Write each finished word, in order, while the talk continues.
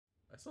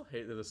still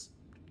hate that this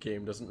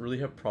game doesn't really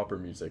have proper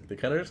music. They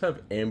kind of just have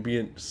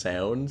ambient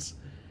sounds,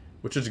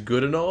 which is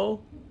good and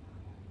all,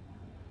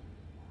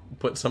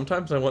 but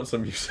sometimes I want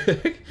some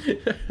music.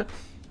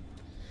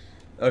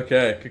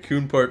 Okay,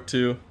 Cocoon Part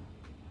 2.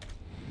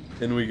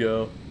 In we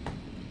go.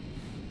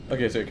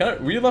 Okay, so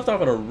we left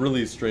off on a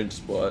really strange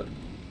spot.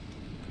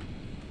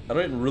 I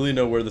don't even really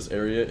know where this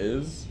area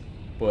is,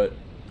 but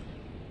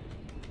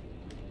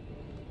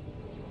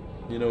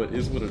you know, it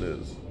is what it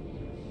is.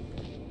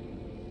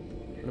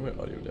 Turn my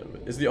audio down a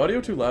bit. Is the audio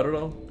too loud at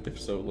all? If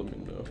so, let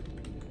me know.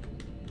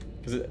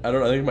 Because I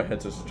don't know, I think my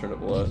headset's just turned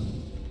up a lot.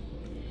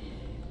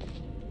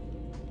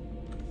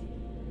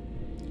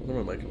 I'll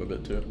turn my mic up a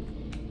bit too.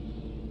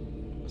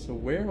 So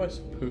where am I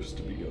supposed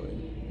to be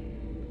going?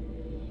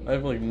 I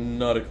have like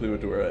not a clue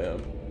to where I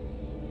am.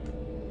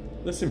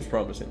 This seems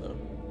promising though.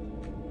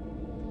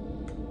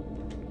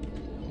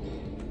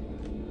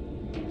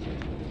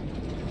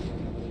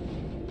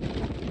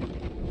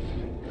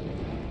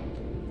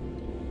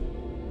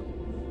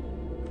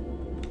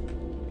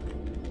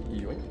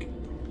 Yoink.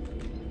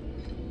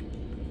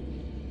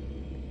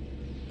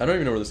 I don't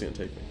even know where this is gonna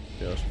take me, to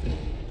be honest with you.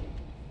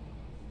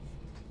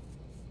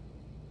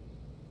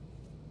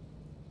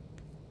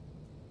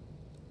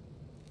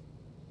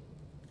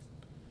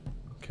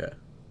 Okay.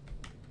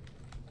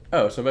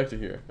 Oh, so back to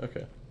here.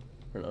 Okay.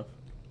 Fair enough.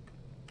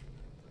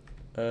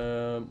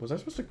 Was I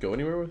supposed to go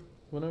anywhere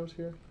when I was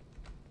here?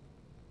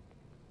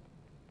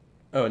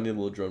 Oh, I need a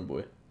little drone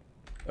boy.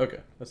 Okay,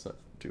 that's not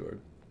too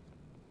hard.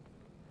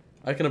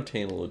 I can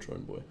obtain a little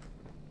drone boy.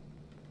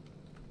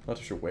 Not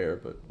too sure where,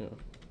 but, you know.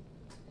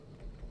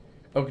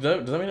 Oh,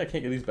 does that mean I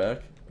can't get these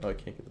back? Oh, I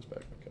can't get this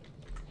back. Okay.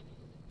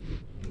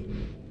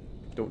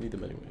 Don't need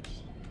them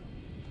anyways.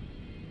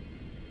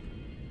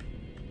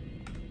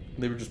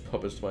 They were just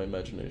puppets to my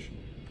imagination.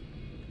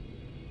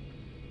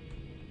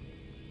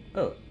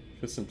 Oh,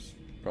 this seems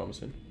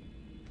promising.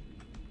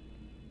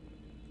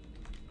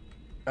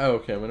 Oh,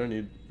 okay. I'm gonna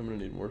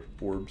need more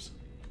orbs.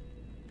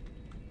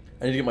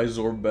 I need to get my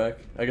Zorb back.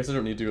 I guess I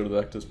don't need to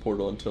go back to this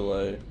portal until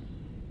I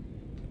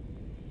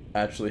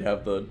actually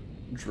have the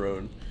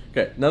drone.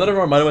 Okay, now that I've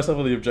reminded myself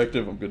of the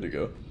objective, I'm good to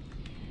go.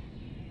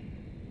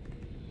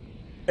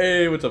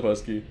 Hey, what's up,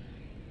 Husky?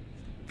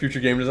 Future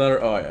game designer?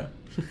 Oh, yeah.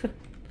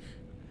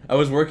 I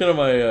was working on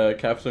my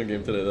capstone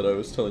game today that I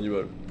was telling you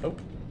about. Oh,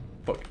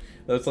 fuck.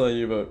 That I was telling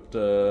you about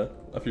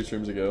a few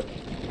streams ago.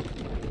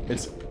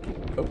 It's...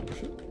 Oh,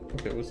 shit.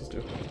 Okay, what's this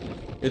do?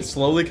 It's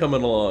slowly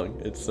coming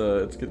along. It's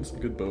getting some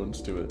good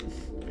bones to it.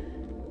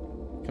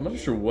 I'm not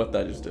sure what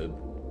that just did.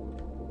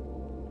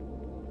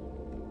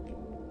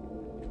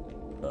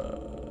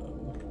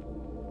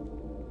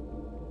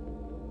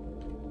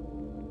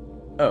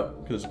 Oh,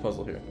 because there's a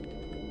puzzle here.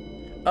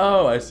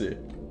 Oh, I see.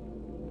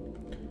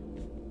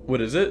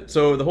 What is it?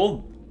 So the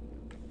whole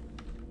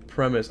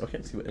premise... I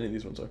can't see what any of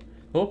these ones are.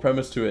 The whole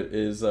premise to it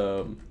is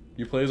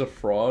you play as a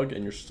frog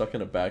and you're stuck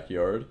in a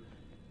backyard,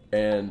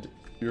 and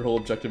your whole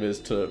objective is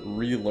to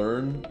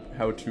relearn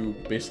how to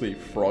basically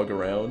frog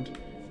around,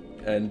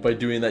 and by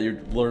doing that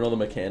you learn all the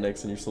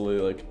mechanics and you slowly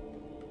like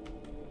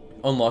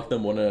unlock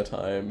them one at a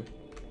time,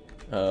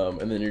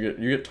 and then you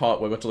get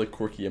taught by a bunch of like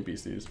quirky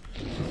NPCs.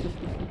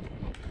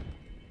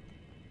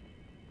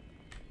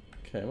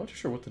 Okay, I'm not too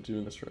sure what to do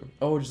in this room.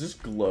 Oh, does this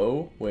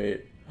glow?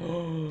 Wait.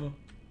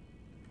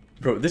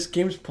 Bro, this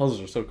game's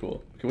puzzles are so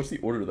cool. Okay, what's the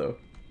order though?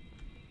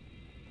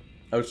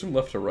 I would assume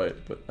left to right,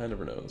 but I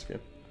never know in this game.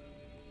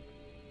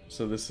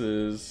 So this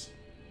is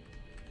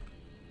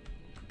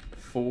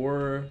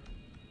 4,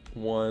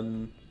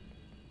 1,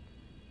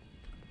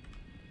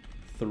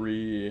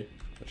 3.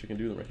 Actually, I can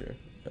do them right here.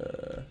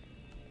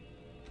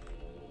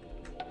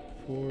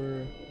 4,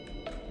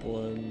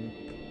 1,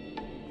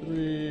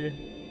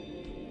 3.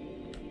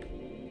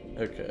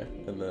 Okay,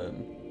 and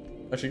then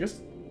actually,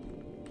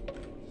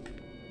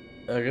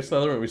 I guess the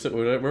other one we said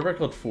wherever I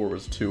called 4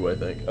 was 2, I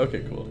think.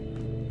 Okay, cool.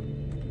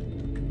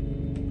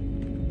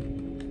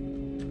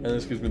 And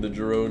this gives me the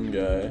drone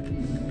guy.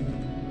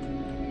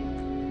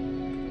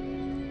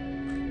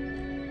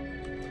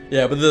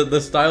 Yeah, but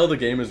the style of the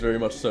game is very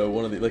much so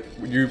one of the, like,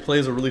 you play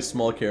as a really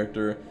small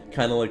character,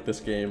 kind of like this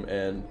game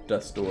and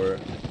Death's Door,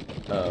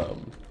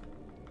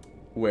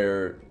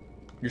 where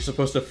you're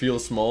supposed to feel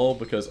small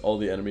because all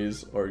the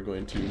enemies are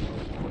going to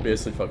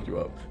basically fuck you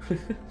up.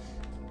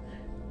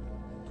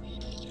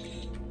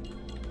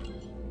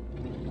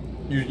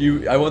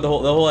 I want the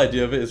whole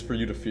idea of it is for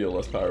you to feel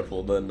less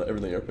powerful than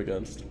everything you're up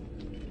against.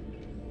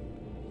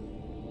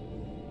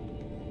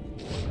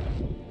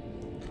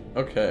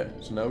 Okay,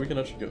 so now we can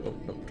actually go. Oh,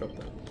 no, drop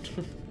that.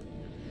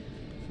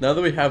 Now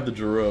that we have the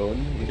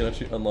drone, we can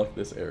actually unlock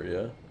this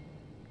area.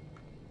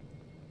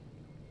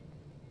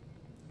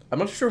 I'm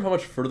not sure how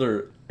much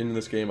further in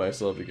this game I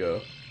still have to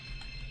go.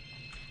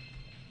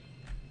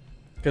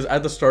 Because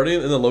at the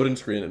starting, in the loading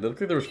screen, it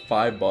looked like there was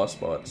 5 boss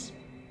spots.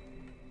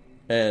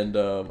 And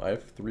I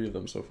have 3 of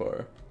them so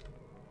far.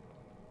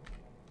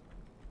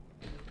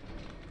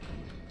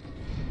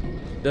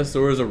 Death's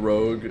Door as a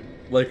rogue,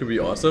 like, would be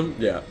awesome.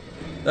 Yeah.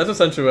 That's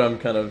essentially what I'm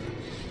kind of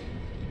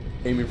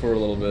aiming for a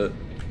little bit.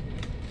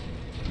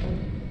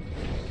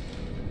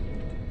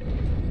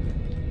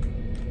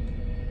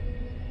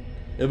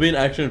 It'll be an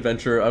action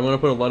adventure. I'm gonna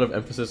put a lot of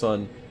emphasis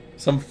on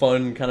some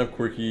fun, kind of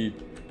quirky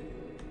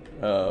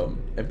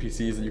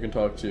NPCs that you can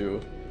talk to.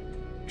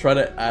 Try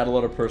to add a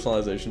lot of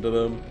personalization to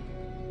them,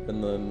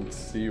 and then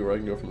see where I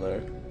can go from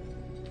there.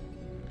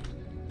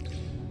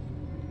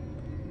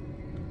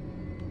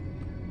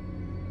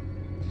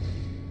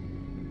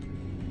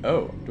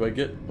 Oh, do I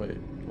get... wait,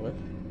 what?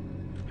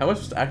 How am I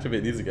supposed to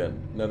activate these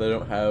again? Now that I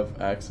don't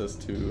have access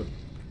to...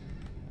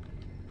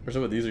 Where's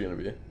what these are gonna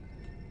be?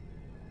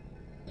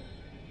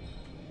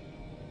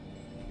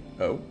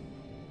 Oh.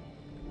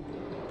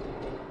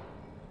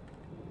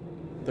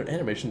 Their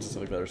animations and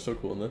stuff like that are so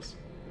cool in this.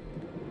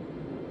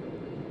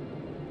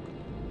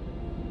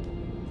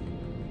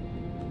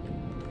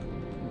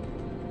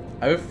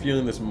 I have a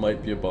feeling this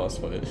might be a boss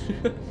fight.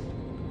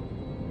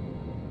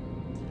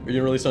 Are you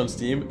gonna release on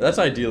Steam? That's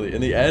ideally.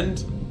 In the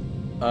end,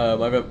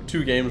 I've got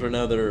 2 games right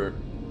now that are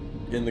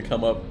in the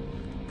come up.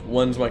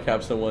 One's my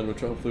capstone one, which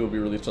hopefully will be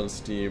released on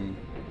Steam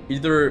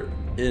either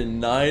in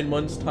 9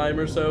 months' time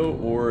or so,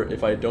 or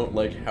if I don't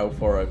like how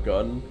far I've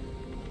gotten,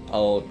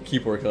 I'll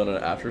keep working on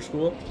it after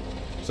school.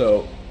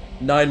 So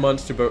 9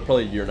 months to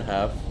probably 1.5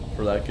 years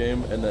for that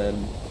game, and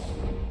then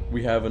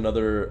we have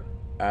another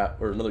app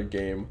or another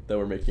game that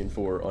we're making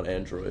on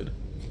Android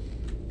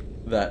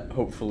that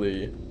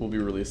hopefully will be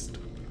released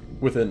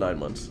within 9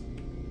 months.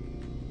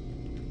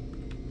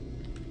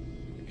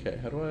 Okay,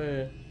 how do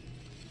I...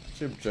 what's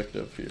the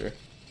objective here?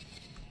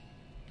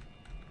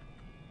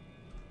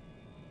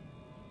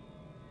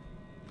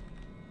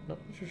 Not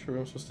too sure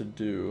what I'm supposed to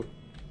do.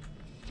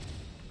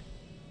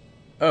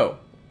 Oh.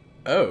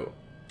 Oh.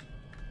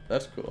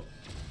 That's cool.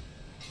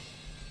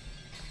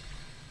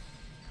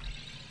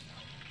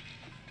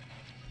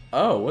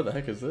 Oh, what the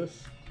heck is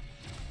this?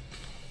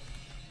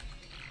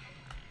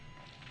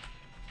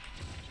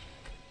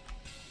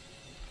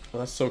 Oh,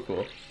 that's so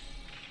cool.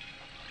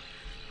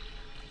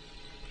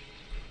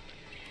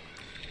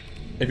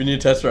 If you need a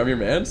tester, I'm your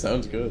man.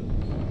 Sounds good.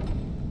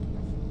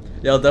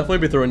 Yeah, I'll definitely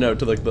be throwing out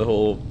to like the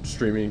whole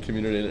streaming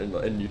community and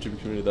YouTube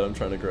community that I'm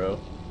trying to grow.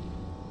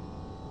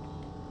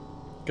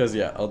 Because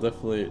yeah, I'll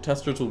definitely...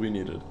 testers will be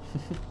needed.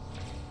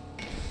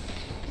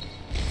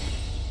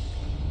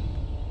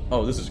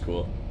 Oh, this is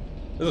cool.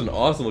 This is an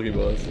awesome looking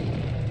boss.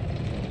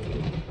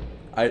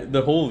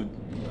 The whole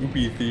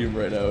goopy theme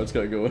right now, it's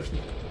got going.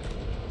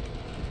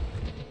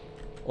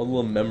 All the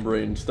little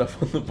membrane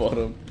stuff on the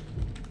bottom.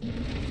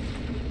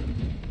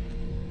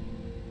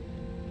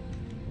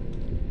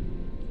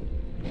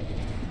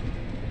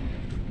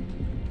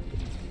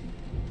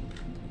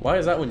 Why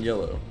is that one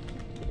yellow?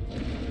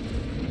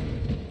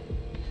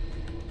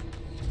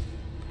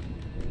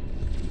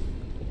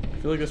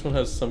 I feel like this one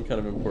has some kind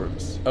of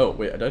importance. Oh,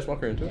 wait, did I just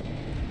walk right into it?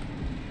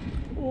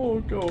 Oh,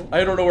 go.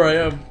 I don't know where I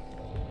am.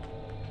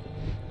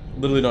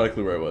 Literally not a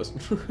clue where I was.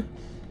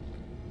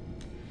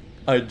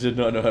 I did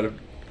not know how to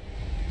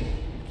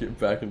get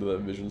back into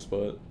that vision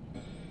spot.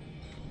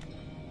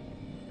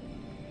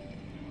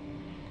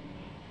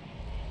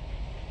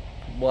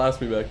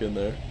 Blast me back in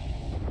there.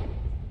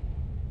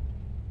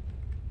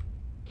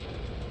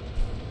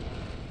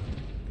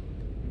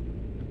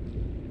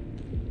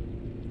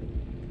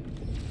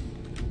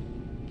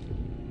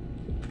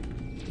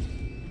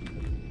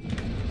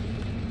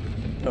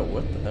 Oh,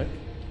 what the heck?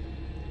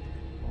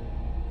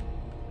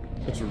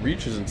 Its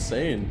reach is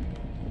insane.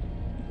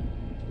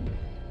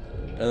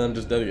 And I'm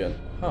just dead again.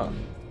 Huh.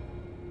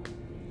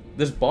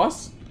 This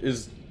boss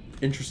is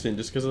interesting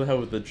just because of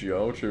how the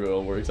geometry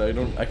all works.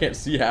 I can't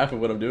see half of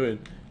what I'm doing.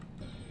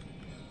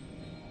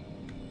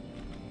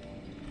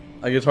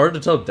 Like, it's hard to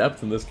tell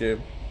depth in this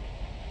game.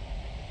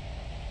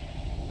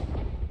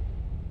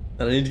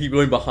 And I need to keep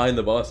going behind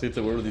the boss to get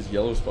to where these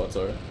yellow spots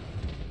are.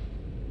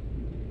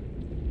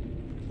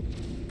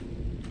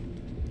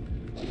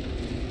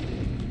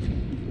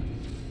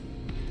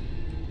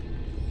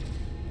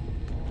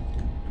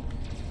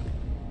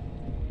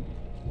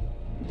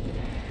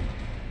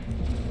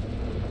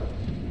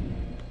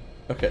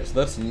 Okay, so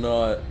that's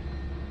not...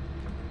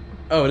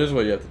 Oh, it is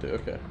what you have to do,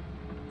 okay.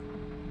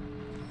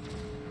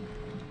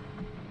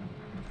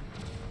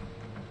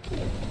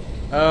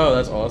 Oh,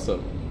 that's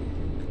awesome.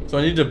 So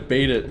I need to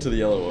bait it to the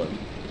yellow one.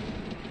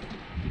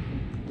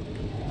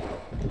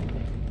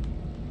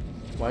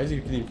 Why is he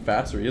getting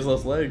faster? He has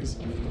less legs.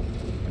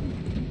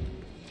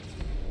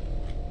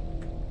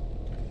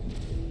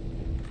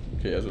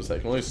 Okay, as I was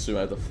saying, I can only assume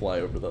I have to fly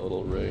over that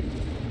little ring.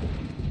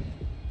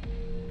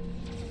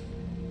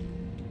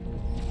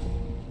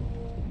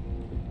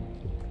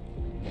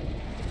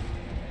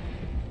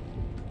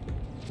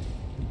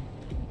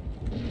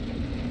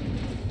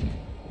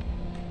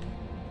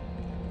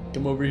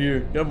 Come over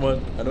here. Come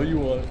on. I know you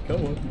want.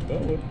 Come on. Come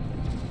on.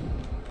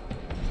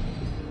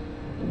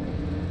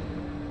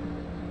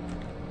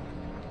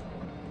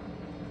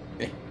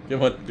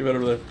 Come on. Get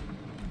over there.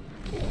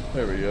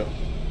 There we go.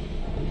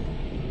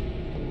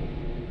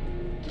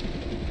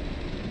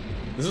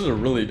 This is a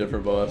really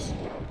different boss.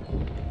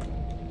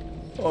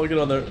 Oh, get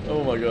on there.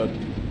 Oh my god.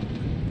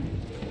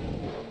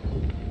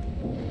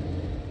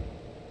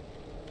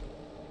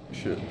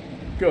 Shit.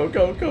 Go,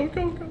 go, go,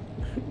 go, go.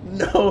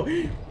 No!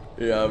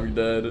 Yeah, I'm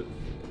dead.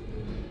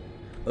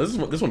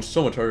 This one's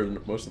so much harder than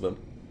most of them.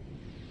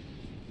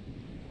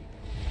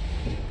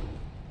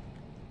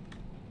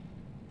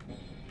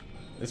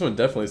 This one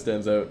definitely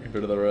stands out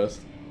compared to the rest.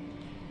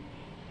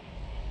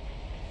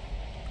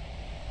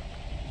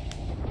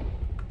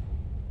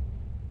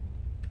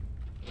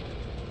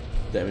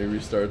 Damn, he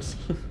restarts.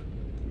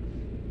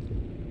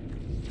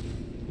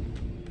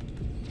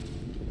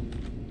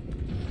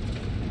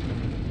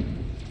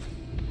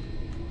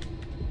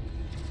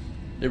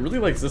 It really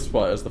likes this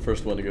spot as the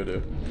first one to go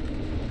to.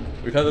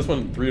 We've had this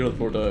one 3 out of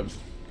 4 times.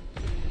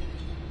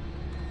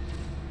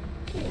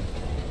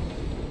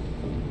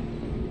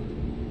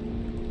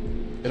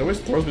 It always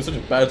throws me in such a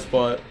bad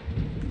spot.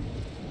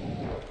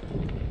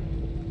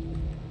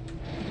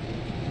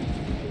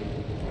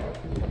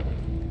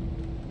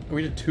 Oh,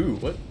 we did 2.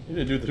 What? You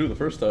didn't do the 2 the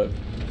first time.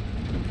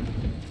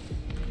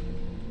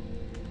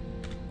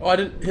 Oh, I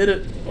didn't hit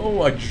it.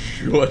 Oh, I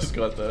just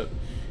got that.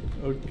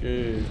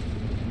 Okay.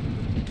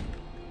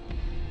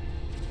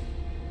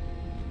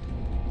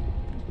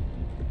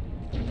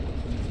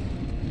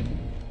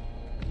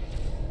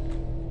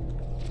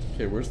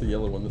 Okay, where's the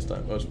yellow one this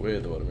time? Oh, it's way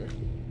at the bottom here.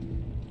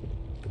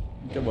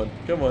 Come on,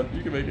 come on,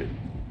 you can make it.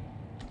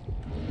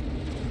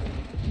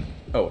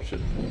 Oh,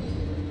 shit.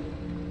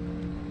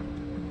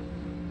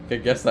 Okay,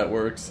 guess that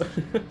works.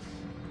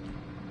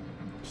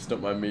 Just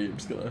don't mind me, I'm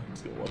just gonna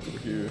walk over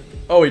here.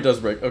 Oh, he does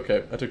break.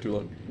 Okay, I took too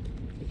long.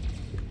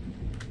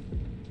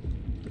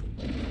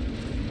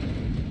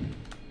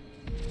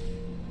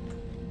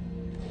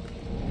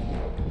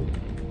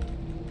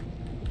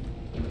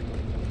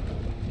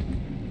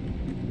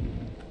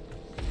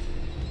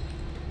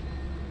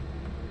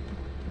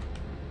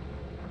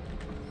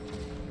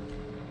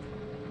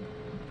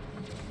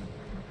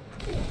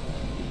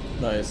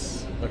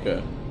 Nice.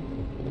 Okay.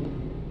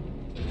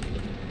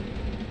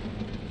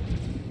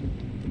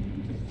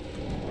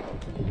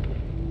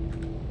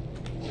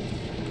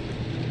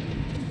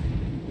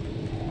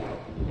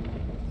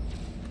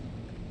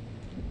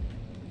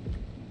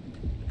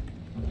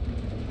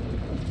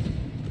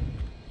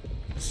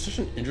 It's such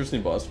an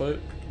interesting boss fight.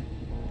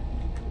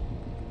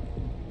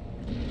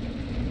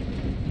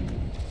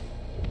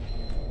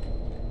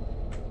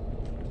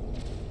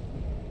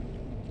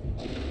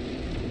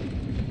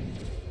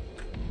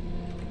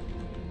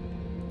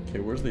 Okay,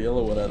 where's the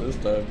yellow one at this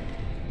time?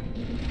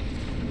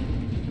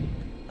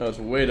 Oh, it's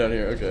way down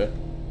here, okay.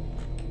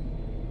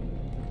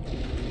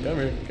 Come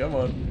here, come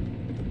on.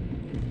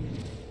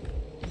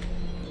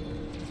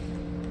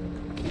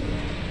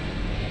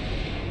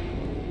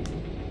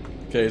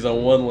 Okay, he's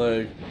on one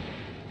leg.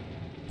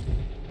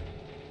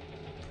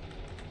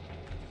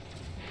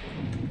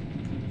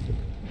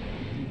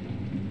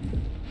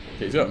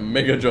 Okay, he's got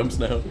mega jumps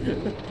now.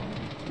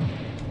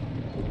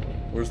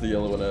 Where's the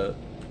yellow one at?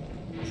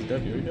 Is he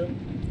down here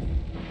again?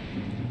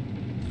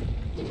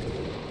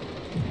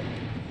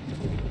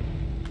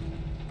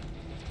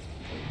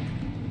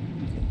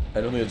 I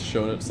don't think it's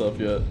shown itself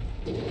yet.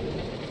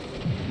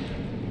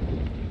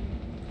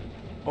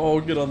 Oh,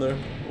 get on there.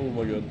 Oh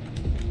my god.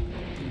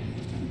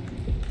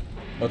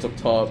 Oh, it's up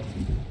top.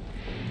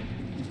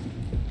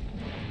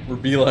 We're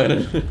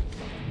beelining.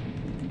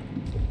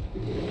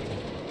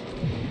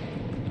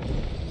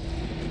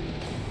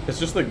 It's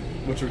just like,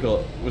 what should we call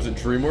it? Was it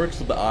DreamWorks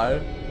with the eye?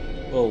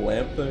 Little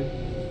lamp thing?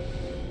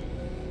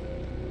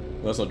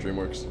 No, that's not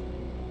DreamWorks.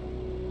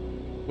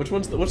 Which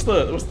one's the, what's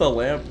the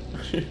lamp?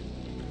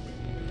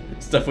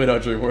 It's definitely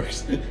not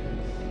DreamWorks.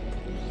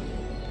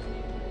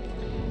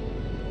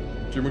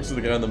 DreamWorks is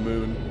the guy on the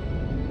moon.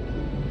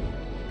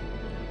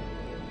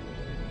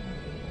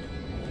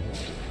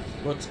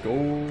 Let's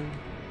go.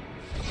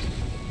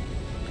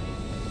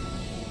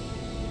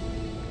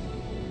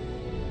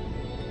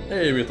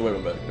 Hey, we have to wait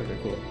one back. Okay,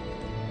 cool.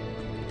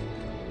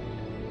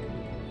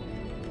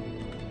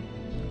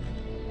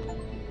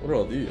 What are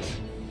all these?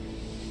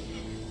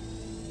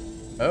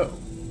 Oh.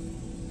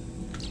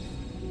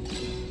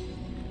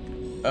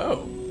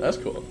 Oh, that's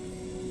cool.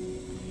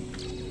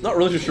 Not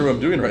really too sure what I'm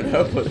doing right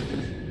now, but...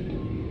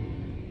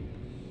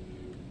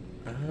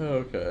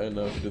 Oh, okay, I didn't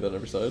know if you do that on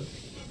every side.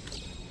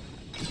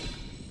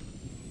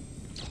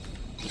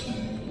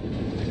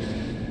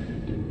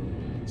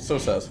 So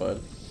satisfied.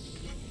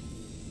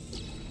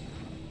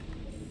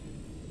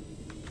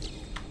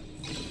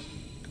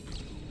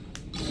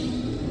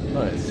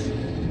 Nice.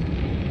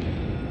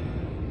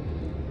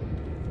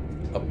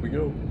 Up we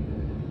go.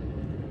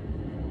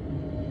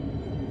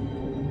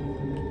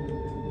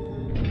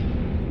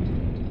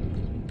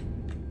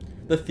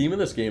 The theme of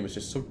this game is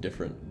just so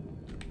different.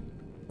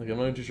 Like, I'm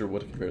not even too sure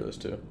what to compare this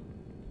to.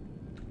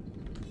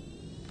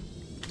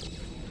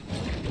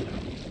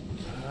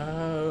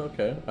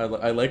 Okay.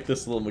 I like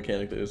this little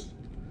mechanic that is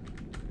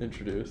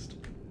introduced.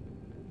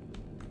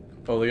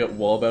 Oh, they got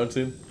wall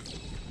bouncing?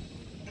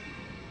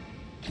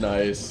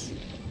 Nice.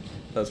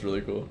 That's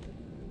really cool.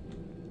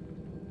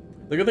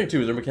 The good thing,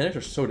 too, is their mechanics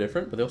are so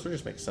different, but they also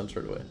just make sense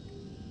right away.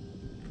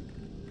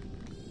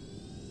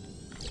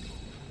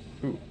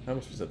 Ooh, how am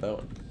I supposed to hit that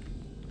one?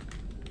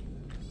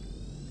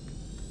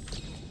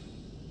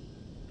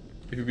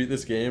 if you beat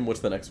this game, what's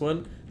the next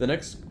one? The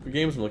next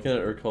games I'm looking at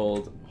are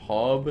called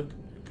Hob,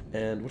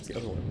 and what's the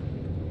other one?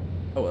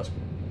 Oh, that's cool.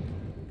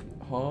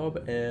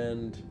 Hob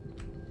and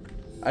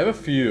I have a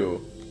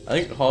few. I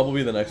think Hob will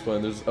be the next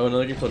one. There's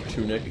another game called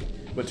Tunic,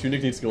 but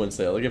Tunic needs to go on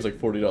sale. That game's like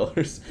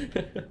 $40,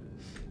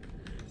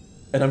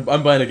 and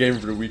I'm buying a game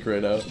for a week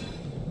right now.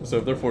 So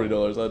if they're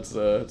 $40, that's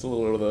it's a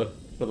little out of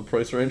the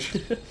price range.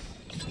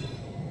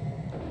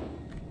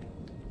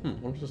 What am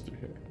I supposed to do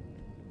here?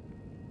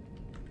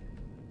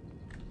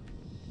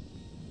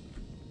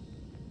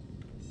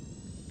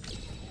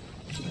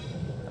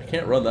 I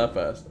can't run that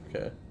fast.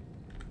 Okay.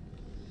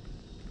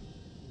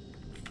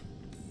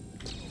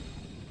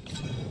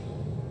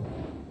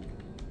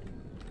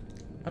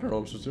 I don't know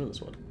what I'm supposed to do in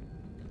this one.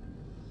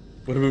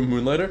 What about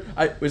Moonlighter?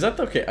 Is that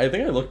the, okay? I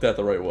think I looked at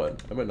the right one.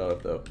 I might not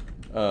have though.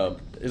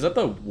 Is that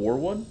the war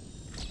one?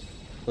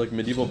 Like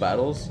medieval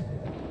battles?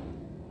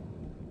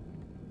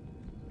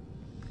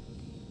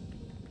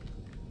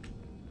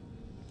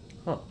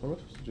 Huh, what am I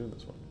supposed to do in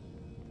this one?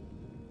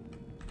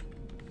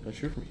 Can I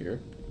shoot from here?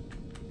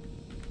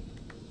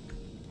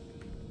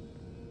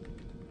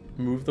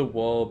 Move the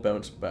wall,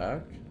 bounce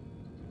back?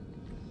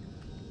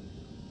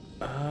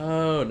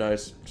 Oh,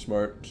 nice.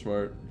 Smart,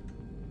 smart.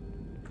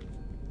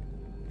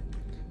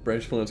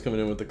 Branch Flynn's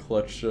coming in with the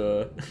clutch,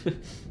 the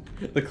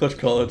clutch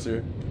callouts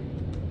here.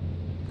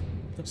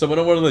 Someone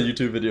on one of the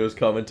YouTube videos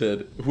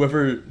commented,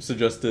 whoever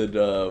suggested,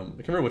 I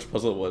can't remember which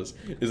puzzle it was,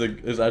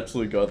 is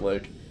absolutely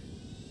godlike.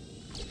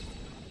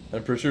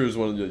 I'm pretty sure it was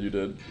one that you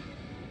did.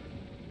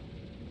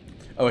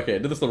 Oh, okay, I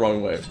did this the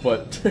wrong way,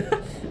 but...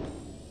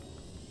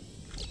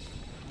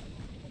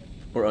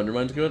 Or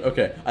Undermine's good?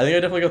 Okay, I think I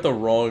definitely got the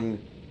wrong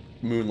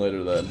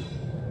Moonlighter then.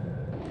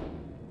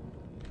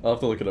 I'll have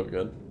to look it up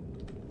again.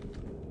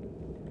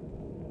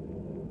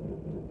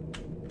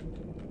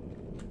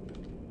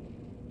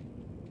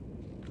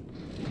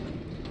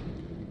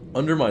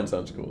 Undermine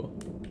sounds cool.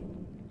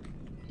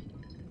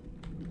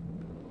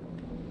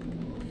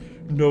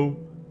 No.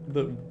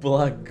 The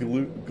black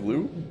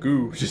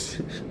goo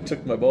just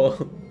took my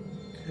ball.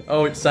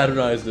 Oh, it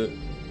Saturnized it.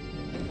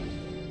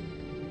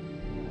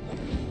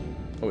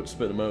 Oh, it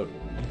spit him out.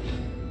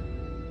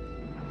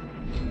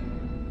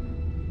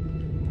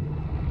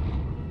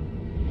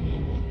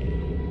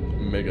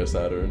 Mega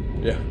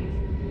Saturn. Yeah.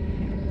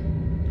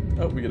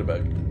 Oh, we get it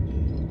back.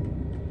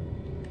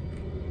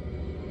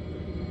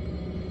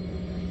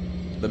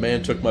 The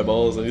man took my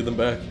balls, I need them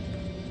back.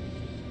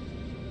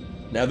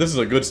 Now this is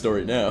a good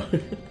story now.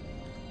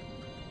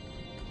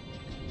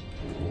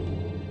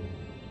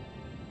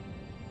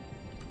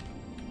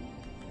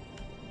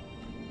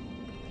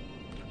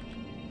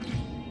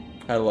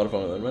 Had a lot of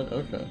fun with that, right?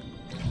 Okay.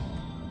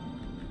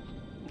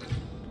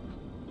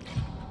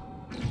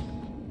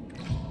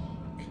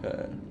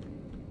 Okay.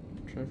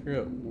 I'm trying to figure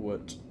out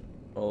what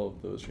all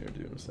of those are gonna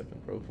do in a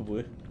second,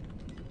 probably.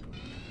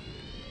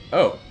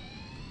 Oh!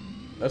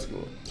 That's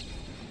cool.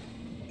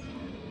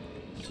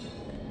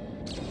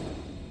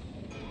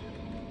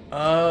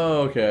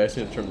 Oh, okay, I just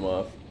need to turn them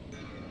off.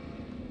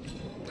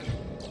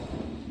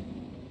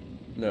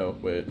 No,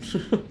 wait.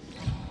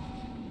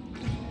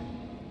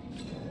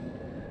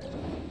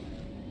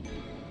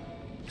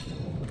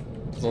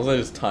 As long as I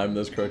just time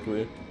this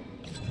correctly.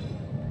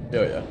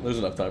 Oh yeah, there's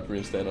enough time for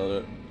me to stand on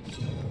it.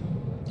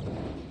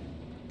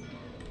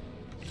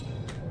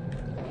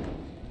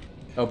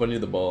 Oh, but I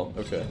need the ball.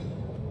 Okay.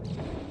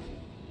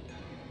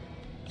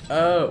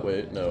 Oh,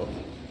 wait, no.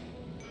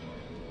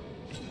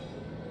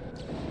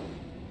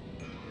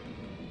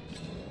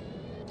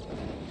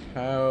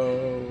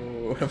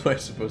 How am I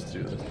supposed to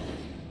do this?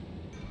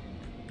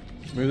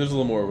 Maybe there's a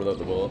little more without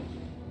the ball.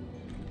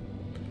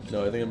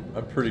 No, I think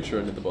I'm pretty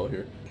sure I need the ball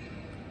here.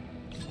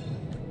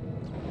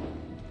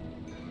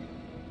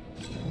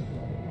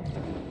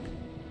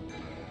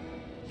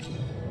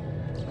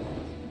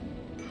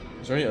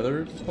 Is there any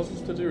other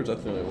puzzles to do, or is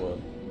that the only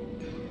one?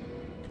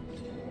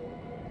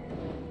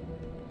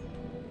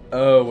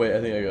 Oh, wait, I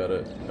think I got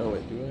it. Oh,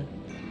 wait, do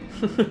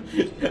I?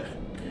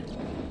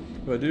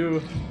 Do I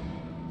do?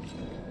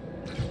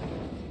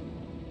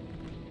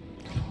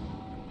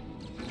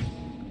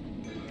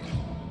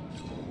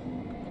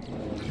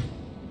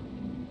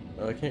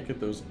 Oh, I can't get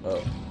those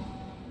up.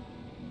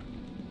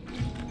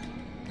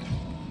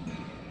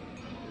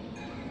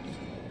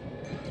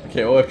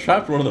 Okay, well, I've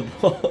trapped one of the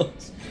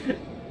balls.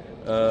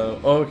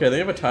 Oh, okay, they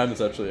have a time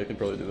that's actually, I can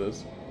probably do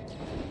this.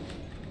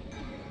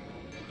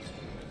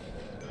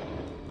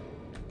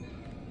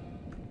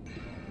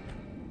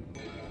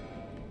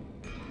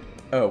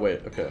 Oh,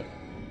 wait, okay.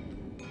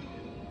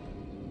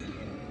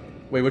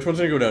 Wait, which one's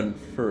gonna go down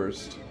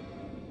first?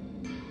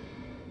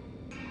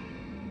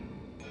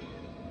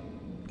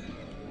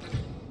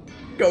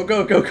 Go,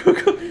 go, go, go,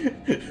 go!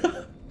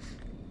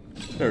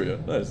 There we go,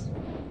 nice.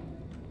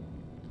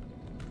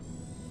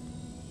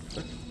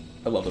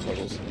 I love the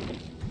puzzles.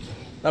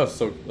 That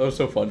was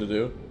so fun to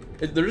do.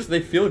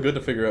 They feel good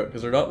to figure out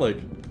because they're not like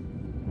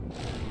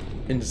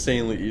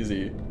insanely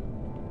easy.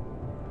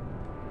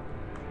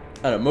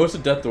 I don't know, most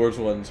of Death Door's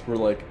ones were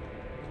like,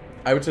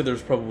 I would say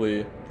there's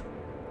probably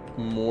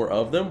more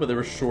of them, but they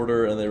were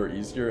shorter and they were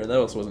easier, and that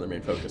also wasn't their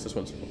main focus. This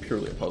one's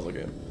purely a puzzle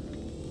game.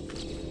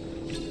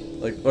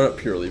 Like, or not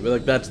purely, but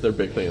like that's their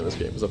big thing in this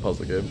game, is a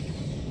puzzle game.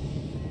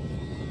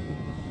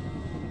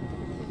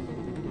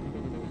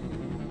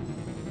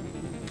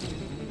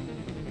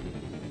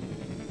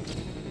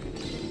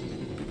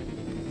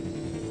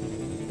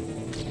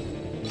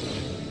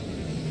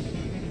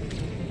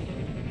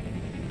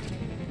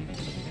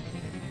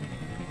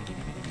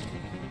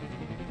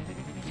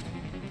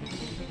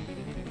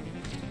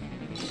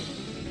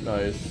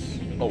 Nice.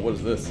 Oh, what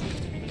is this?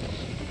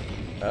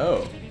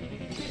 Oh,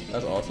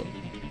 that's awesome.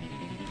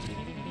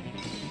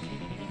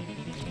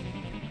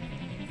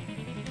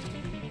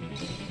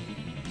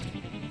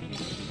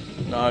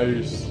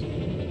 Nice.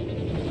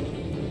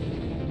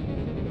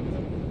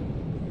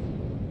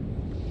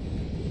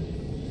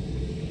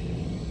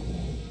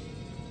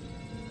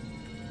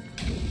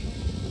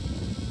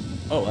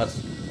 Oh,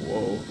 that's...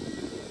 whoa.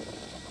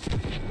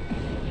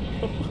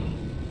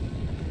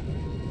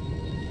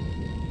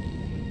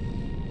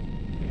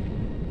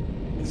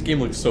 This game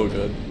looks so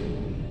good.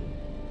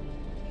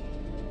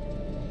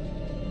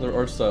 Their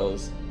art style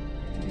is...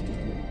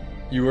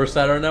 You were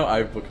Saturn now?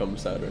 I've become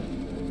Saturn.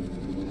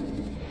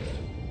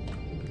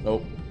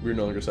 Oh, we're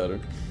no longer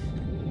Saturn.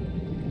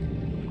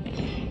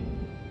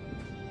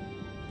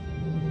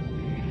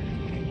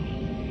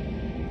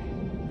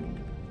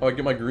 Oh, I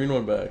get my green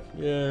one back.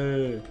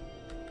 Yay.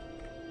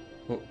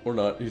 Oh, or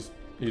not. He's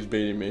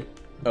baiting me.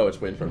 Oh,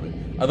 it's way in front of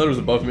me. I thought it was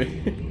above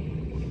me.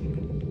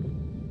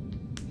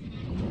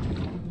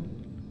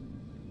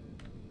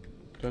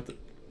 Do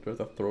I have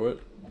to throw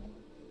it?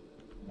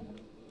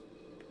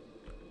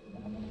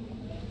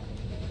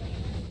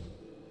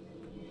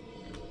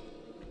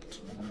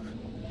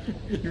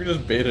 You can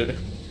just bait it.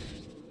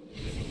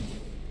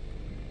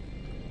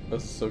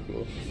 That's so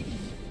cool.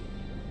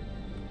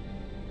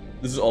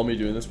 This is all me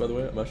doing this, by the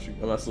way. I'm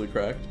absolutely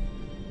cracked.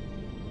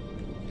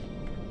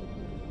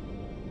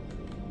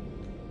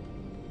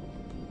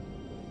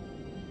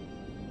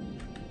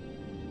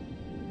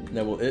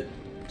 Now will it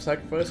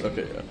sacrifice?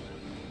 Okay, yeah.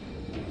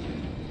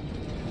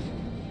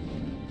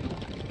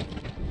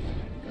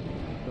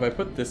 If I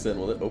put this in,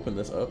 will it open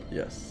this up?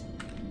 Yes.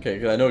 Okay,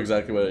 because I know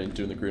exactly what I need to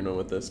do in the green one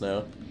with this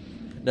now.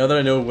 Now that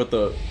I know what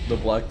the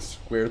black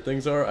square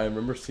things are, I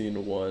remember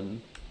seeing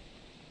one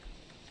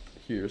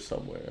here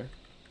somewhere.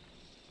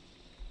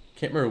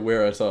 Can't remember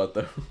where I saw it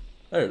though.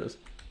 There it is.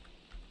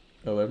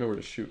 Oh, I have nowhere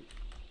to shoot.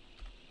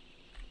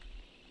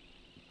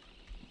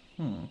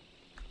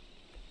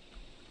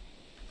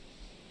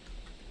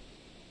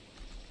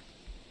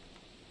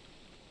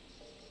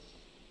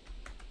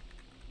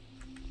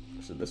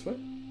 Is it this way?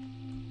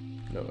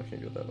 No, I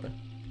can't go that way.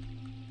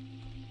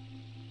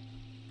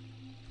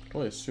 I can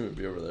only assume it'd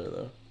be over there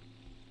though.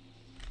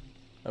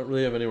 I don't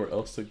really have anywhere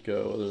else to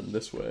go other than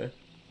this way.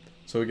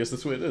 So I guess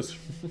this way it is.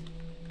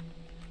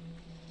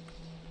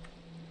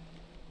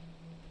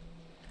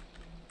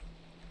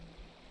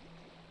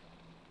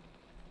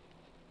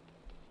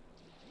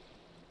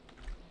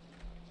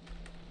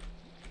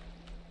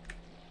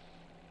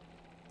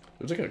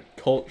 There's like a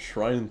cult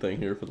shrine thing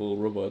here for the little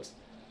robots.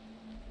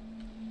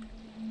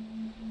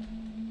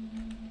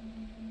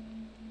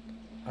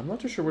 I'm not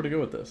too sure where to go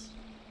with this.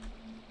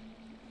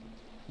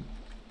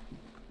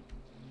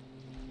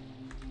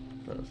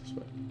 No, it's this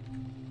way.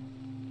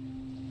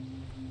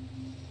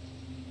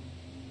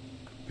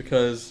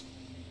 Because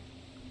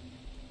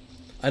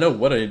I know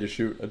what I need to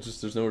shoot,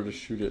 there's nowhere to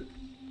shoot it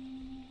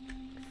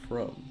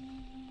from.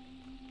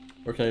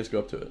 Or can I just go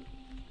up to it?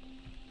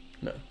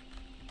 No.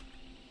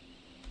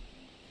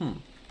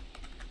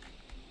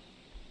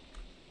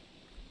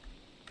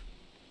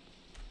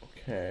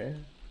 Okay.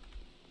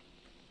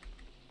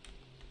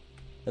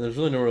 And there's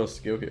really nowhere else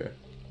to go here.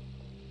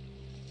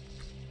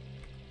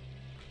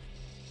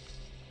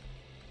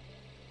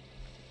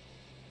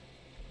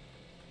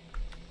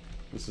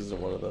 This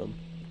isn't one of them.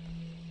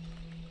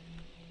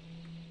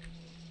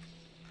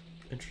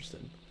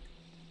 Interesting.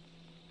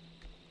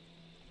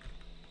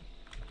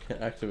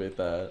 Can't activate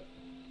that.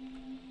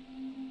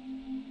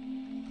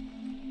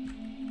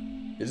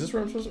 Is this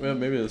where I'm supposed to? Yeah,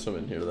 maybe there's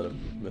something here that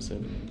I'm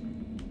missing.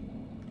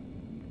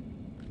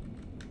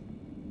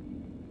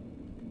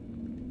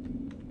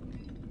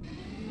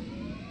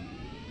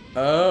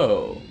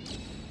 Oh.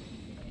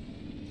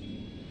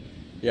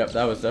 Yep,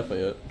 that was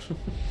definitely it.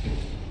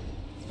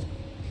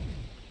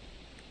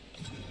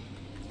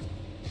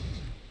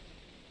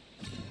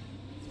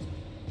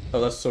 Oh,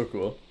 that's so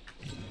cool.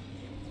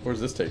 Where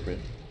does this take me?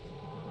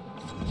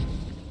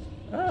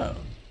 Oh.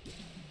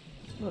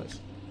 Nice.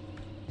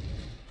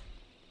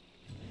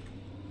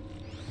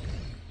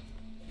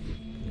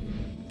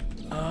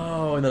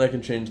 Oh, and then I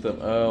can change them.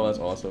 Oh, that's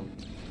awesome.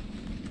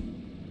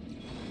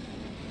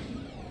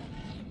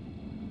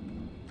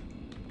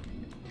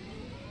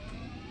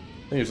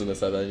 I think it's on this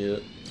side that I need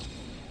it.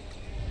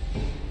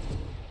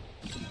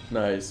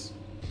 Nice.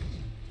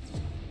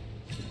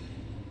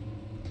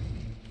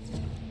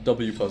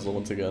 W puzzle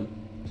once again.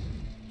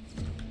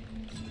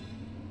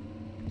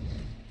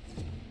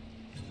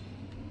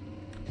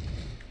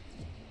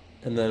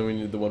 And then we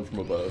need the one from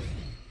above.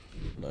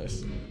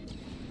 Nice.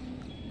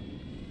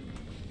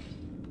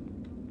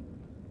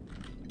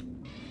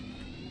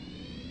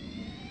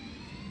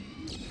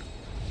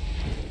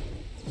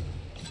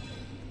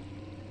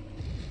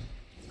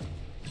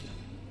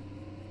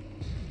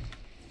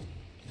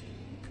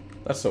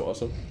 That's so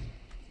awesome.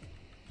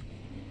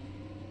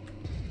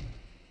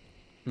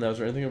 Now, is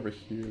there anything over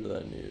here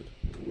that I need?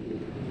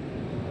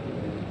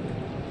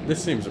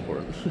 This seems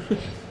important.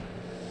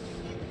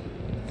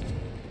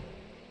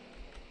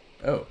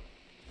 Oh.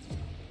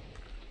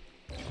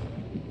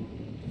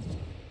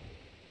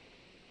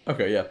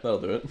 Okay, yeah,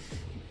 that'll do it.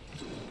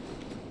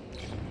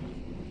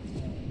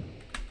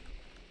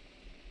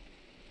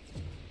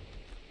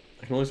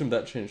 I can only assume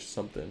that changed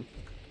something.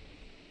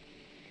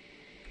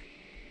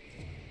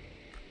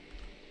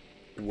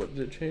 What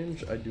did it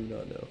change? I do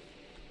not know.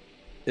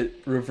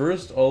 It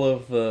reversed all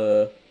of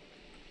the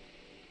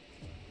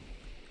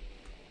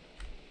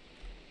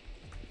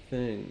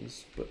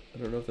things, but I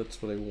don't know if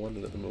that's what I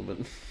wanted at the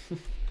moment.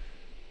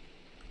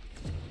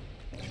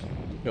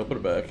 I'll put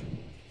it back.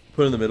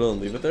 Put it in the middle and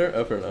leave it there?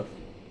 Oh, fair enough.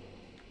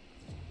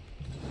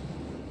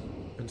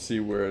 And see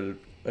where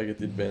I get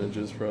the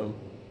advantages from.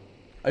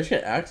 I just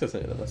can't access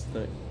any of them, that's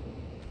the thing.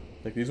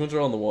 Like, these ones are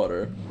on the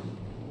water.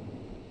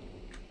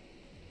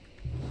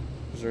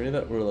 Is there any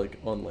that were, like,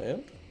 on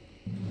land?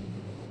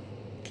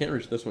 Can't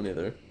reach this one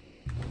either.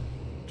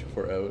 Too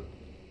far out.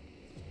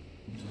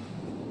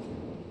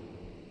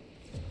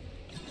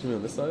 Something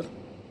on this side?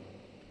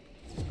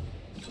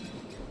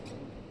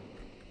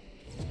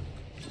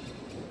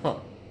 Huh.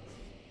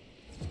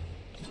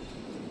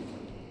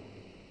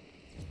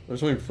 There's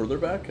something further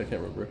back? I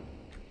can't remember.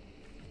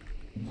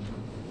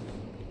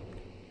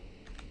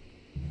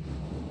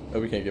 Oh,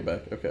 we can't get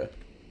back. Okay.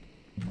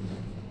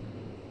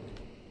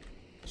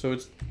 So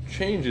it's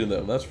changing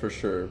them, that's for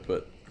sure,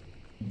 but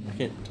I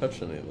can't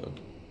touch any of them.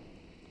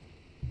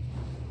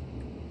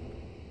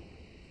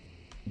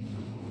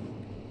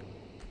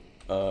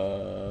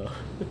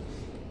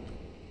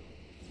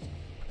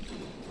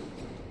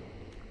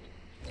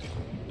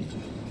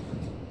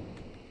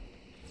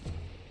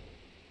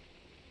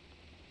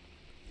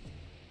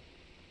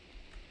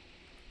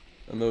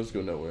 And those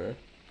go nowhere.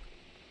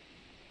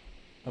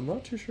 I'm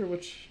not too sure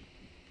which...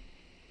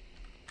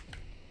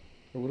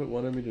 or what it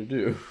wanted me to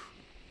do.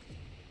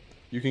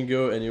 You can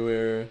go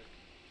anywhere...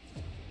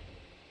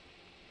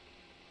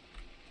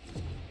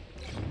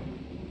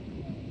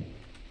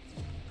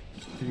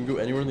 You can go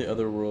anywhere in the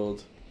other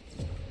world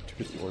to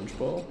get the orange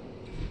ball.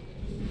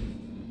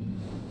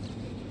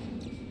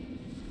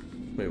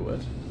 Wait, what?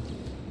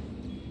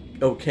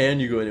 Oh, can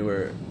you go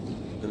anywhere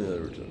in the other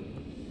world?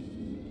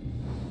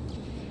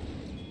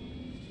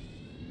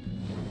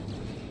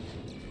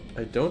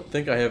 I don't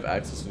think I have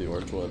access to the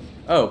orange one.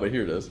 Oh, but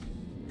here it is.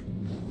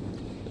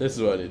 This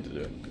is what I need to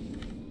do.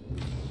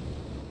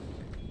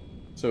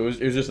 So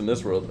it was just in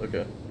this world,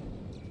 okay.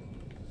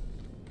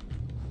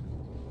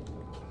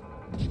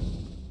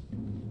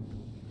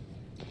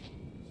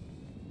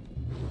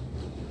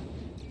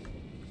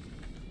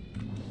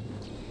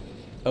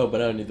 Oh, but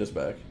now I need this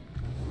back.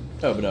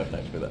 Oh, but now I can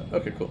activate that.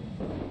 Okay, cool.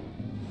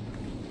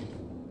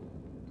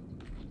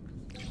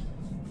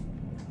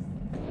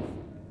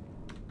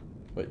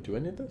 Wait, do I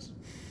need this?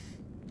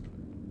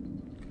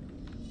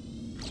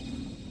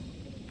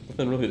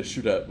 Nothing really to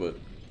shoot at, but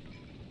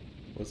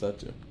what's that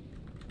do?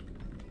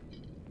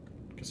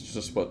 Guess it's just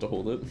a spot to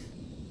hold it.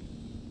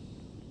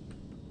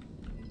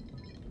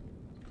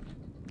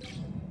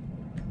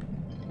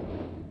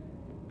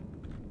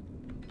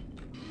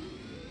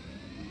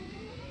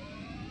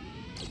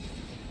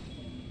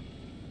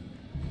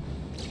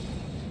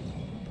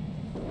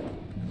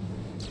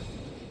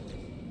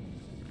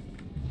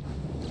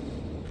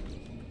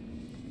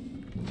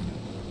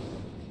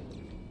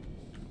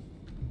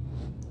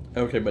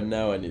 Okay, but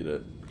now I need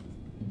it.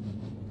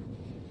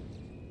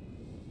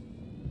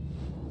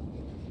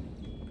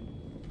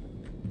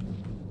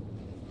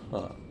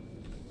 Huh.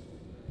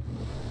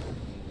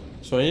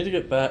 So I need to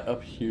get that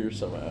up here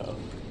somehow.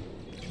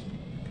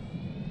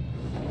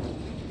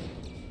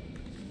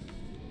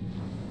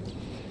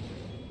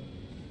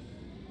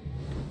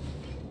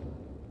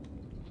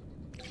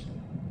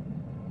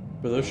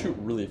 But those shoot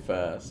really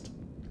fast.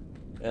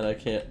 And I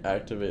can't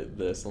activate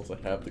this unless I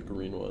have the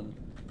green one.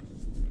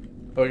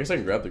 Oh, I guess I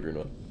can grab the green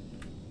one.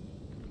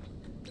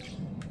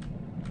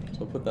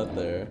 So I'll put that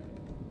there.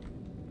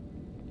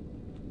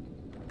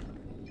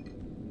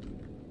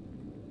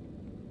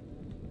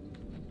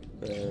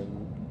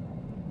 Then...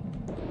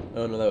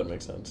 oh no, that would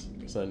make sense.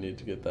 Because I need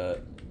to get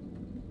that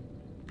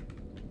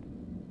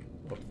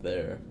up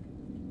there.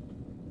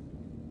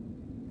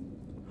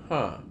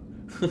 Huh.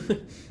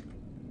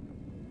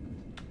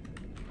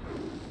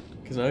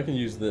 Because now I can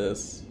use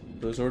this.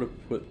 There's nowhere to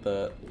put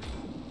that.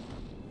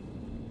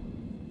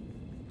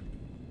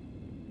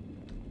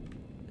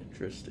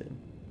 Interesting.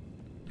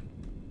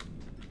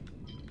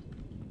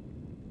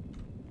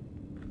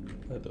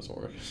 That doesn't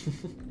work.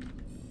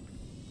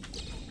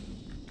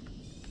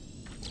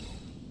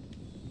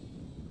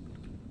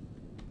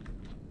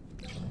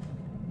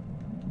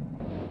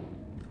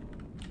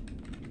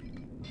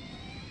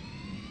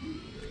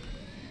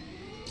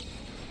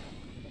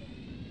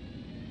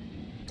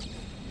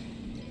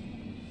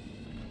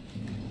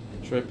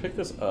 Should I pick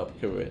this up?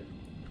 Okay, wait.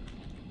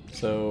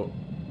 So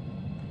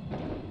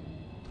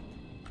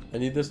I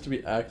need this to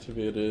be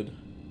activated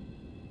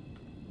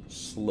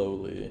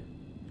slowly.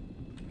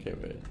 Okay,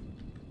 wait.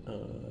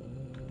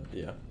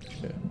 Yeah.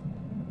 Okay.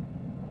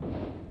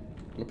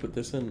 I'm gonna put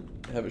this in,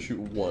 have it shoot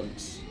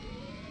once.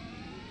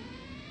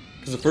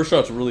 Because the first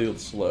shot's really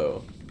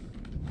slow.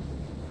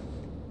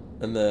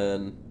 And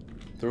then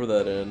throw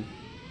that in.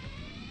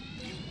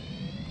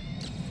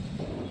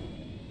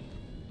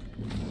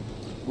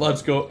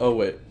 Let's go. Oh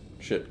wait,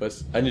 shit.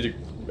 I need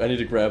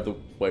to grab the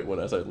white one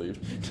as I leave.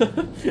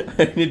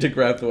 I need to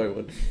grab the white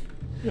one.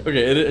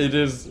 Okay, it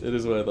is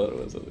what I thought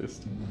it was at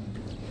least.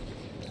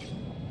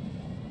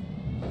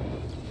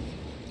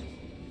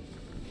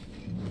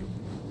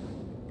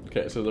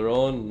 Okay, so they're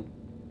all on,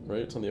 right?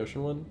 It's on the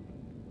ocean one?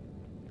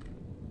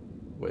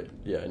 Wait,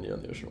 yeah, I need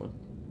on the ocean one.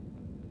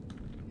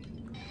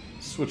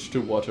 Switch to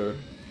water.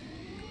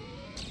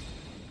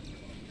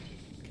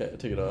 Okay,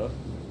 take it off.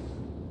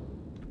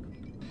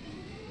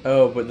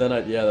 Oh, but then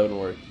yeah, that wouldn't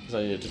work, because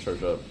I needed to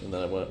charge up, and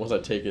then once I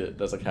take it,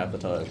 that's like half the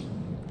time.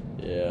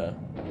 Yeah.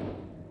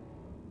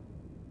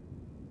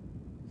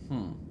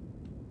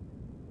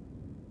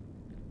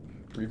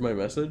 Read my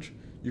message?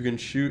 You can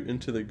shoot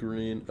into the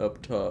green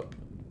up top.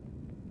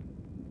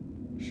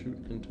 Shoot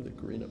into the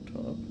green up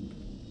top?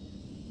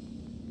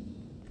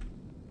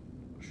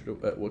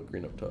 Shoot at what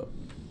green up top?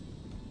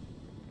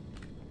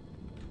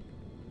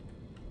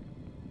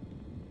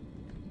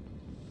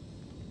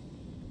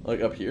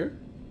 Like up here?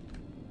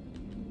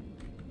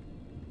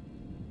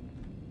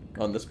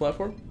 On this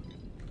platform?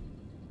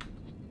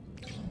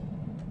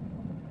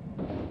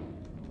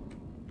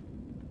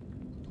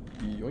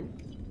 Yoink.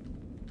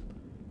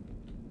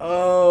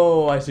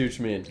 Oh, I see what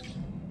you mean.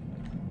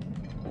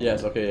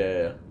 Yes,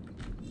 okay, yeah.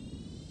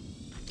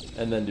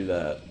 And then do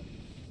that.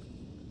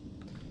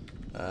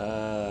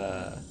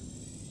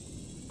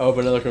 Oh,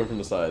 but now they're coming from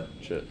the side.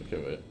 Shit, okay,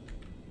 wait.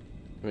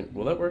 I mean,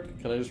 will that work?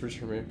 Can I just reach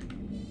from here?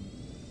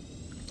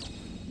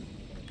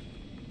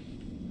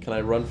 Can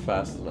I run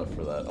fast enough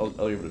for that? I'll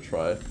give it a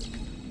try. I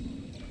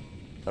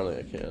don't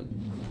think I can.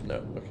 No,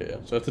 okay, yeah.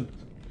 So I have to...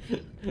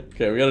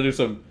 Okay, we gotta do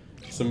some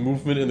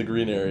movement in the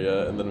green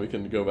area, and then we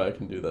can go back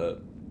and do that.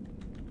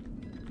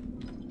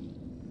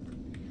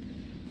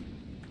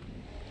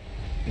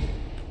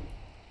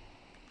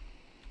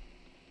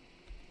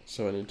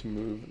 So I need to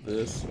move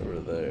this over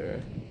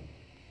there.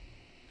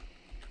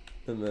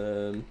 And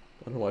then,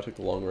 I don't know why I took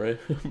the long way.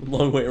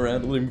 Long way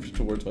around, let me move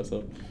towards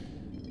myself.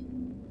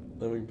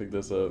 Then we can pick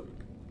this up.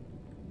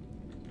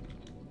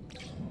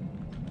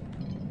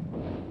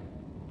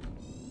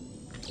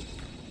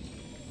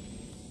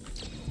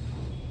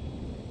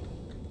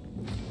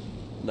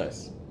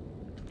 Nice.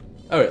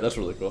 Alright, that's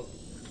really cool.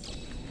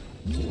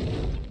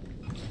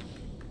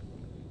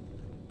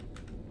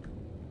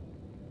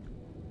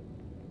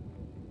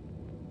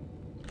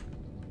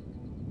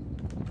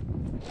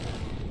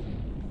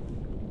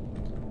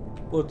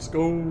 Let's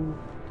go.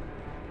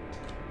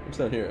 What's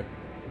down here?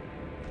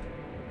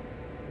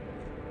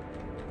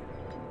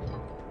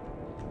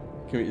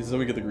 Can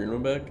we get the green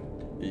one back?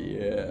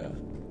 Yeah.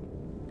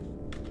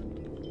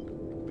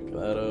 Pick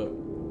that up.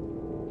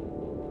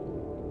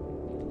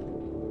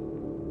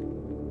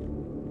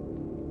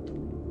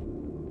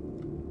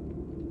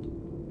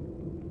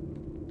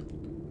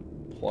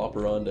 Plop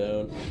her on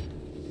down.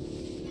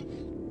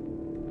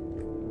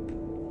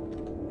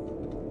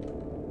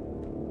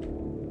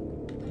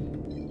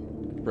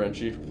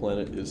 Branchy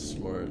planet is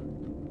smart.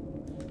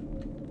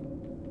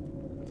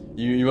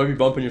 You might be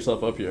bumping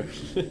yourself up here.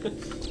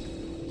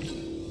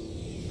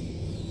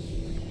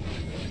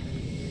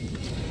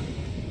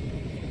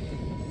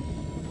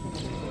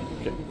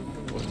 Okay.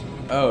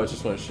 Oh, I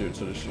just want to shoot,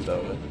 so just shoot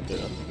that way.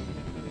 Yeah.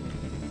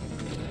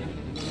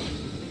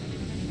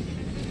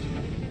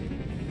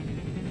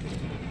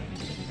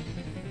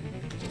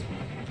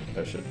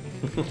 Oh shit.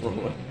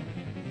 Wrong way.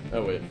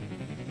 Oh wait.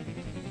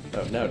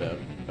 Oh, now down.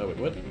 Oh wait,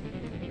 what?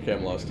 Okay,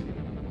 I'm lost.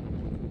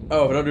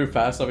 Oh, if I don't do it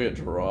fast enough, I get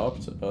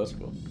dropped. Oh, that's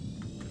cool.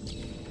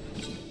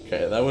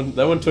 Okay, that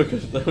one took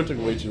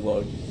way too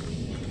long.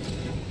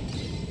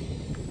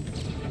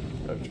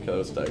 Oh, okay, that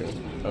was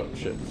staggering. Oh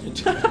shit.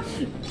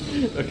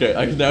 Okay,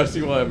 I can now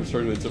see why I'm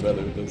struggling so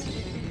badly with this.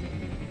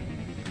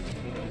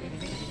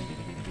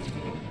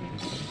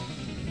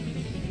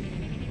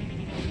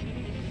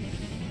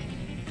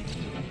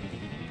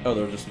 Oh,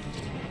 they're just...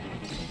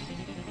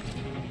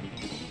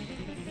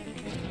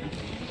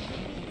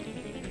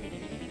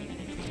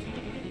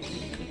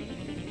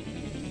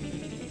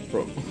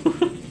 Bro.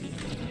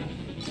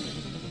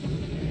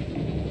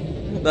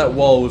 That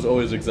wall was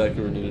always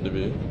exactly where it needed to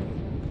be.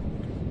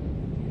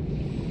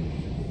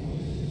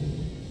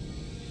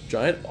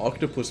 Giant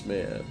octopus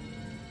man.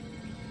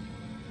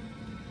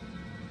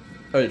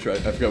 Oh, you tried.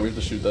 I forgot we have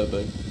to shoot that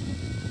thing.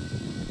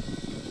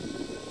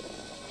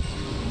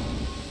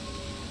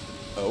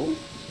 Oh?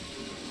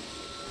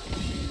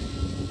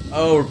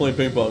 Oh, we're playing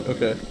ping pong.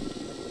 Okay.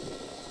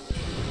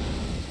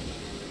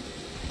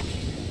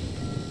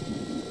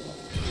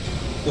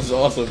 This is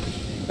awesome.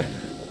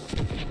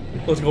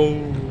 Let's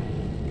go.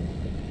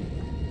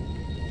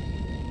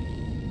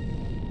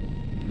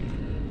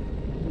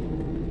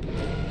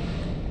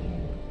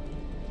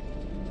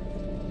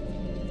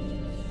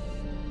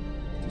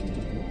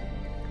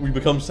 We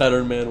become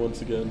Saturn Man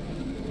once again.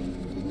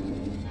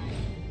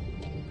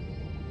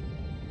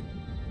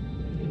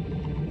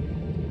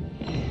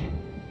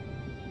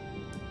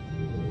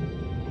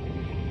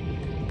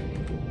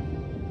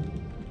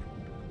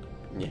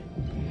 Yeah.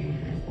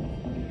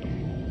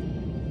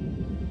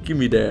 Give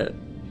me that.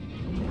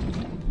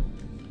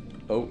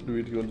 Oh, do we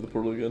need to go into the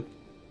portal again?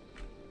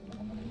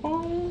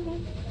 Oh.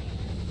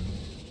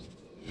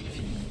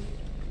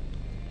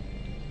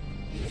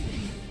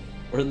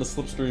 We're hitting the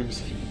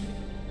slipstreams.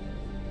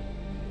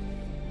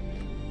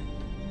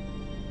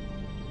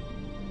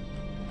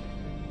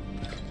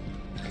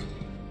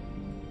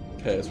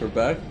 Okay, so we're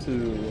back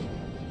to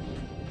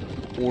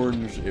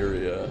orange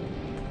area.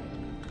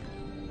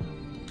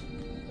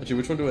 Actually,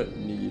 which one do I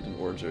need in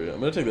orange area? I'm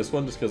gonna take this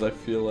one just because I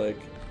feel like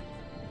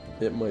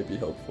it might be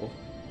helpful.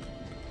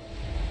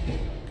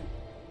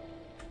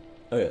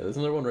 Oh yeah, there's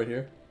another one right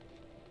here.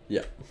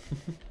 Yeah.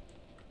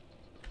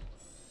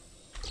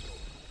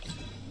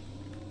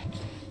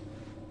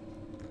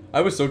 I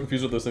was so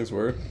confused what those things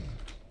were.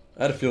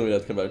 I had a feeling we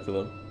had to come back to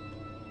them.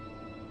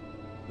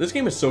 This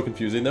game is so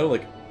confusing though,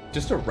 like,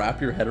 just to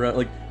wrap your head around,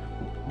 like,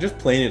 just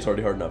playing it's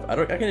already hard enough. I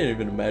can't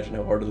even imagine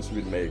how hard this would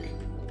be to make.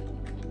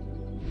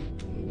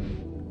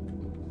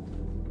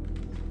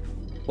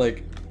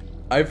 Like,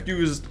 I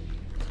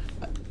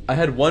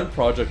had one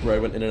project where I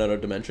went in and out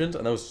of dimensions,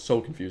 and that was so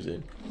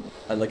confusing.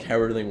 And like how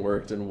everything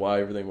worked and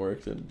why everything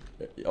worked and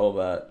all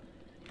that.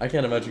 I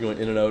can't imagine going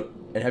in and out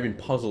and having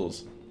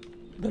puzzles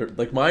that are,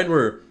 like, mine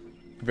were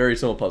very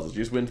simple puzzles.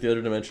 You just went to the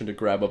other dimension to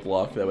grab a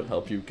block that would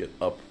help you get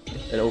up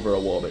and over a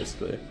wall,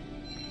 basically.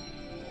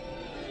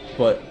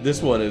 But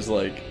this one is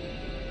like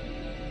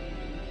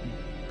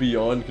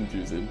beyond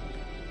confusing.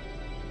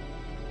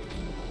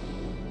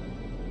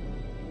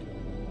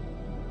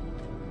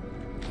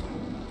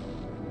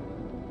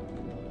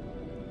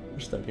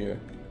 Just down here.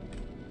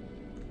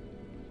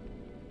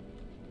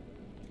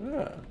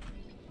 Ah.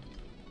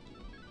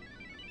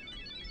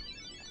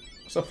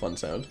 That's a fun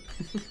sound.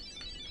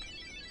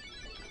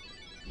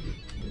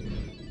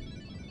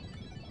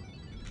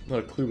 Not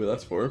a clue what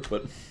that's for,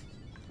 but...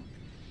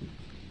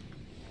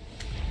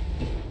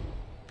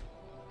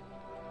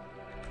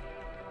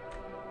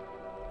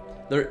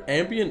 Their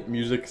ambient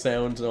music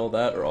sounds and all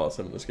that are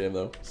awesome in this game,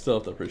 though. Still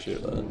have to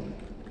appreciate that.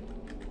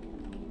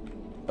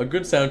 A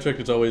good soundtrack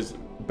is always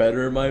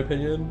better, in my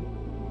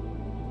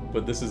opinion,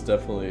 but this is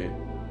definitely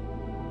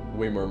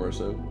way more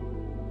immersive.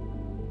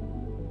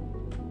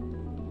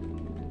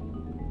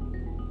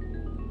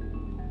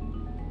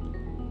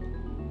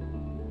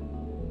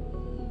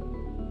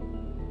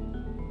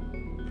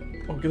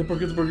 Oh, get the bird,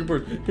 get the bird, get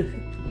the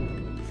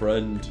bird.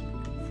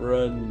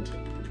 Friend.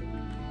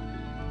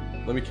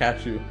 Let me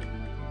catch you.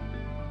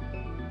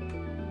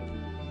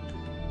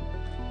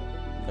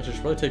 I should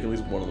probably take at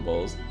least one of the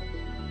balls.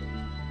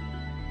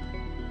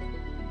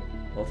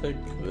 I'll take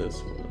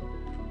this one.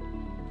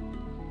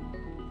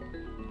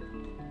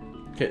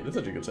 Okay, that's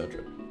such a good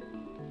soundtrack.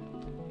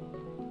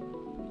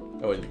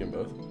 Oh, wait, you can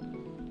both.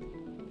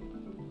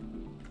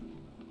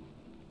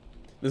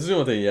 This is the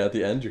only thing, yeah, at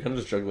the end, you're kind of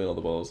just juggling all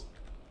the balls.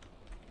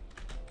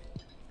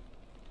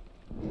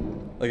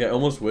 Like, I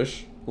almost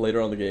wish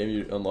later on in the game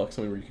you unlock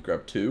something where you could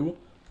grab two.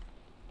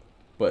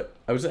 But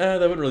I was, that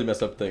wouldn't really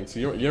mess up things. So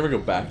you never go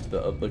back to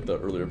the, like, the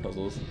earlier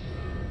puzzles.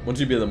 Once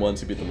you beat them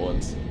once, you beat them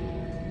once.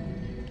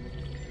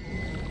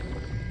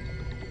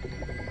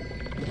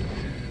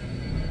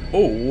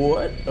 Oh,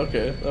 what?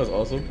 Okay, that was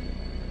awesome.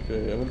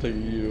 Okay, I'm gonna take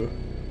you.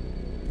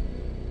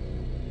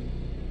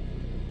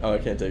 Oh, I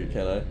can't take it,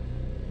 can I?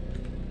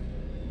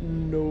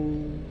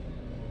 No.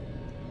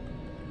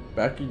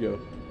 Back you go.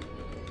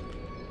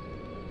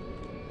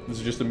 This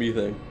is just a me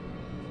thing.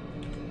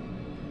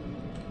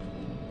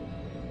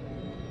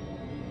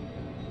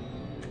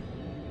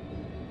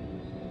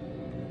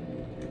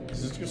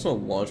 Is this just gonna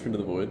launch me into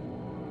the void?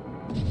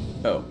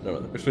 Oh, no,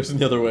 we're facing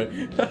the other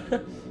way.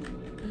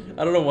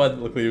 I don't know why it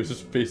looked like it was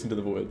just facing to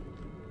the void.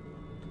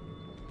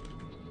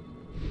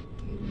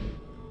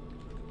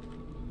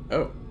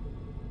 Oh.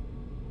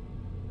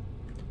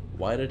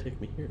 Why did it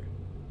take me here?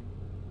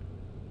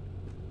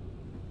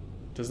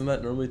 Doesn't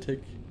that normally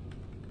take...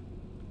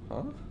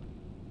 Huh?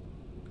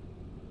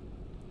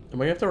 Am I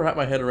gonna have to wrap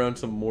my head around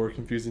some more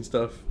confusing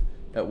stuff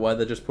at why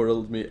that just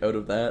portaled me out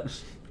of that?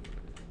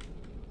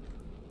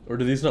 Or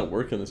do these not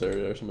work in this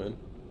area or something?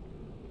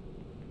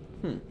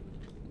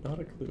 Not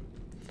a clue.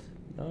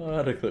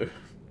 Not a clue.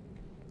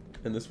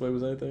 And this way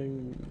was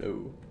anything?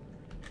 No.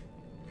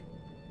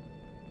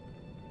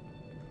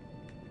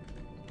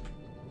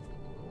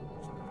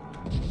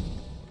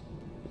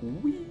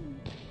 Whee!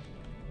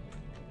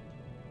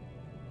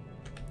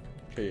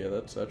 Okay, yeah,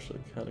 that's actually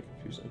kind of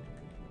confusing.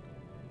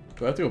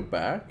 Do I have to go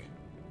back?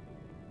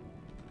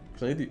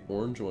 Because I need the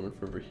orange one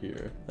for over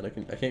here. And I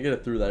can't get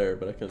it through there,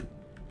 but I can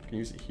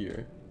use it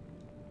here.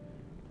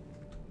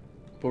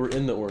 But we're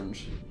in the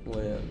orange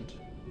land.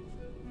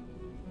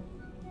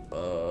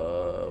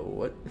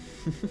 What?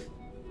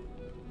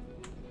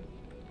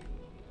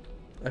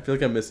 I feel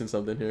like I'm missing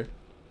something here.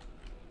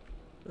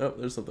 Oh,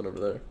 there's something over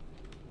there.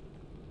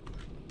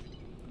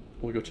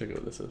 We'll go check out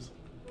what this is.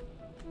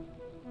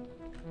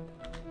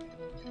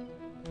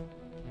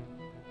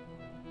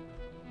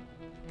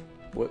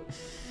 What?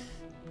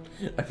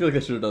 I feel like I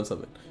should have done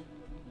something.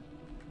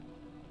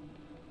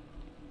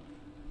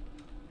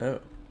 Oh.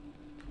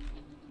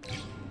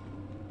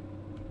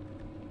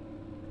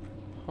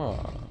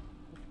 Huh.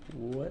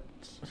 What?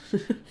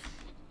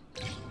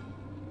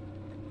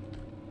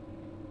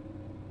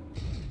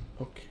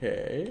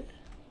 Okay.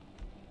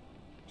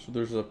 So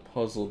there's a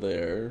puzzle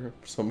there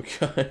of some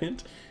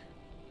kind.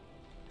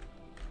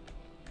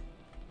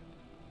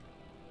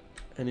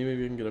 And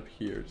maybe I can get up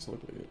here. Just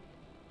look like it.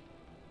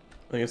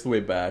 I think it's the way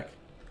back.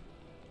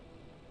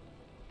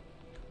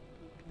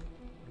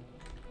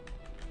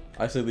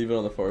 I say leave it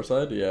on the far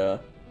side? Yeah.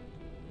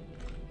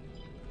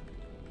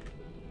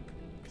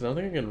 Because I don't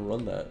think I can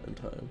run that in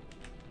time.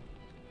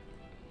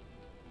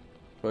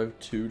 If I have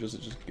 2, does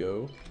it just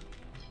go?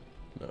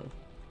 No.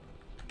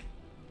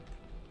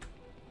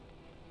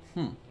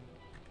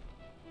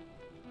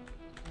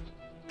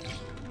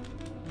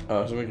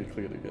 Oh, so I can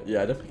click it again.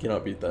 Yeah, I definitely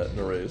cannot beat that in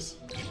a race.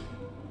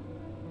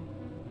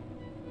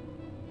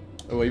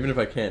 Oh, well, even if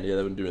I can, yeah,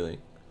 that wouldn't do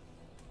anything.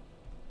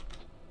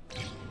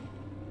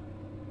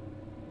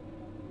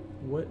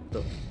 What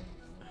the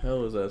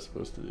hell is that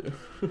supposed to do?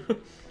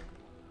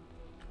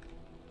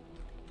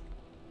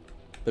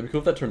 That'd be cool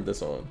if that turned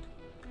this on.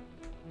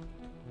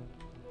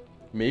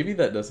 Maybe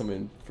that does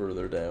something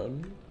further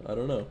down. I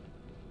don't know.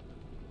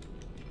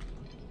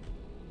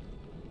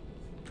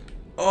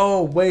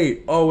 Oh,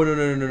 wait. Oh,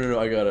 no.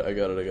 I got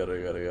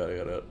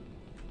it.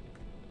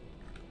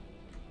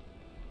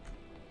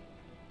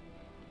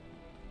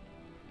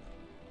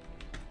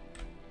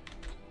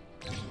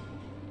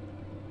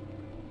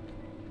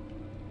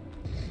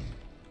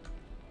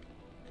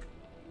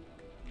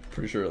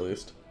 Pretty sure, at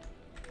least.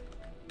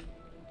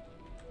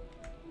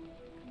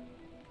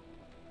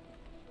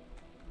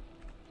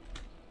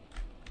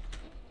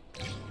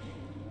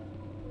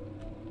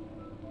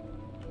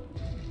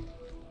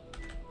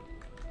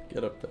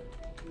 Get up there.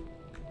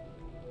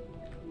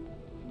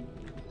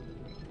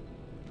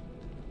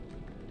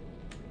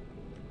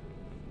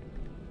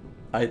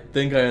 I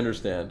think I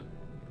understand.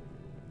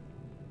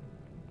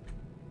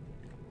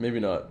 Maybe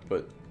not,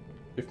 but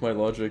if my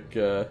logic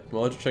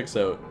checks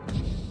out,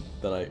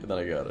 then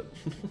I got it.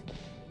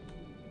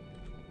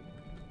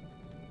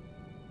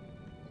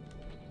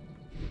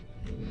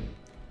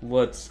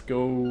 Let's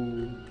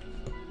go.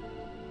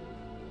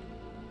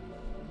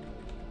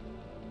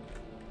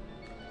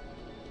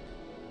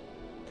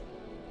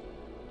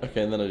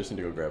 Okay, and then I just need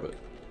to go grab it.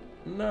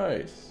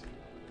 Nice.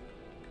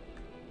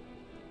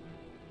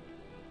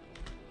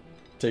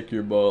 Take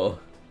your ball.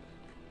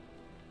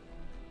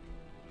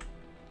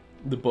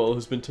 The ball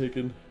has been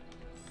taken.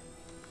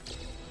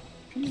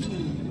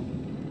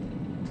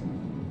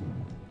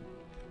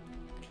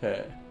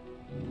 Okay.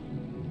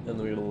 And then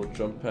we get a little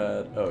jump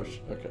pad. Oh,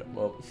 okay,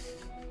 well.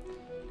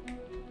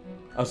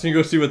 I was gonna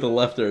go see what the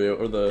left area,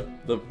 or the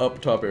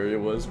up top area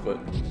was, but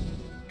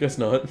guess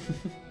not.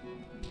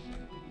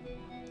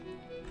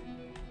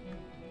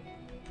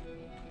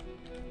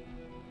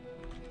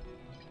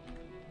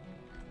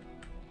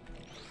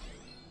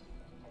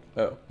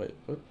 Oh, wait,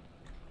 what?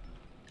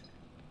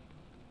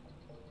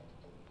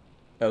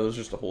 Oh, there's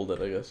just to hold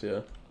it, I guess,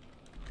 yeah.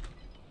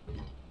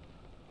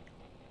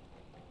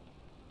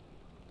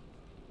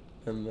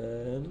 And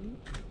then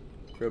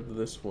grab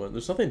this one.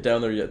 There's nothing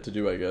down there yet to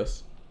do, I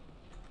guess.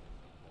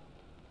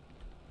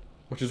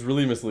 Which is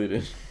really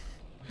misleading.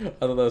 I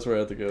thought that's where I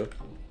had to go.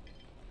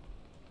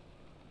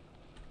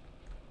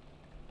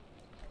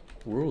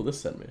 Where will this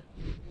send me?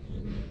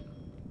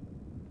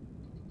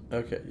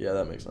 Okay, yeah,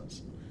 that makes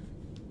sense.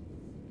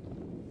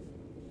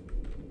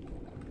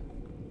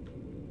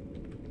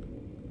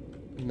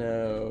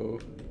 Now,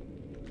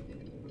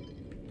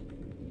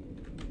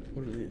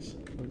 what are these?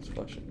 What is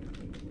flashing?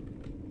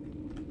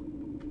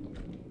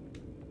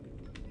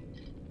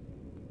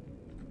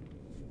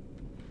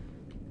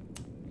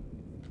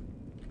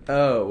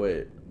 Oh,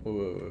 wait.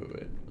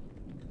 Wait.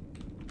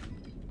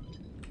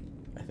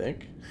 I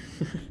think?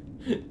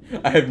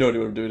 I have no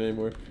idea what I'm doing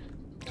anymore.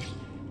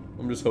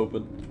 I'm just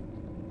hoping.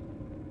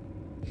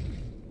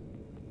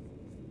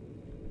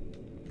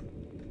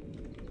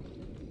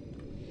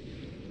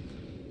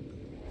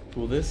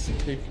 Will this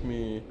take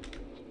me...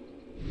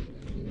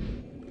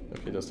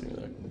 Okay, it does take me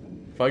there.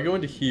 If I go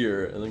into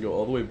here and then go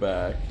all the way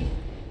back...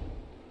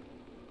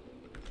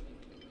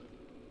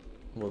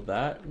 Will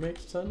that make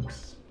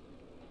sense?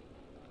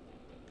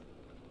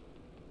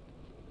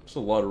 There's a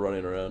lot of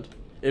running around.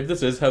 If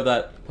this is how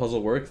that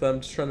puzzle works that I'm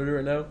just trying to do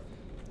right now,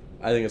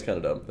 I think it's kind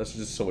of dumb. That's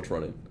just so much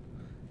running.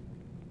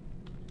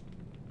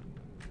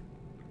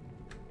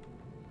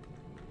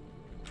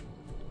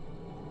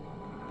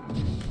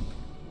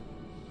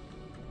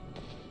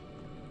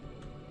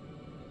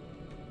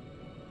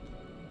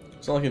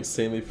 It's not like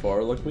insanely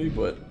far, luckily,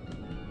 but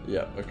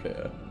yeah,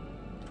 okay.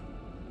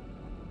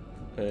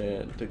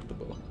 And take the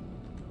ball.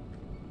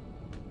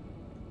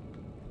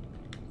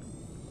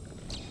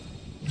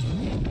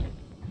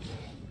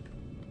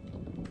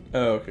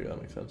 Oh, okay,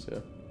 that makes sense, yeah.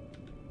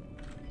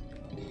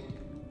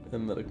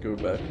 And then I go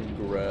back and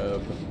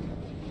grab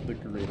the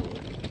green one.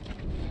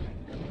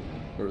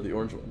 Or the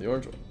orange one, the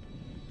orange one.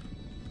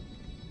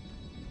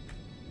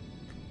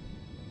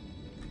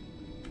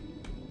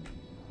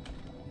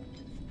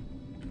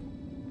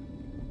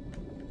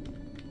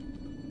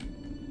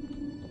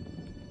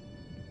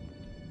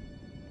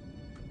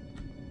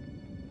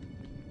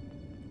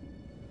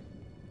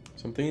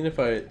 So I'm thinking if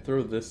I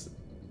throw this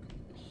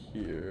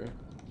here,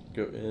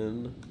 go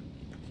in,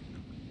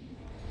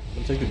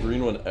 and take the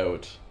green one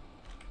out.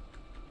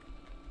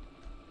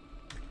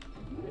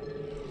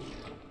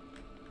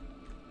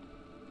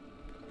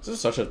 This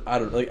is such a, I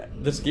don't,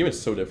 like, this game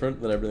is so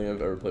different than everything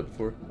I've ever played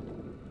before.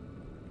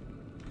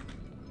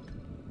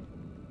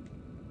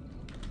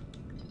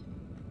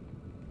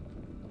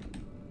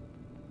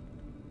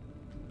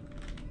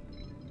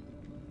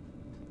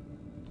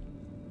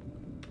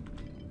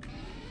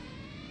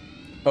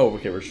 Oh,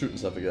 okay, we're shooting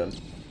stuff again.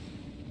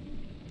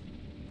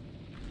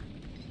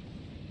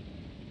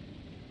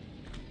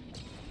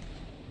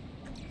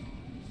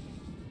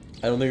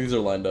 I don't think these are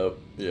lined up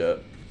yet.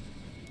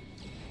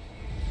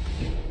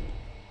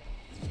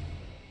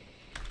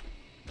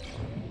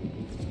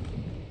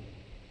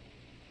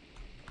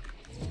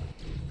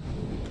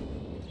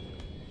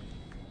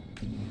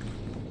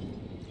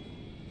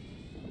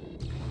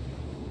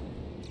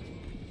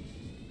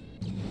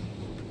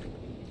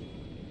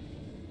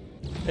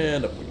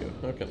 And up we go.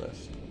 Okay,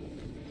 nice.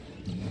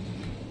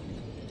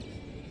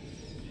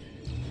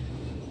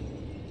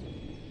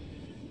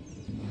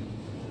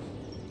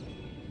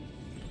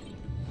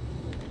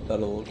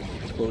 That'll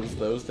close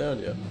those down,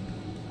 yeah.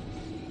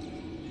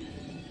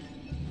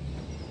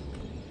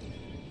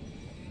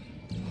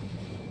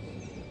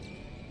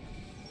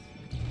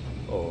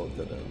 Oh,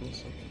 that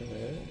ends,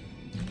 okay.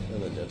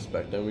 And then yes,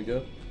 back down we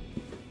go.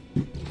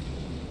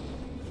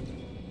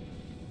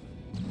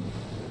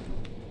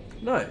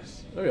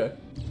 Nice, okay.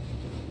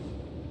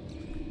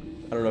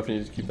 I don't know if you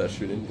need to keep that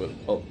shooting, but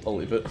I'll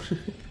leave it.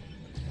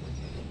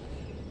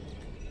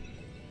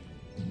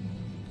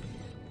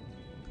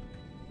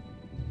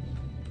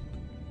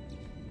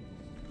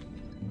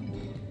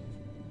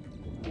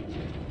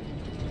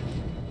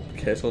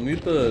 Okay, so I'll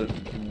need the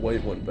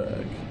white one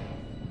back.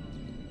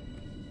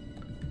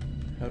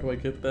 How do I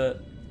get that?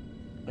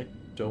 I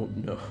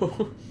don't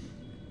know.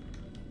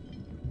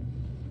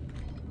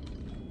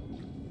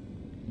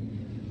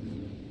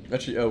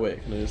 Actually, oh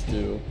wait, can I just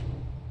do...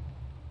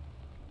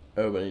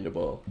 Oh, but I need a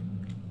ball.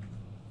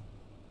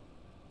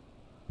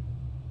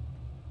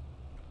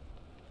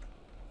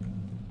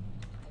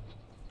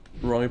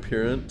 Wrong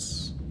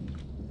appearance.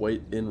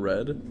 White in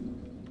red.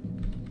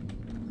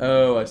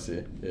 Oh, I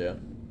see. Yeah.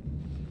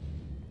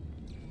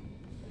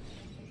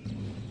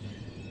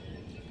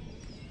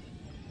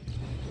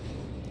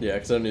 Yeah,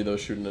 because I don't need those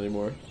shooting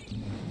anymore.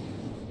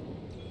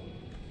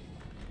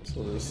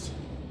 So I'll just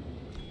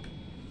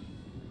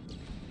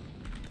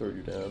throw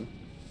you down.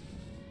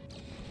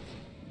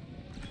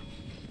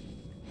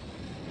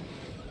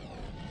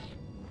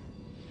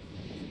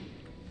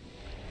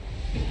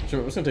 Sure,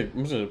 I'm just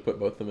gonna put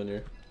both of them in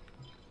here.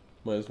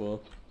 Might as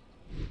well.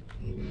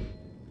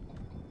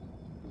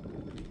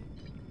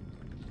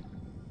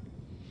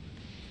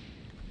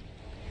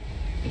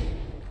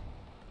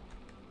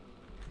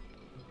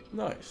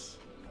 Nice.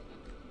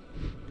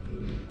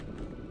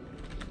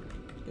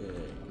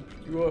 Okay,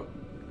 pick you up.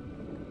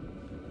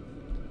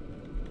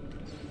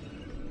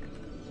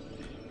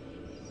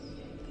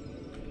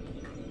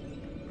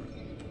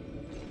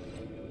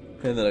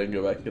 And then I can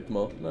go back and get them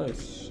all.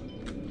 Nice.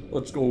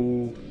 Let's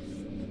go.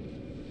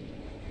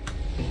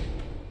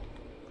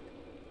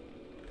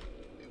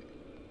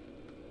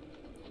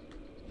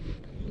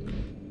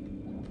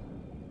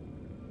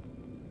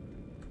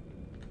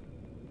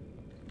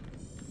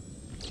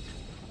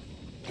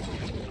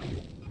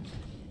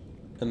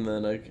 And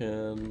then I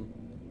can...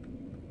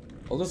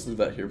 I'll just leave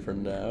that here for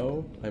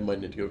now. I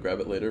might need to go grab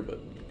it later, but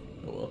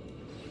oh well.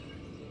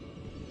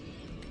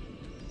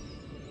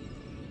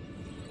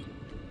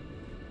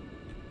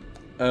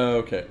 Oh,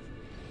 okay.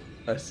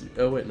 I see.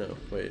 Oh, wait, no.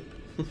 Wait.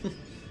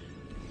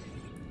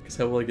 Because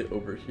how will I get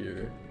over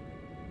here?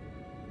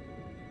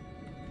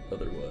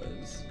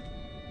 Otherwise.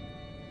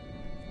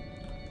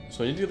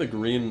 So I need to get the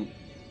green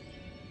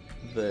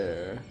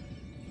there.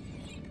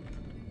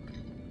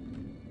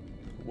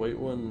 White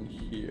one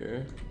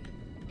here.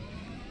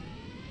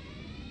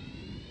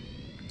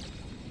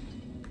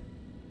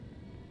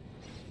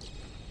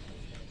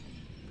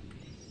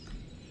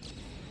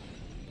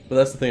 But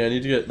that's the thing, I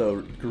need to get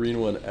the green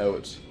one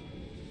out.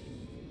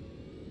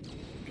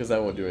 Because that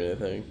won't do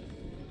anything.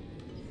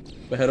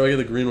 But how do I get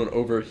the green one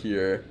over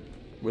here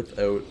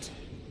without...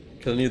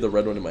 Because I need the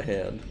red one in my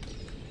hand.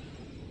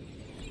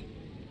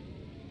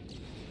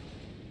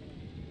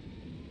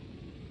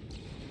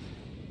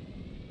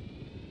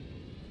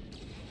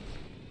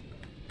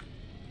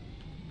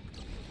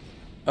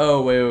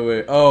 Oh,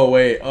 wait. Oh,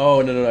 wait.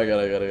 Oh, no, I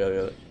got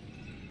it.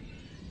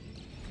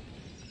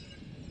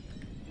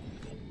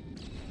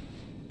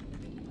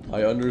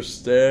 I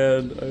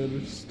understand.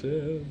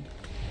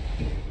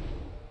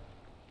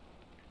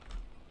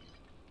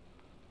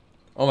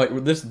 Oh my,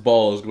 this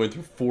ball is going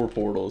through 4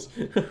 portals.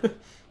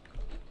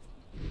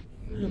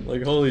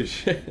 Like, holy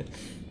shit.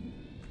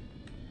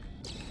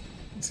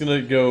 It's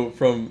gonna go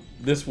from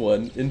this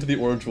one, into the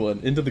orange one,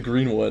 into the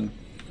green one.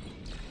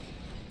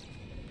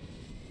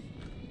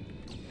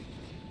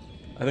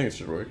 I think it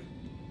should work.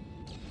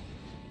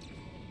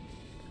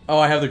 Oh,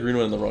 I have the green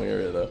one in the wrong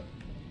area, though.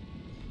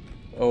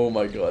 Oh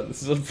my god,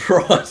 this is a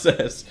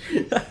process.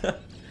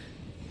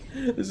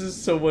 This is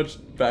so much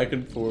back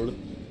and forth.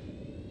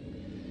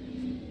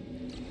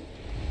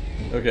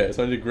 Okay,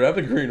 so I need to grab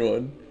the green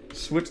one,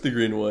 switch the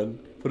green one,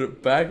 put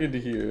it back into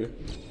here.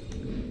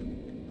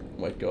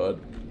 Oh my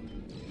god.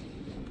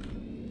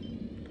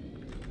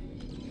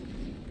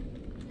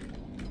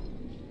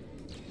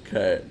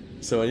 Okay,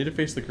 so I need to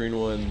face the green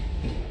one.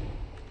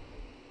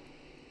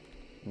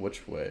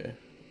 Which way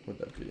would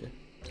that be?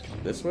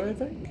 This way, I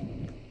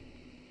think?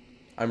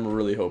 I'm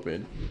really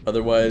hoping.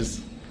 Otherwise,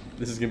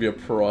 this is gonna be a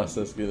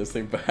process getting this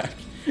thing back.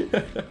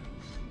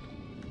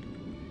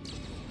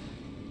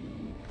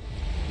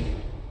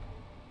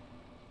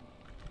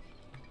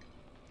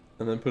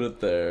 And then put it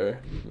there,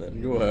 and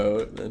then go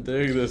out, and then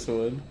take this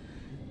one,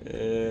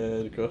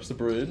 and across the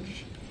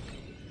bridge.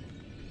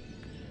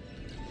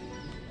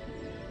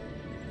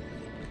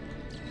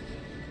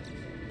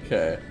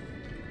 Okay.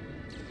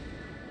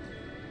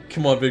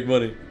 Come on, big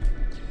money.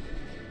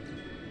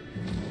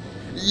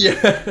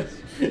 Yes!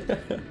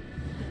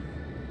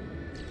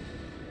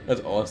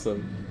 That's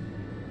awesome.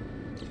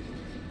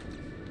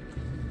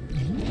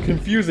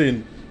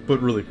 Confusing,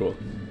 but really cool.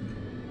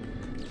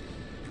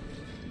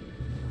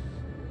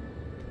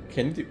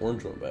 Okay, I need the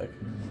orange one back.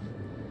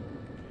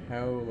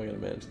 How am I gonna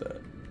manage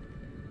that?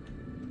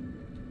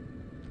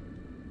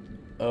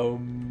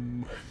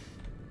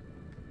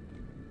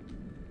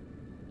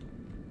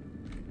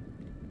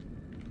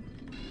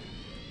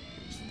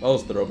 I'll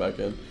just throw it back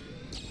in.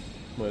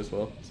 Might as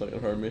well. It's not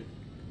gonna harm me.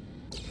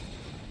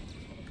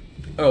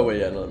 Oh wait,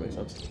 yeah, no, that makes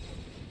sense.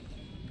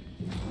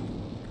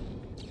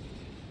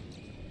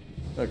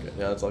 Okay,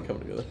 yeah, it's all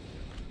coming together.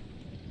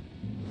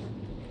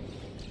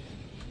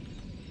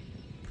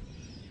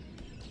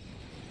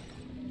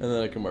 And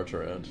then I can march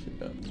around.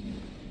 Yeah.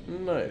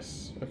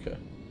 Nice. Okay.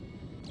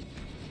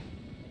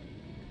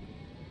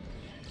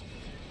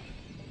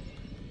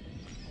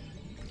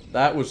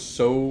 That was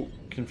so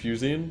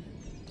confusing.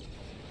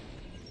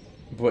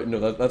 But no,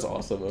 that's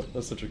awesome though.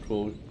 That's such a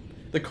cool...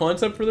 The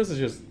concept for this is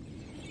just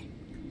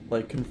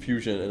like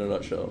confusion in a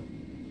nutshell.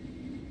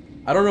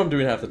 I don't know what I'm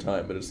doing half the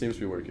time, but it seems to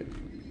be working.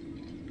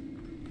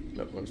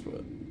 Nope, wrong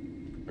spot.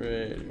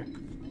 Right here.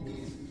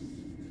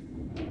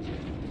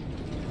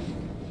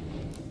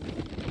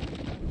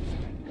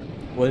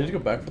 Well, I need to go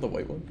back for the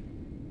white one.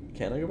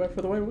 Can I go back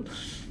for the white one?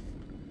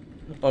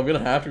 Oh, I'm gonna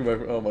have to go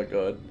back for... Oh my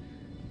god.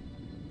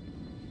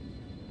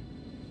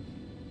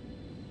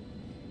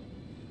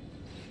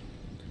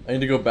 I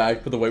need to go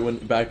back, put the white one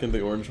back in the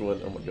orange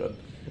one. Oh my god.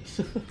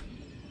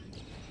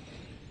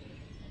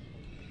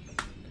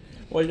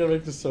 Why you gotta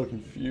make this so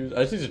confused?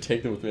 I just need to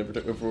take them with me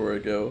before I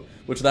go.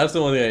 Which, that's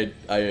the only thing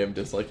I am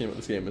disliking about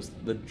this game, is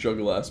the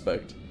juggle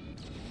aspect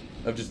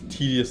of just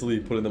tediously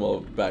putting them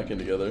all back in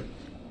together.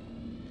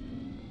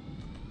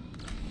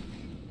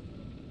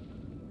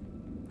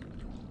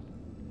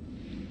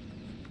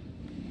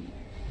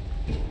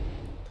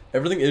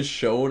 Everything is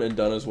shown and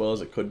done as well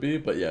as it could be,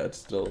 but yeah, it's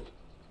still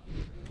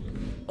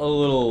a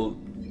little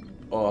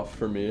off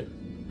for me.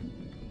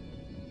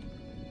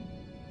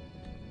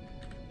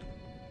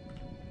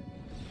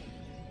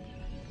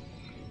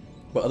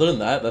 But other than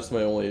that, that's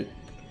my only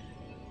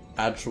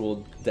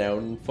actual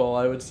downfall,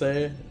 I would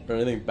say, or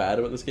anything bad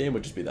about this game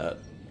would just be that.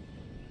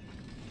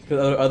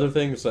 Because other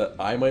things that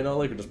I might not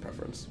like are just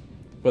preference.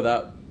 But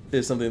that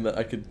is something that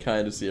I could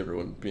kind of see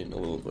everyone being a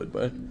little annoyed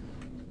by.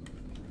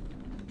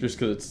 Just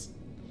because it's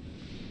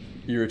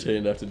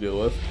irritating to have to deal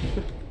with.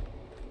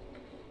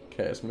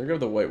 Okay, so I'm gonna grab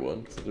the white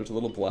one, because there's a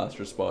little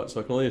blaster spot, so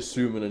I can only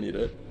assume when I need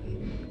it.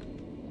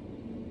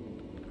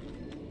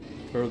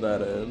 Throw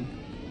that in.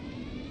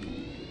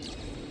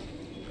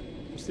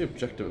 What's the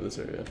objective of this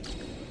area?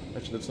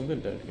 Actually, there's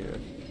something down here.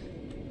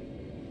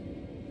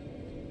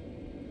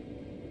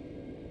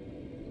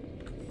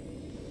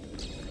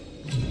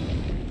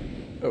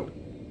 Oh.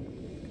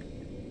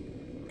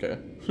 Okay.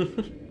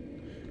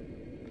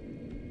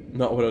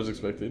 Not what I was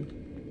expecting.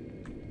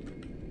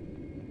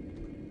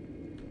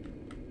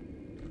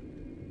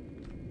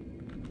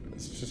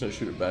 It's just gonna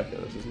shoot it back at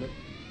us, isn't it?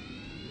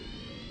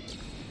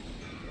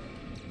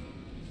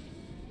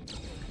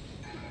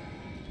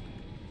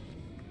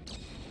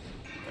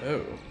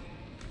 Oh.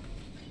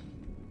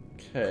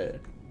 Okay.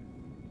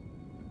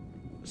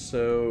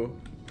 So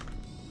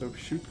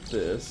shoot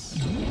this.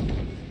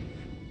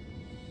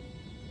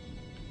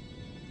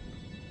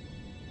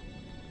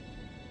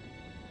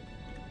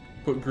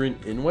 Put green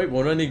in white?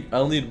 What do I need?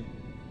 I'll need...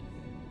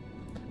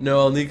 No,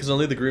 I'll need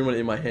the green one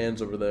in my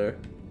hands over there.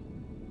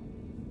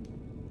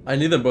 I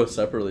need them both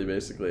separately,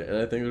 basically, and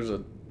I think there's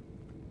a...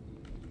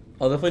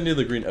 I'll definitely need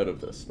the green out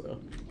of this, though.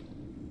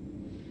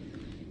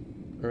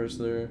 Or is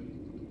there...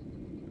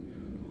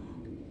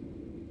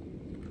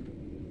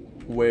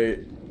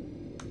 Wait.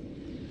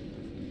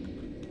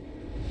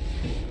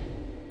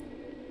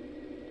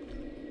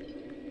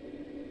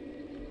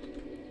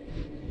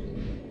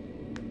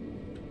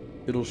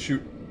 It'll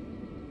shoot.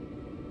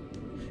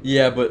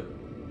 Yeah, but...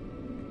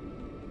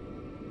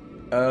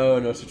 Oh,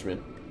 no, that's what you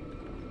mean.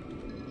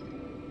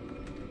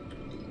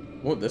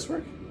 Won't this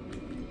work?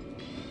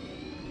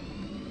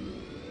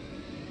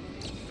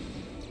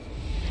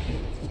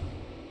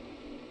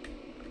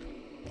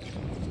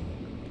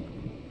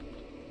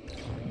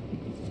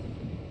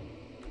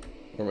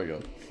 Where am I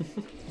going?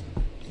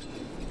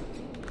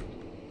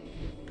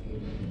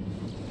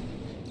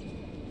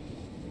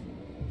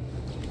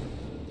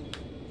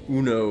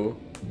 Uno,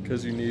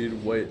 because you need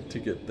white to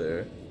get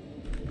there.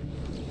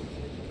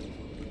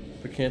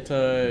 But can't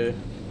I...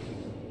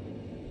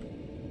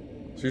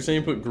 So you're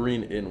saying put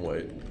green in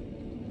white?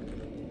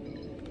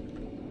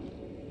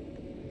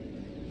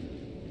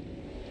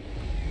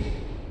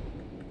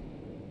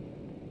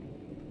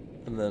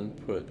 And then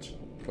put...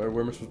 Where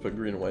am I supposed to put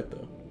green and white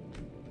though?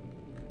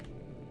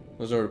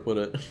 There's nowhere to put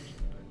it.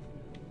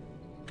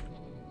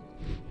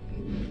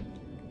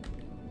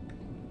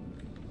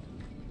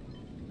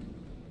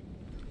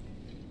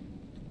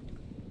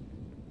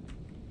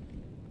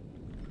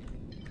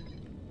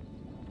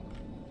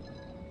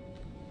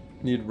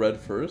 Need red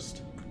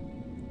first?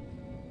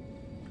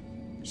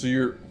 So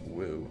you're...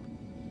 Whoa.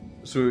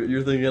 So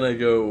you're thinking I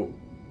go...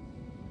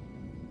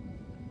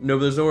 No,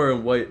 but there's nowhere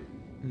in white.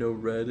 No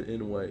red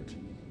in white.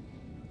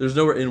 There's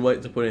nowhere in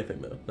white to put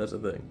anything though. That's the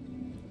thing.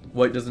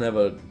 White doesn't have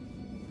a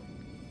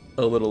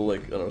little,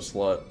 like, I don't know,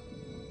 slot.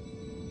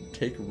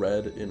 Take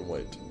red in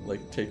white.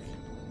 Like, take...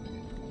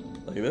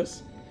 Like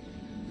this?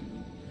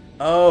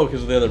 Oh,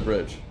 because of the other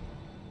bridge.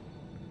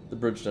 The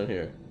bridge down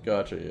here.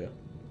 Gotcha, yeah.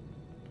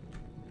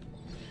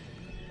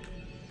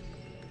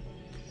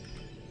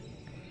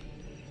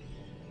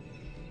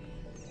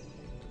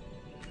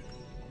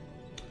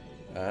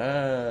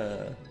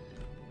 Ah.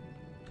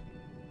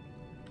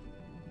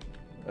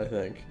 I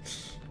think.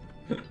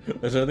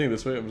 Is there anything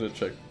this way? I'm gonna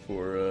check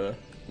for,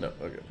 no,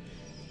 okay.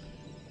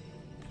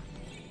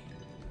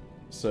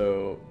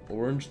 So,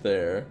 orange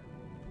there.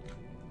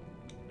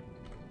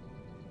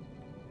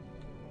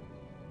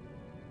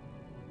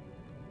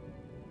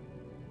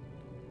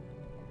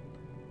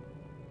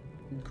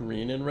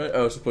 Green and red?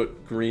 Oh, so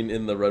put green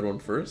in the red one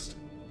first?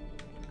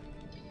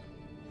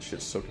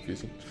 Shit's so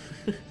confusing.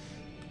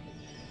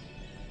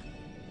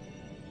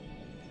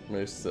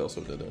 Maybe it's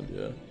also dead end,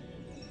 yeah.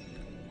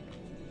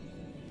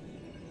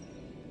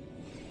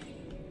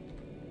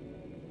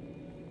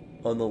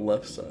 On the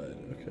left side,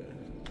 okay.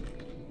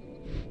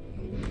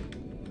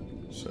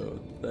 So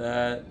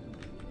that.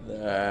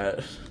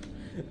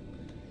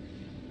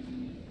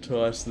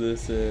 Toss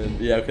this in.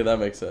 Yeah, okay, that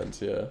makes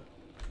sense, yeah.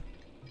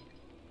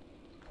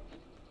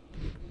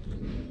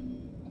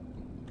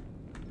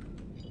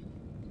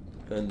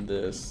 Then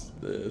this.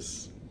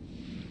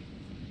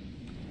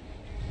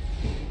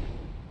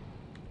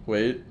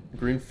 Wait,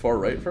 green far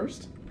right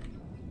first?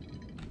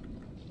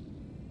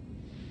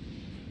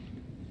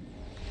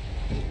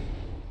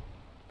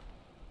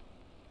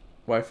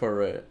 Why far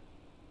right?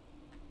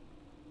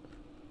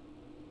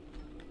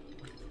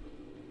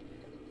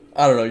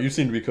 I don't know, you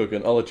seem to be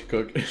cooking. I'll let you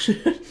cook.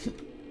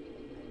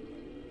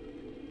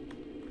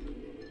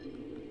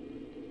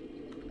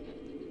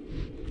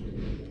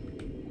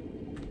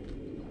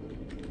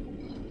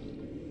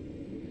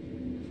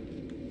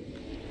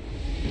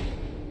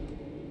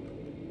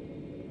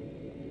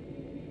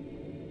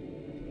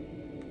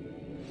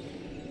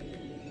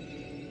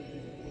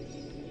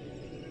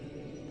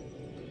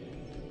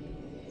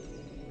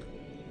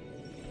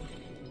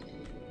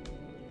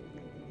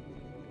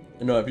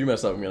 No, if you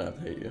mess up, I'm gonna have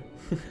to hate you.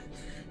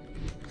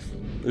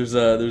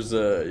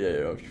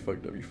 yeah, if you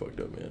fucked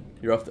up, man.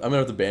 You're off. I'm gonna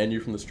have to ban you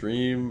from the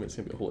stream. It's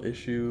gonna be a whole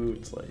issue.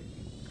 It's like.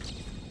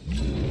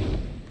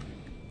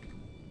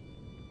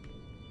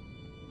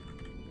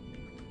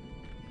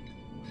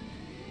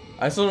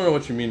 I still don't know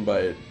what you mean by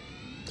it.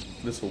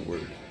 This will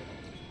work.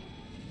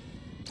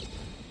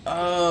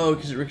 Oh,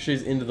 because it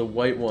ricochets into the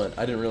white one.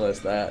 I didn't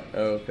realize that.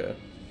 Oh, okay.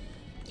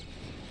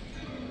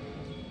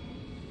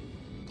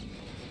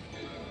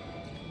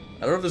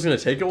 I don't know if this is gonna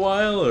take a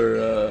while or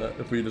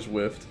if we just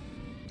whiffed.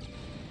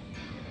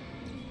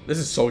 This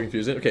is so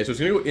confusing. Okay, so it's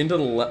gonna go into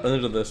the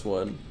into this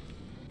one.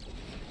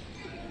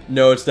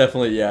 No, it's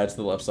definitely, yeah, it's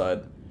the left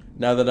side.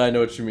 Now that I know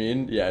what you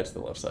mean, yeah, it's the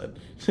left side.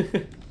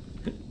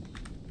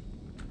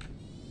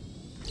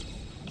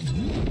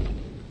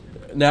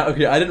 Now,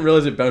 okay, I didn't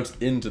realize it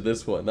bounced into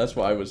this one. That's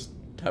why I was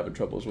having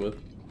troubles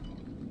with.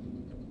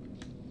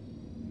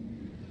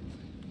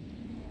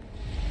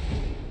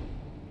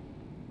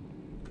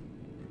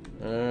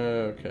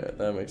 Okay,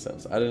 that makes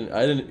sense.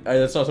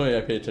 That's not something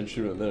I paid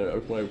attention to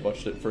when I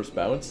watched it first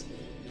bounce.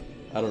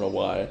 I don't know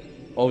why.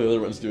 All the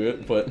other ones do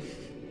it, but...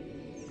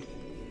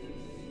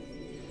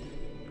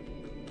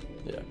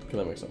 Yeah,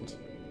 that makes sense.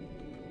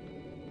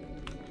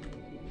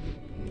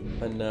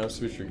 And now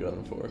switch your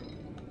gun for.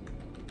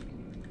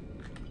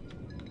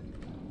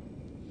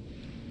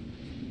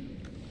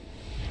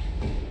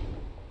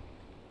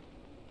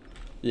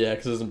 Yeah,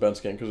 because it doesn't bounce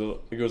again, because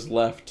it goes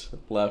left,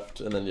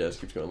 left, and then, yeah, it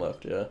keeps going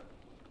left, yeah.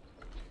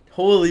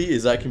 Holy,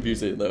 is that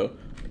confusing, though?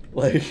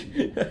 Like...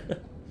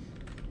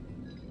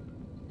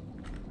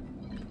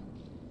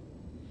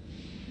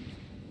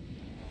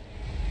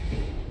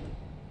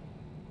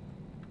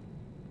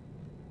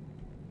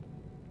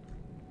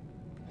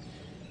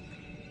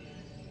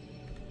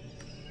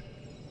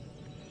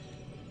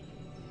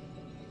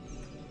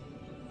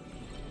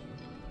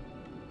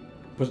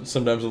 But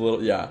sometimes a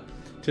little, yeah.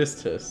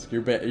 Tisk tisk.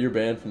 You're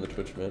banned from the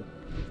Twitch, man.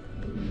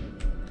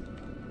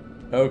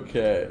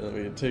 Okay, let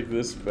me take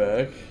this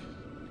back.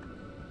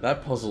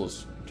 That puzzle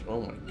is,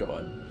 oh my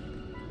god.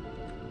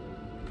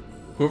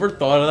 Whoever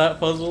thought of that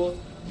puzzle,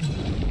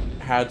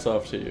 hats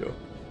off to you.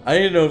 I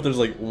need to know if there's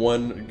like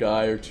one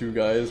guy or two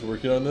guys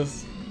working on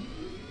this,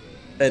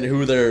 and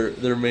who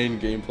their main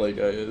gameplay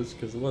guy is,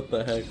 because what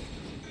the heck.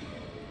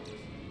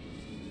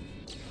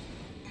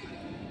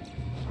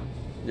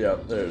 Yeah,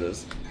 there it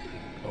is.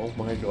 Oh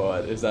my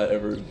god, is that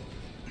ever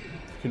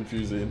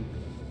confusing?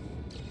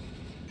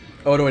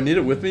 Oh, do I need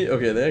it with me?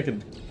 Okay, then I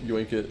can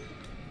yoink it.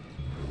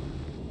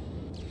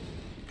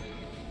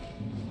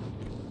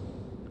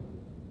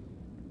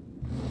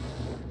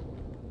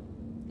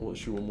 Oh, let's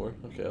shoot one more.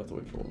 Okay, I have to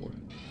wait for one more.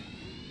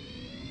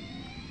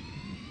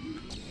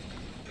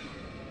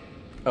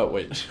 Oh,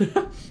 wait.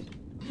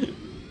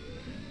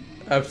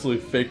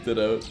 Absolutely faked it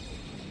out.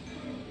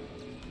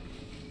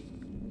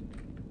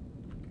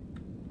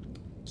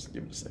 Just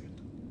give it a second.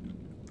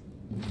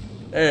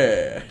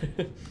 Hey!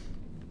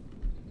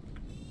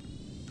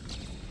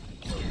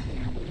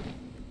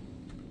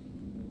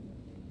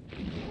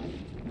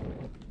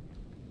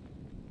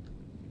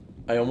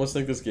 I almost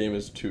think this game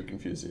is too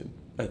confusing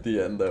at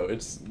the end, though.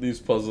 These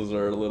puzzles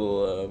are a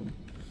little,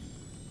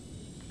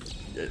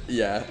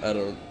 yeah, I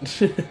don't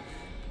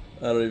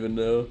I don't even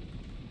know.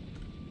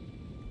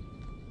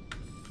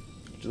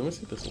 Let me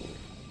see if this will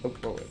work.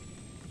 Oh, wait.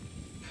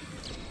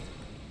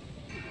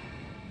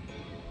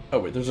 Oh,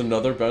 wait, there's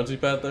another bouncy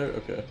pad there?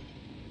 Okay.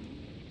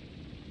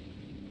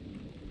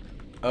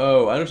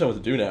 Oh, I understand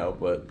what to do now,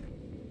 but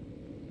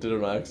did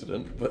it on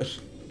accident, but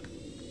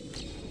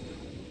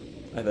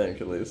I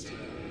think, at least.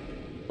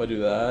 If I do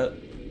that,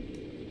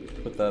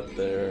 put that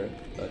there,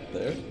 that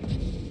there.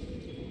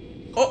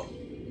 Oh!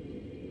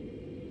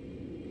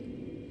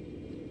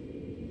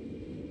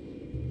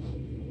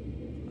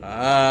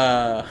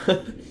 Ah!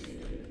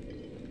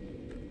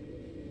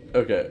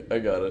 Okay, I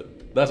got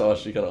it. That's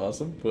actually kind of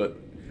awesome, but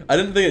I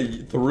didn't think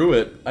it threw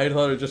it. I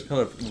thought it just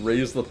kind of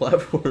raised the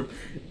platform.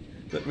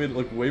 That made it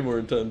look way more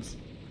intense.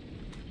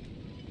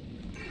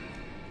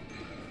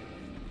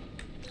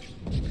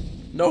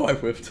 No, I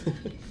whiffed.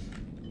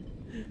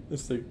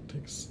 This thing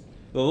takes...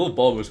 The little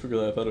ball moves quicker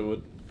than I thought it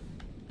would.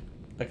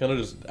 I kind of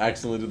just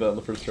accidentally did that on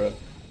the first try.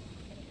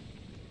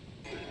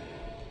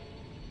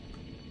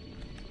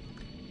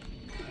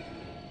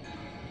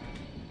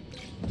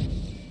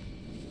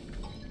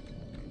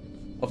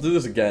 I'll do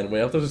this again. Wait,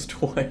 I have to do this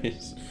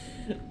twice.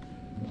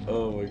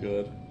 Oh my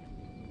god.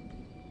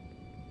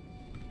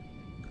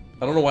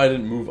 I don't know why I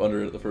didn't move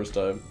under it the first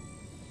time.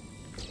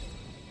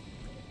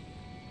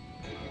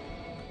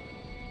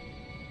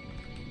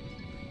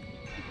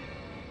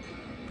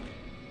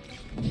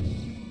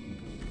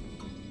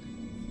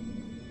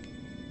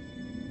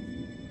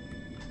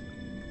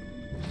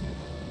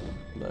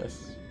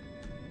 Nice.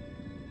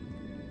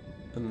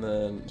 And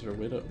then, is there a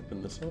way to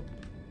open this up?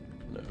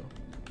 No.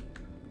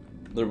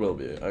 There will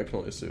be, I can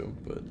only assume,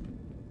 but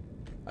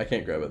I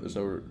can't grab it, there's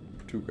nowhere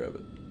to grab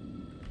it.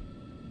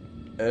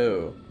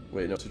 Oh,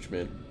 wait, no, switch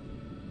me in.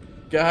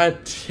 God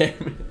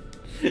damn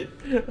it.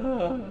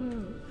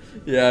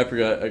 Yeah, I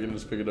forgot, I can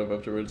just pick it up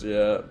afterwards,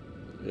 yeah.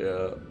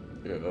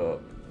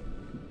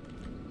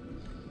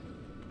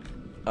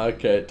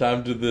 Okay,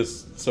 time to do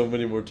this so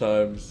many more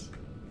times.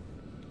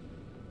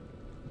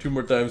 2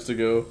 more times to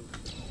go.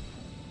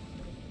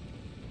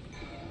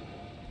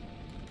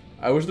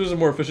 I wish there was a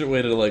more efficient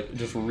way to, like,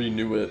 just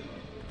renew it.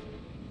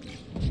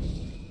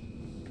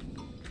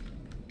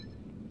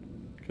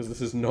 Because this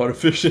is not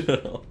efficient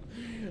at all.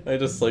 I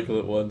just cycle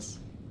it once.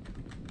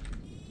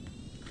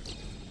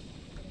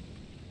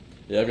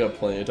 Yeah, I've got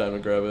plenty of time to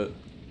grab it.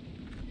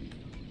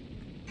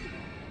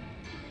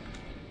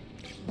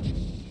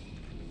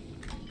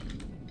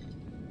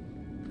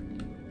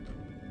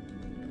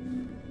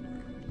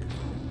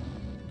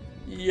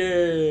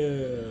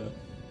 Yeah!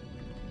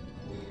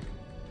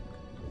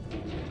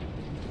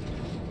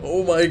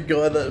 Oh my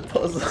god, that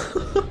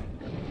puzzle!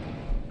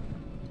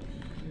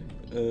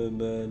 And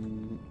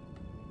then...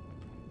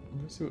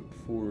 Let's see what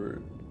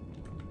forward...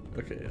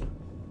 Okay, yeah.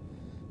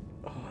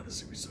 Oh, this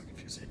is gonna be so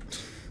confusing.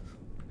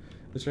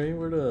 Is there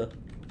anywhere to...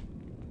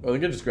 Oh, I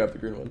think I just grabbed the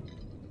green one.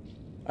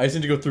 I just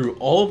need to go through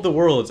all of the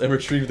worlds and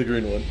retrieve the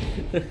green one.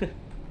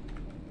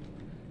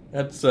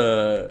 That's,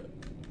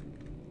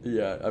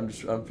 yeah, I'm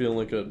feeling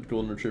like a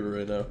golden retriever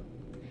right now.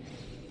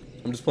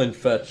 I'm just playing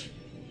fetch,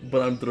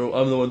 but I'm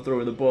the one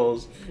throwing the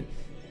balls.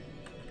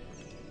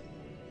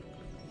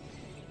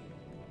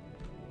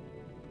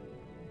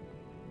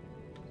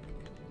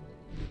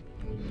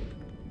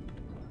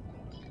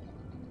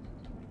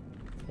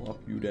 Plop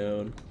you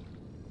down.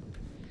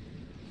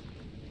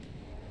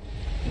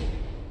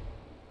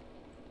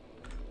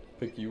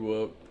 Pick you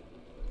up.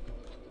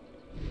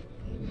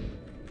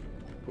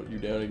 Put you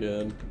down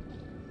again.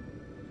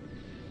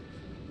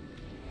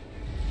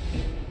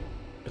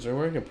 Is there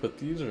anywhere I can put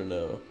these or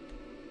no?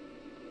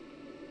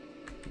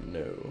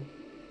 No.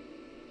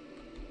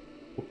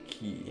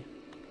 Okay.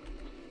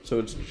 So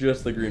it's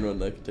just the green one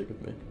that I can take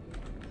with me.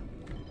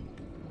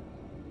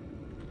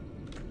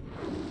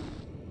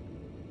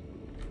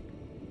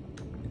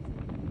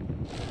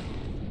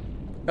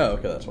 Oh,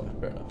 okay, that's why.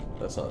 Fair enough.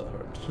 That's not that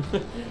hard.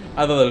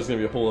 I thought that was gonna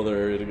be a whole other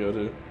area to go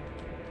to.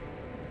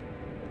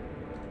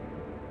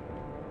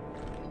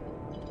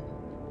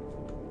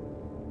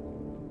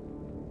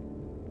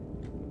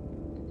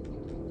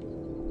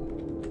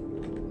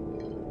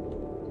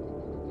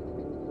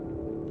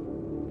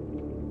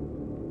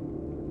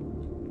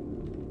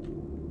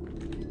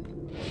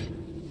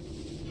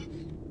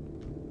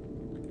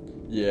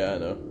 Yeah, I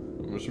know.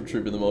 I'm just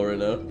retrieving them all right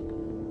now.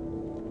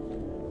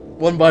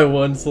 One by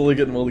one, slowly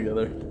getting them all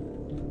together.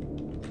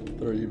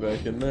 Throw you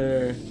back in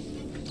there.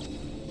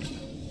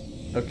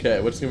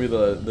 Okay, what's gonna be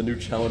the new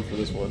challenge for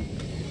this one?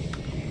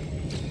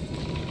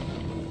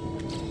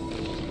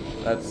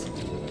 That's...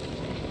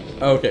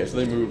 Okay, so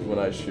they move when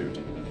I shoot.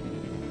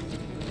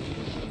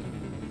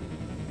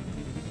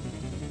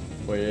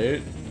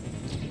 Wait.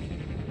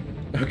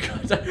 Oh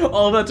god,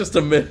 all of that just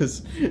a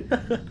miss.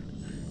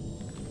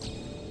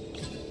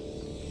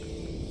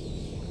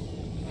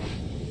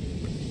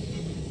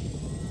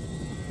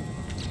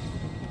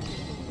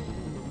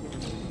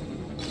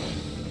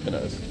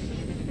 Nice.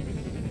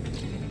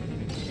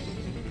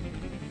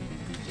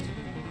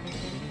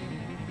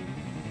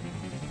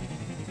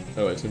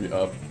 Oh, it's gonna be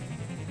up.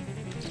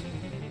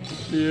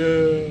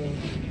 Yeah.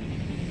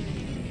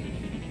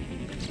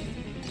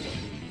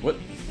 What?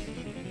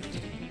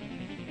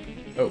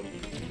 Oh,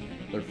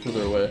 they're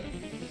further away.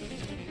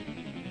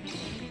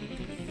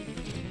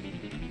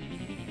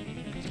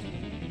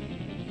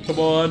 Come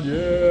on,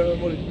 yeah,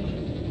 buddy.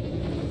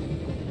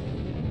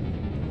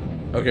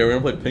 Okay, we're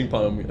gonna play ping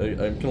pong. I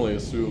can only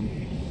assume.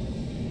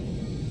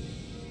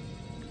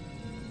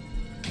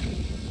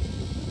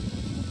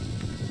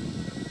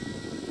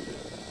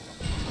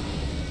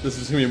 This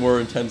is gonna be a more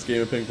intense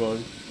game of ping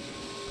pong.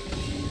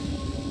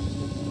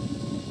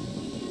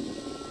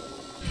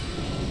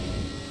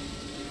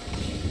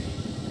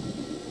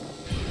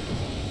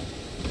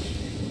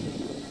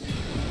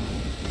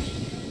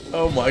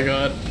 Oh my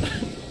god.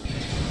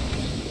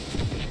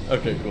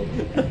 Okay, cool.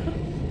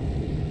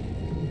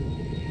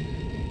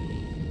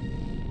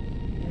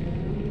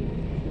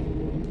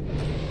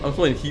 I'm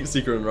playing Heat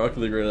Seeker in Rocket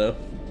League right now.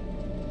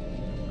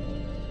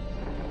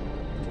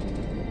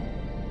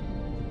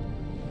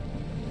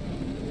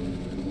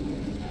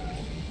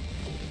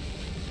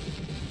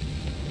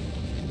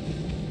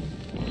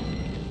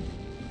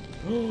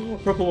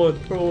 Purple one,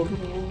 purple one,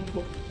 purple one,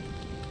 purple one.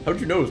 How'd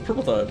you know it was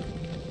purple time?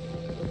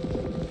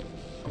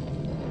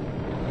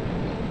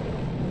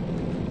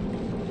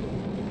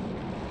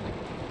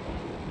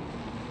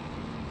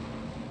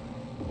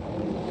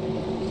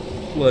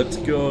 Let's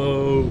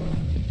go.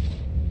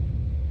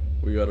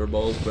 We got our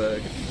balls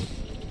back.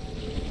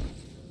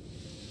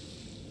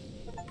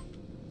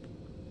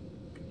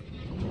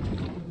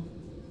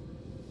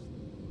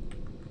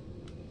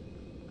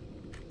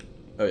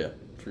 Oh yeah,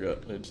 forgot.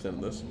 I need to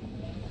stand this.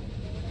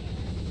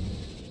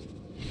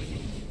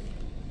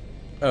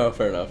 Oh,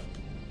 fair enough.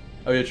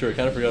 Oh yeah, true. I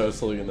kind of forgot I was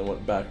slowly and then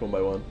went back one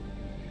by one.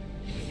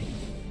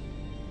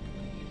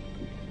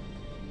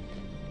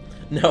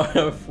 Now I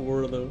have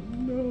 4 of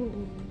them. No.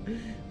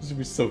 This is gonna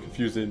be so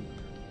confusing.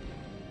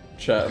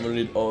 Chat, I'm gonna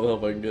need all the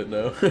help I can get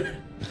now. I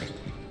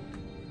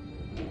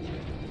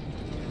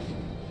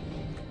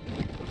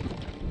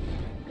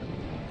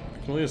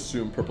can only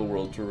assume Purple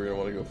World's where we're gonna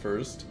want to go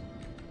first.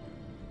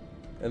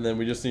 And then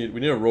we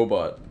need a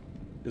robot,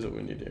 is what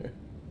we need here.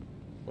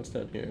 What's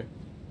down here?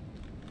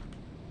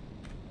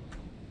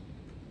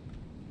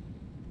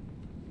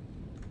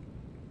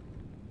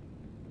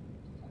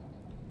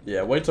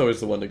 Yeah, white's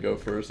always the one to go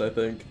first, I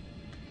think.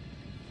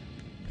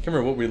 I can't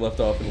remember what we left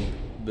off in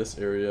this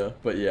area,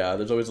 but yeah,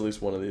 there's always at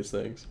least one of these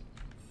things.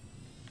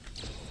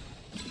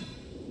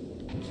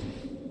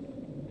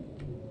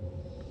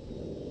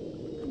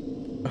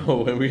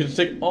 Oh, and we can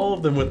take all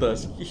of them with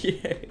us.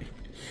 Yay!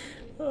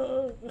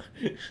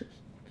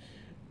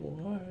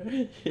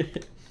 Why?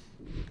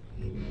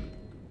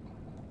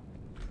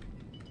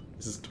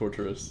 This is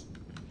torturous.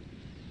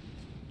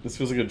 This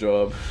feels like a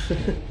job.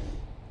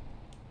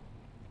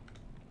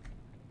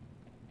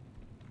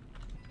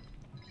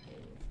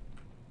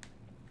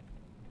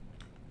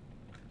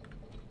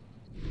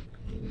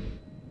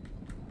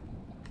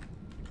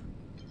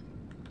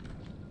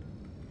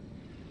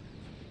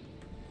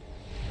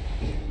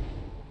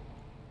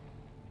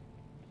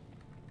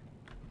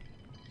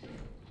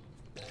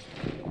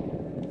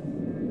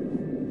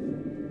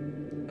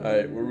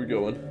 Alright, where are we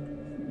going?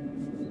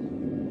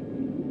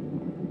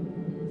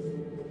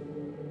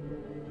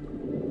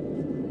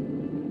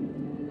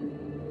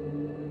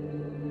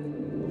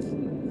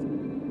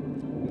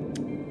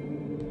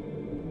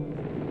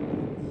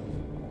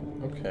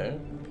 Okay.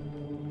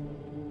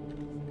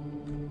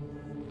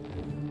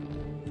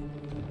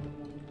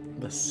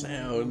 The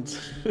sounds.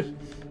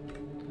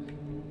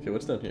 Okay,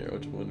 what's down here?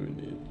 Which one do we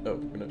need? Oh,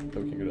 we can't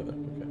go down there.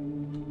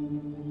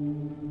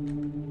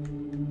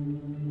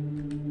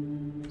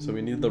 Okay. So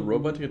we need the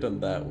robot to get done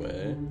that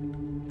way.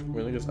 I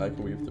mean, I guess I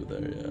can weave through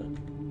there, yeah.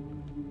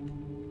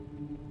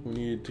 We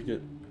need to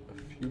get a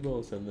few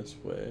balls in this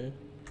way.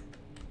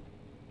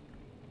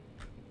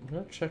 I'm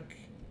gonna check.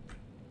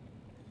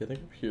 Yeah, I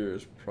think up here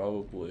is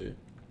probably.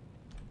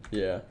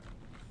 Yeah.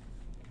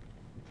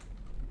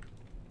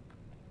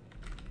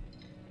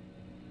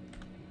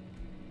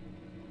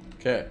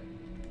 Okay.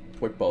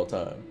 White ball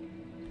time.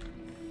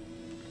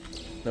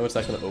 Now it's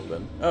not gonna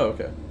open. Oh,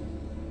 okay.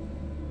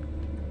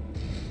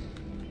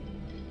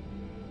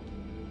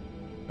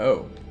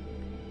 Oh.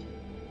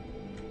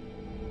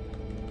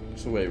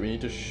 So wait, we need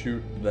to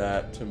shoot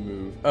that to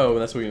move. Oh,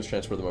 and that's what we can just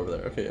transfer them over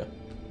there. Okay, yeah.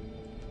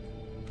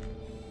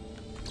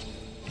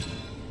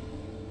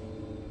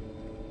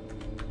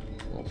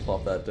 I'll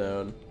plop that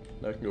down.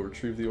 Now I can go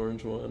retrieve the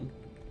orange one.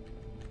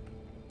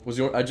 Was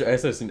the I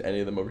guess I've seen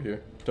any of them over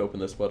here to open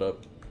this spot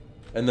up.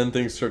 And then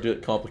things start to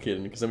get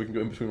complicated because then we can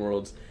go in between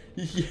worlds.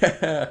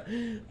 Yeah!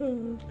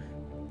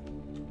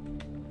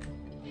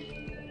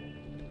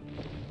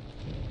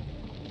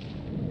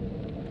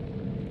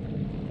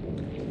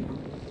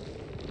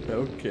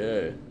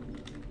 Okay.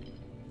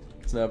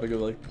 So now if I go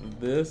like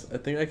this, I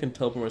think I can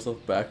teleport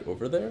myself back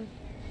over there?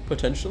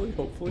 Potentially,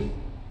 hopefully.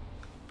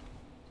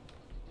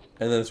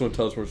 And then this one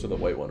teleports to the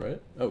white one, right?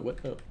 Oh,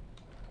 what? No.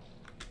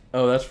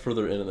 Oh, that's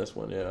further in this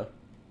one, yeah.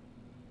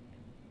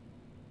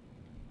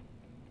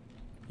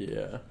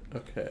 Yeah,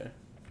 okay.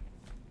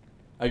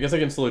 I guess I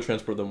can slowly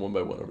transport them one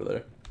by one over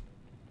there.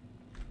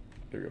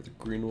 There we go, the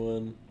green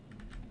one.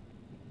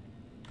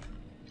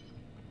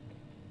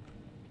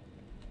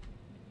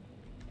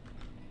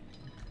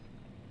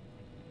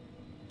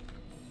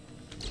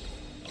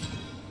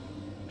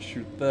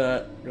 Shoot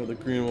that, go the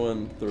green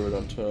one, throw it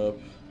on top.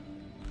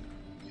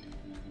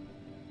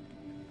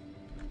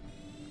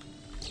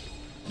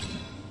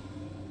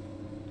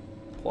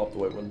 Plop the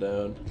white one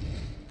down.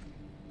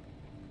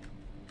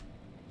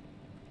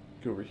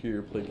 Go over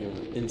here, play a game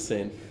of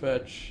insane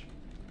fetch.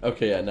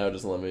 Okay, yeah, now it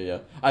doesn't let me, yeah.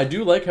 I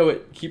do like how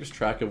it keeps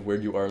track of where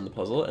you are in the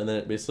puzzle, and then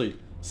it basically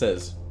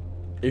says,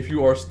 if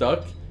you are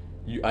stuck,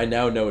 I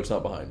now know it's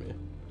not behind me.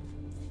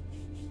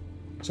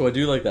 So I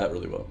do like that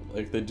really well.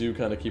 Like, they do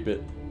kind of keep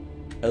it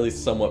at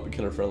least somewhat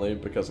beginner-friendly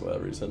because of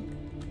that reason.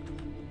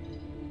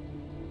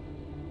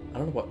 I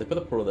don't know why, they put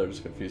the portal there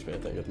just confused me, I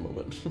think, at the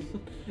moment.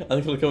 I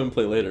think it'll come and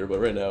play later, but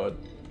right now it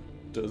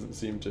doesn't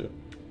seem to.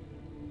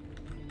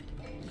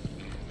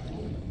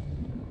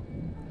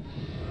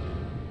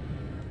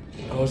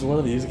 Oh, is it one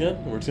of these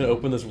again? We're just gonna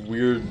open this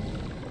weird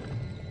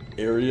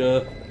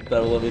area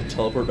that will let me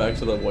teleport back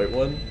to the white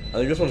one. I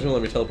think this one's gonna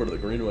let me teleport to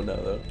the green one now,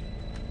 though.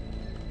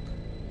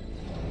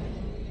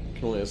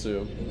 Can only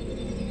assume.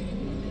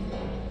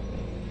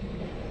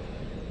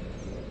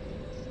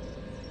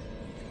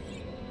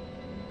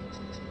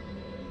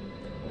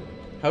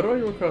 How do I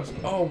go across?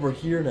 Oh, we're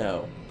here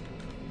now.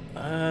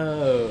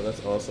 Oh,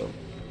 that's awesome.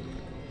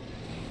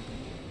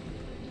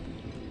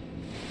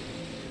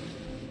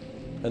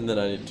 And then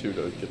I need two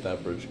to get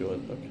that bridge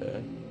going.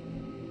 Okay.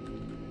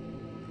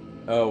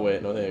 Oh,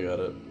 wait. No, I think I got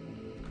it.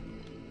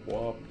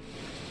 Wop.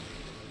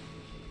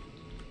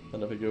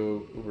 And if I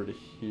go over to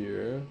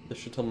here, this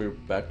should tell me we're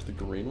back to the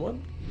green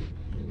one.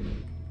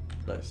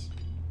 Nice.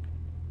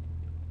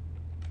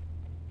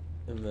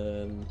 And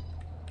then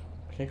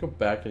I can't go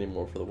back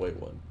anymore for the white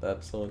one.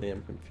 That's the only thing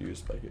I'm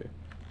confused by here.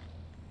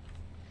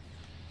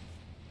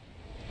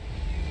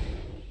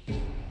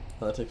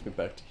 Oh, that takes me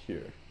back to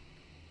here.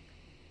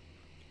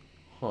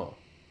 Huh.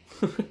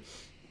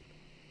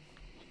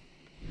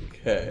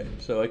 Okay,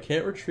 so I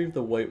can't retrieve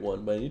the white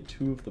one, but I need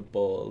two of the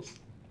balls.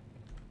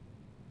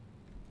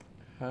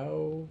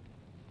 How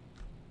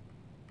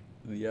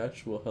the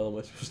actual hell am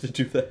I supposed to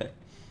do that?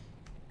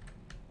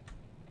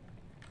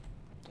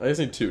 I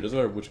just need two, doesn't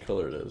matter which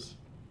color it is.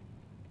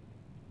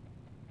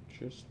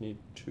 Just need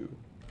two.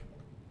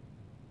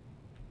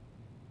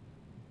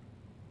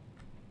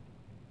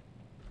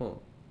 Huh.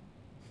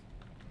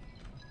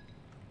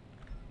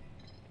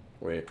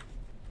 Wait.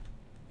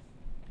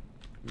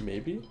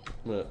 Maybe?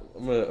 I'm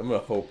gonna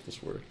hope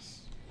this works.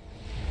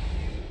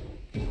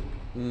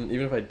 Even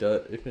if it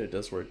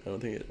does work, I don't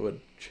think it would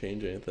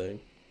change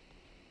anything.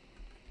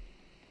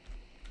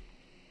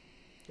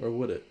 Or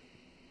would it?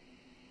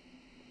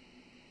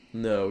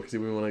 No, because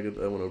even when I get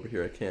that one over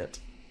here, I can't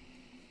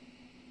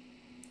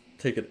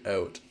take it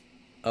out.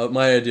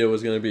 My idea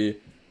was gonna be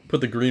put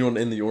the green one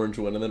in the orange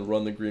one and then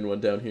run the green one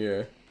down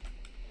here.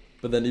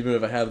 But then even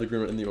if I have the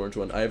green one in the orange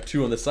one, I have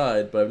two on the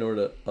side, but I have nowhere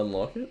to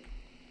unlock it.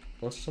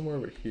 Unless it's somewhere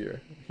over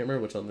here. I can't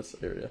remember what's on this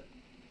area.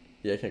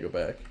 Yeah, I can't go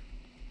back.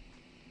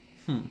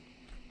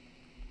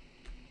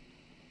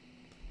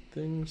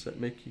 Things that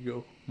make you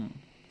go,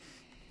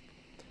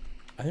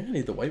 I think I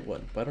need the white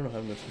one, but I don't know how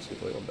I'm supposed to get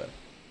the white one back.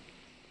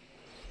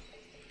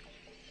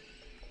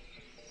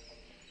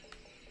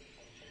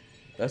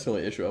 That's the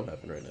only issue I'm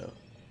having right now.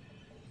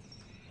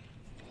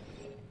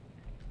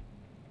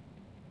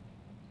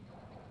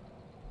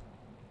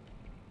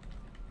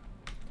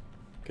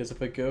 Because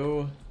if I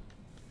go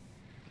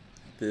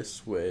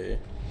this way,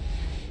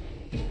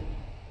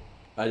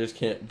 I just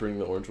can't bring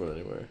the orange one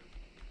anywhere.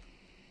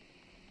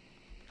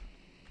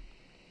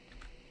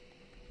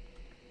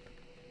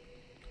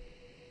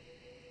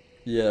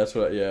 Yeah, that's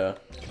what, yeah.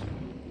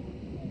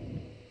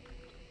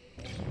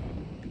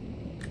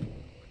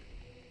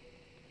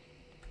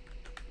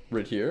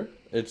 Right here?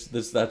 It's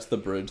this, that's the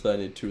bridge that I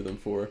need 2 of them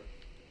for.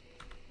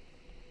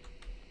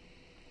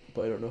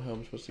 But I don't know how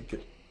I'm supposed to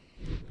get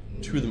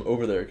 2 of them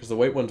over there, because the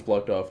white one's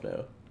blocked off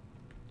now.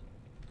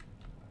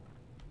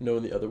 No,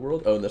 in the other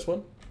world? Oh, in this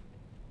one?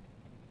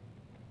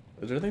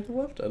 Is there anything to the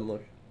left? I didn't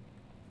look.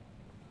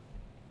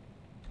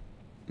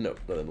 Nope,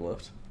 nothing to the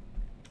left.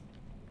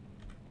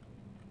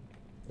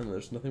 And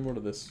there's nothing more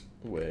to this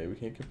way. We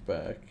can't get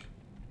back.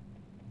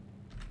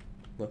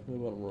 Nothing to the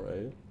bottom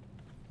right.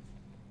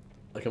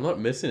 Like, I'm not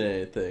missing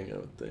anything, I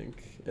would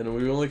think. And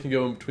we only can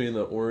go in between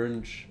the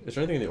orange... Is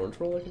there anything in the orange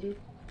world I can do?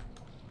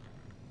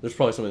 There's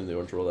probably something in the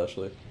orange world,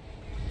 actually.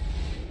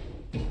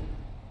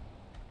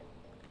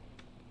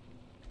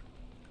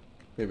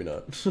 Maybe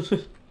not.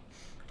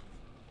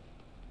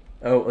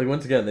 Oh, like,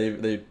 once again,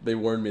 they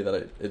warned me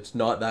that it's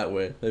not that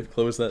way. They've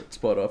closed that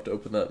spot off to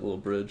open that little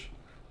bridge.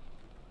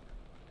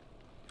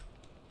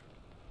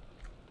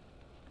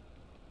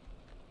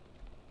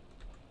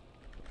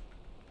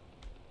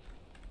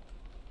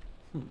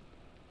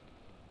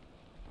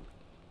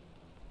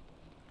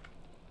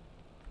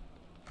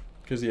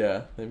 Because,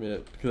 yeah, they made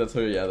it, because that's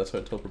how, yeah, that's how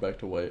I teleport back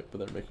to white, but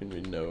they're making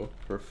me know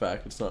for a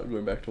fact it's not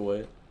going back to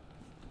white.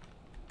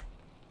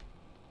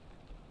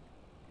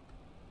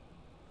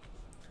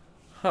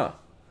 Huh.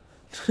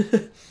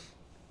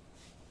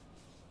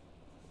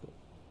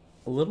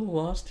 A little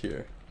lost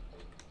here.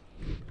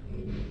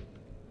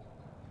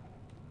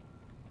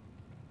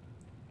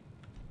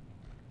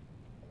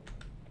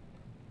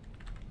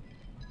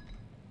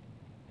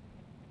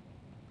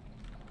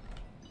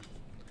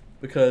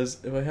 Because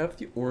if I have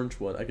the orange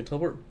one, I can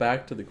teleport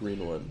back to the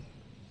green one.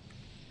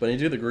 But I need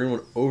to get the green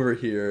one over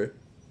here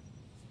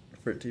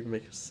for it to even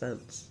make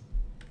sense.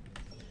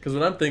 Because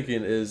what I'm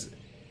thinking is,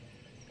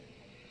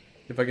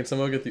 if I can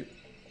somehow get the...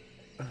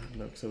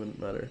 no, because it wouldn't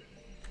matter.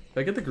 If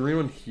I get the green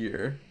one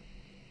here...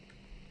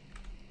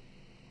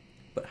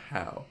 But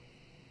how?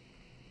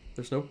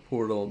 There's no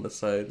portal on this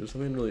side. There's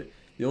nothing really...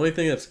 The only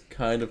thing that's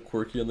kind of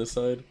quirky on this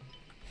side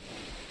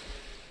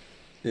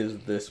is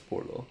this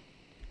portal.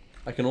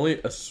 I can only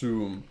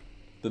assume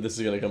that this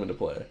is going to come into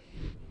play.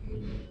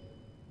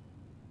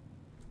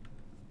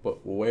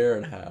 But where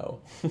and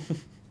how?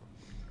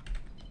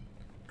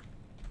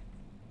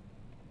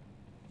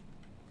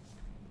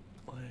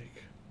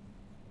 Like...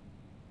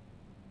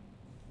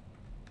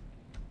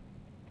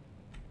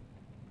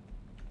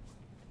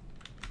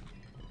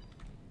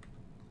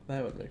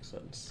 That would make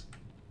sense.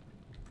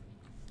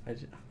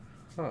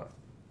 Huh.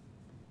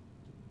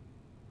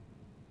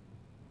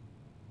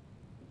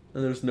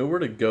 And there's nowhere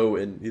to go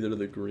in either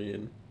the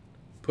green.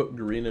 Put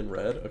green and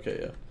red? Okay,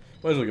 yeah.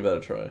 Might as well give that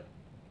a try.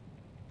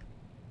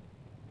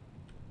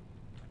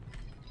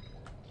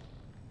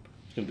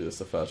 Just gonna do this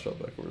the fast route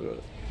back over to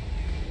it.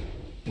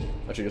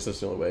 Actually, I guess that's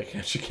the only way I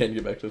actually can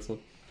get back to this one.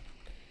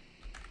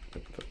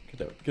 Get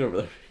down. Get over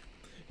there.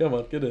 Come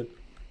on, get in.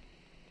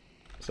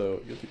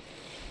 So, get the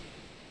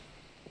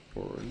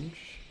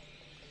orange.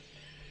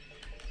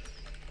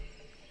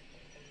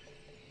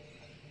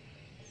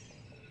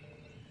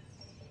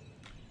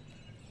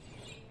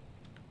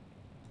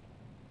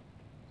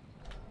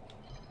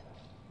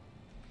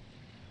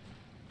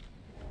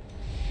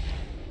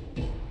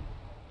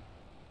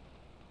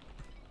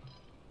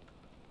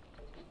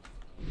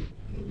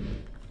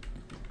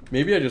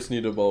 Maybe I just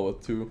need a ball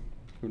with 2.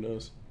 Who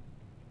knows?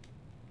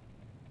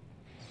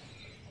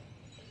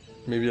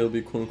 Maybe it'll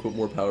be quote unquote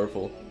more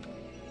powerful.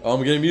 Oh,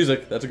 I'm getting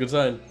music. That's a good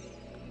sign.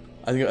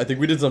 I think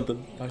we did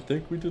something. I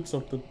think we did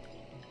something.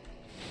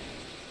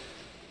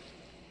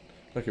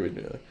 Okay, wait a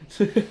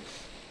minute.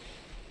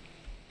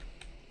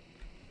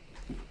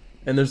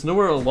 And there's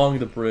nowhere along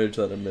the bridge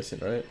that I'm missing,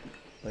 right?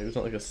 Like there's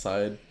not like a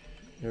side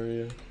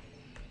area.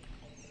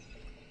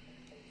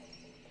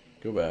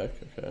 Go back.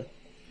 Okay.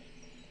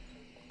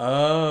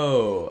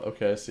 Oh,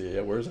 okay, I see.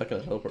 Yeah, where's that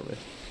gonna teleport me?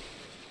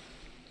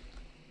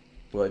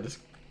 Will I just...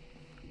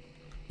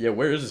 Yeah,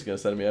 where is this gonna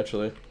send me,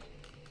 actually?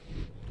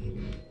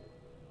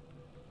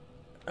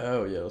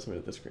 Oh, yeah, let's move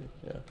it this screen.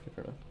 Yeah, okay,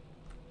 fair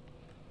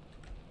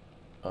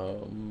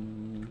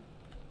enough.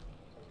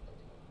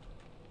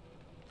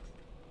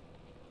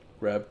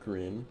 Grab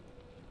green.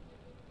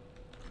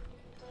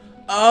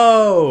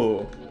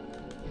 Oh!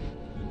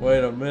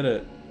 Wait a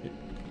minute.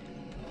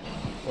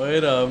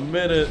 Wait a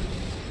minute.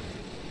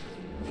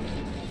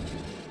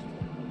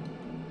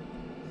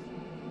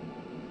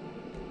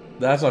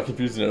 That's not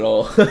confusing at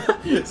all.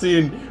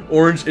 Seeing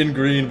orange and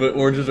green, but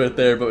orange is right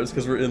there, but it's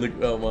because we're in the...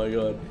 Oh my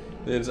god.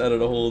 They just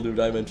added a whole new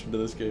dimension to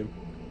this game.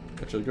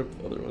 Actually, I'll grab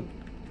the other one.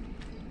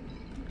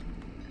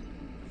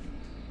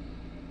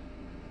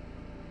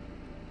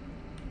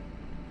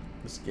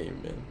 This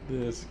game, man.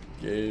 This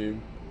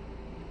game.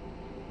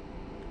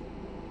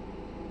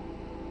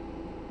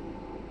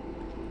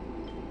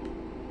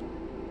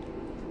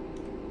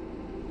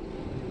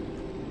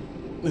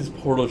 This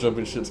portal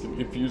jumping shit's getting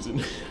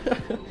confusing.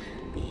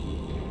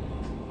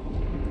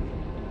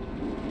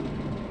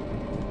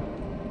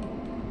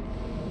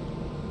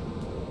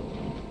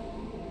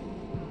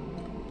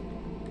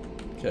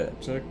 Okay, I'm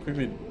just gonna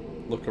quickly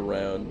look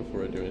around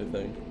before I do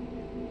anything.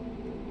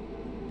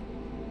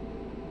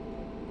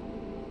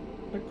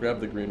 I'm gonna grab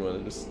the green one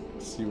and just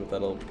see what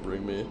that'll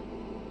bring me.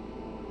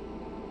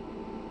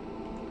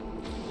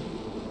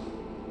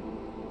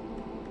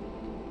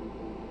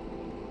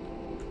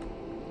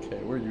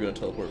 Okay, where are you gonna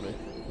teleport me?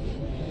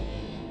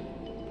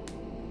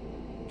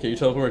 Okay, you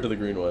teleport to the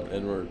green one,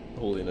 and we're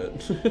holding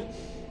it.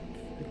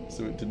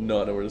 So it did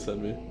not know where to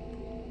send me.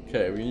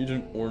 Okay, we need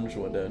an orange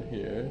one down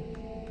here.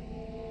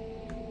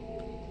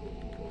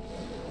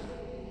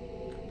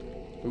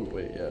 Ooh,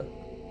 wait, yeah.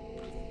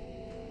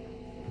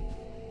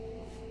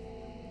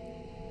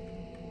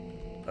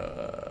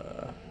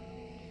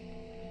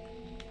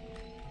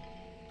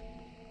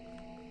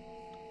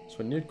 So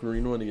I need a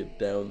green one to get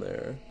down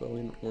there, but I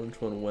need an orange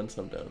one once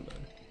I'm down there.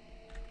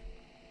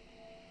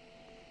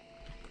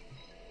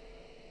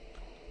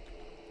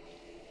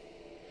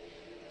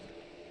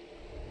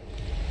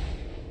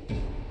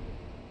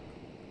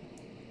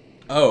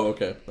 Oh,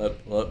 okay. That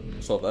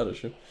solved that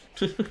issue.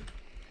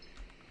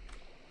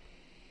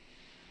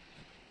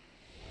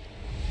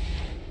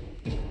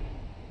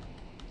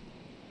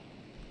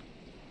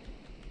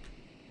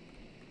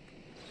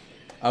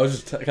 I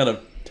was just kind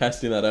of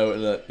testing that out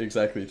in that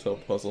exactly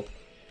solved puzzle.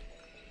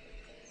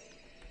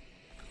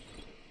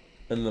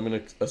 And I'm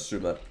gonna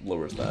assume that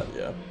lowers that,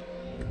 yeah.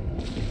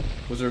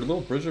 Was there a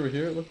little bridge over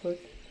here, it looked like?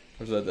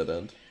 Or is that dead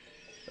end?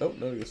 Oh,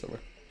 no, it goes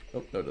somewhere.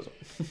 Oh, no, it doesn't.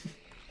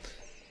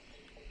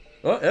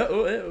 Oh, yeah,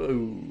 oh, yeah,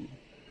 oh.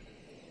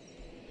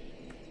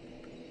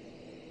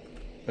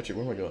 Actually,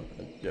 where am I going?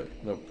 Yep,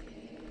 nope.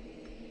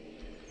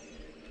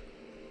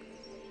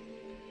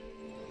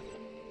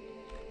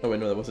 Oh wait,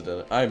 no, that wasn't dead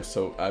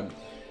end.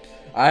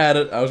 I had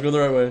it. I was going the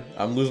right way.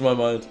 I'm losing my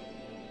mind.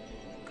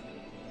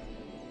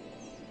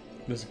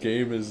 This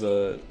game is,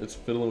 it's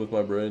fiddling with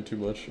my brain too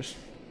much.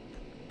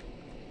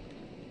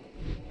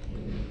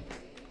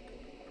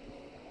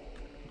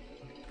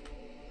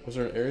 Was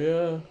there an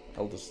area?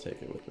 I'll just take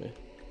it with me.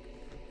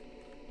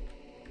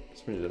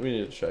 So we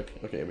need to check.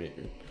 Okay, I mean,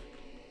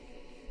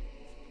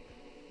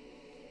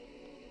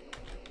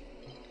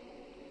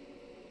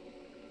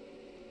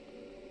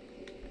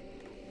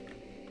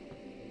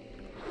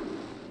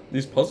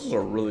 these puzzles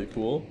are really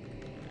cool,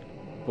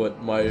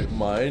 but my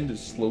mind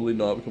is slowly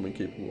not becoming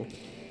capable.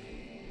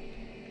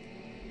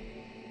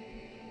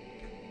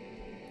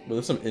 But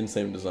there's some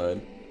insane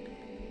design.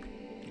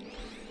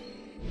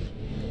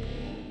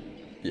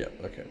 Yeah,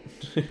 okay.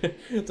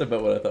 That's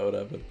about what I thought would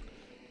happen.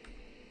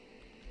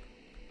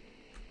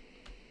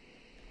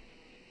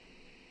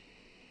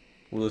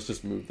 Well, let's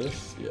just move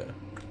this, yeah.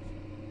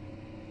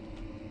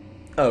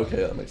 Oh, okay,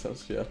 that makes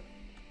sense, yeah.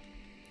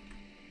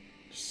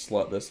 Just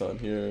slot this on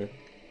here.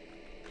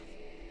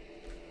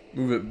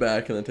 Move it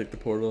back and then take the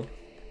portal.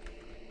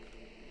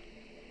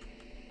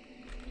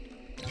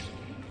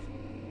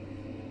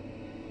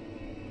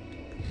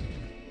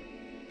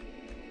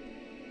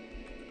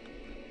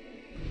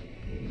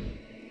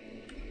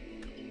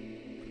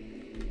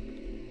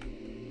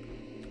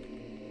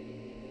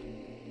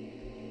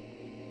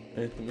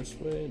 Anything this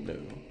way? No.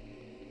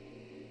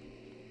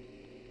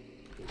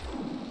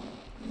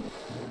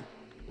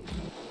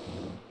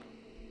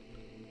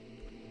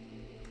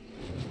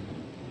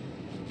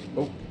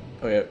 Oh,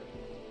 okay.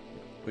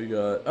 We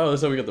got... Oh,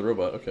 that's how we got the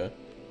robot. Okay.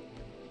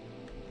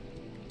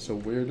 So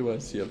where do I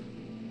see a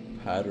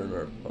pattern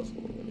or a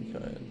puzzle of any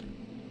kind?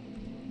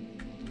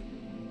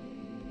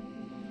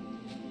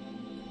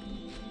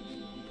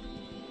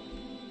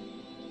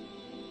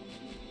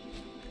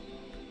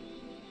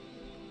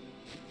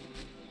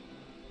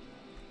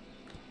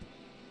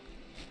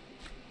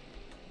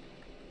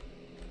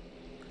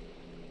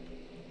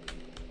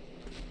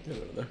 Get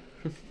over there.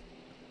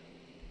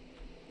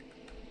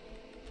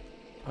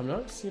 I'm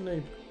not seeing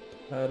a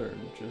pattern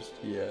just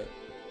yet.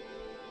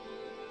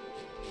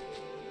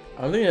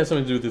 I'm thinking it has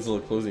something to do with these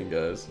little closing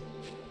guys.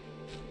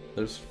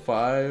 There's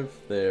 5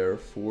 there,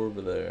 4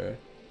 over there.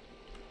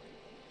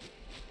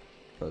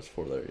 Oh, there's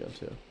 4 there again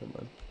too. Never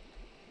mind.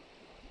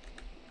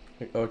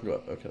 Oh, I can go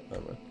up. Okay,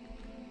 never mind.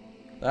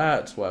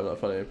 That's why I'm not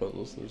finding any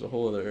puzzles. There's a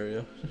whole other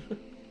area.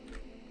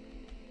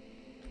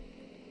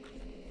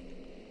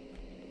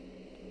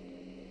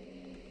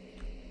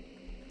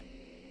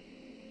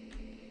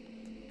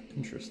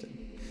 Interesting.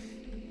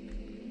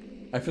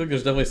 I feel like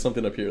there's definitely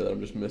something up here that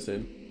I'm just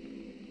missing.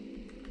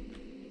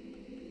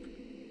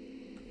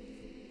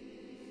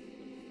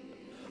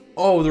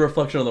 Oh, the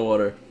reflection on the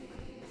water.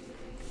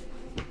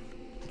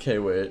 Okay,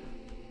 wait.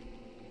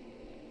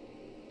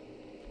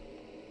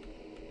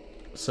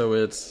 So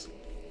it's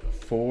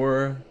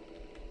 4.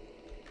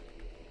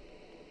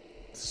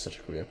 This is such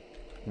a cool game.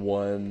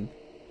 1,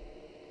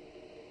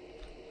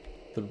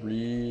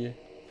 3,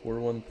 4,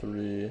 1,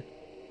 3.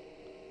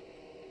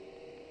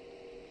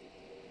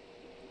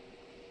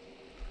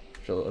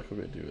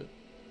 Okay, do it.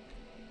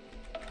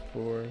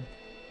 4,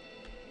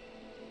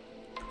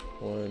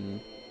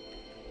 1,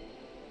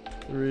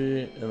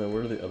 3, and then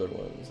where are the other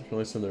ones? I can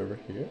only send them over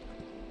here.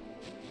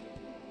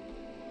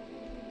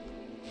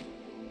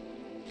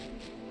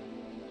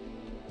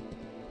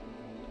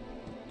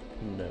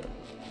 No.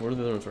 Where are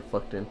the other ones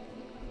reflecting?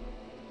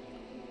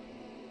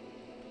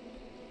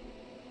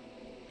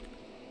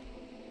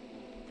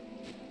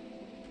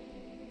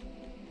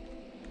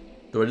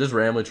 Do I just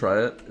randomly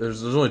try it?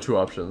 There's only 2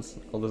 options.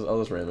 I'll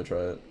just randomly try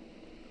it.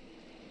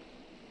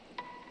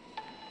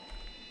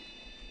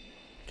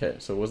 Okay,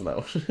 so it wasn't that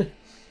one.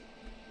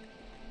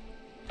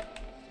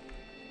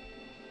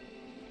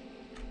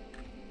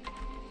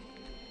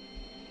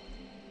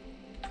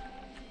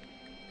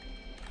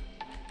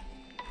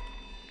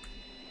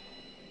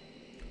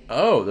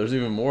 Oh, there's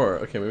even more.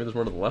 Okay, maybe there's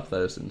more to the left that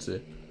I just didn't see.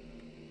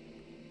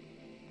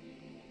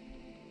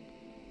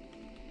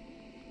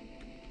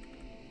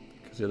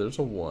 Because yeah, there's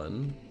a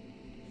 1.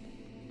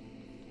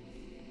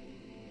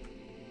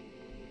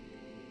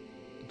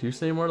 Do you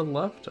see any more to the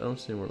left? I don't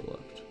see any more to the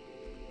left.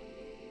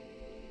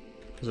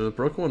 There's a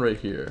broken one right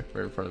here,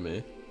 right in front of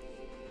me.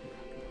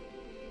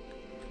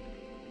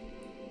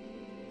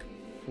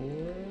 4.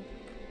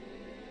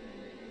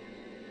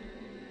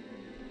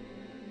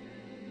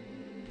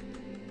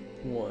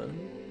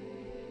 1.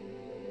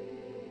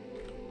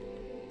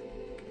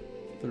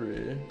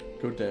 3.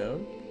 Go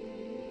down.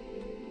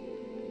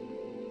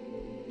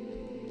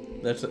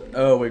 That's it.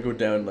 Oh wait, go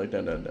down, like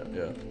down, down, down.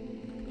 Yeah,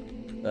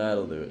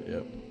 that'll do it.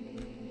 Yep.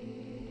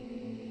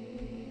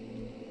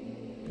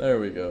 There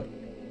we go.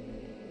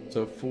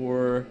 So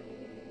 4.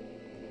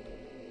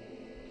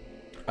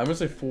 I'm gonna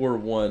say 4,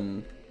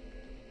 1.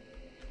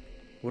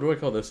 What do I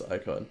call this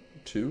icon?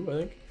 2, I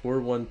think.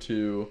 4, 1,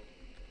 2.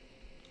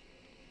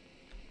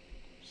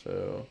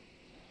 So.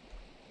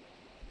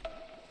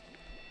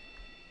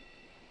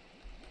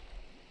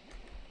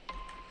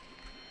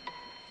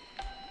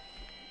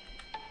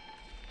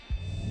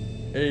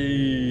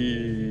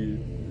 Hey.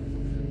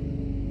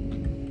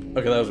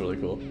 Okay, that was really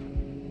cool.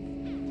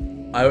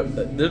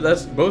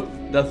 That's both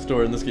Death's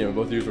Door in this game.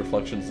 Both use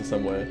reflections in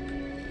some way.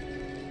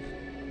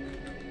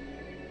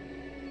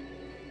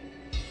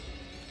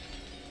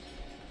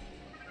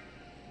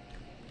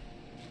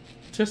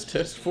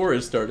 Test 4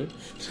 is started.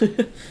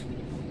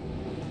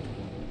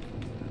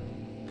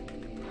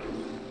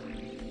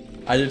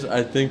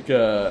 I think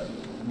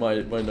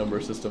my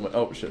number system.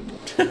 Oh shit!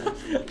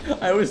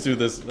 I always do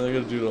this. I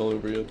gotta do it all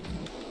over again.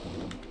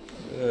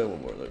 Yeah,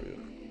 one more. There we go.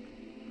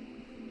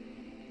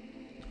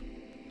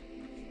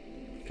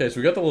 Okay, so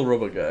we got the little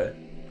robot guy.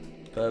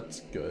 That's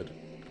good.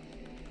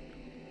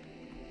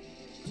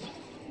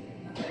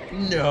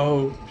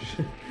 No.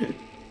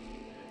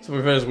 So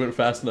if I just went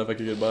fast enough, I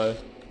could get by.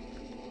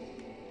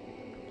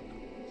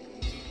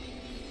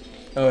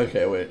 Oh,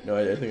 okay, wait. No,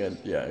 I think I...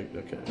 Yeah,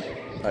 okay.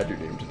 I do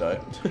need him to die.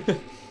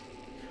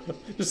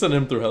 Just send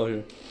him through hell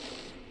here.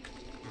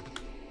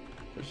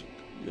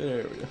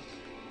 There we go.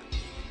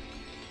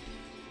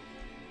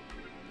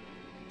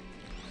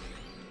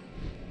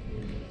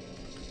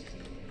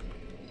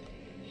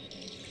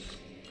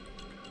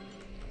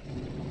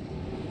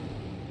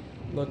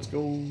 Let's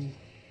go.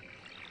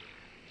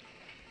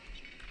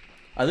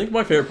 I think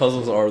my favorite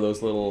puzzles are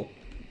those little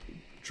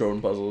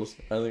drone puzzles.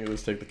 I think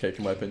those take the cake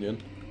in my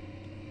opinion.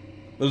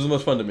 Those are the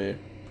most fun to me.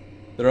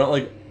 They're not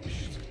like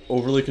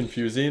overly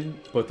confusing,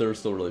 but they're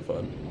still really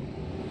fun.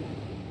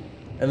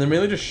 And they're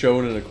mainly just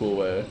shown in a cool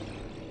way.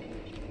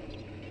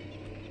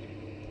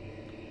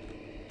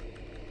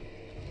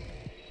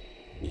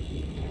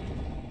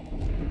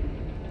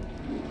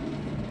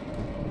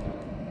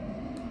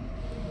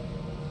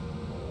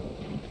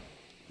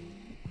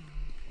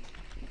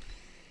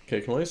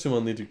 Okay, can I assume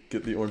I'll need to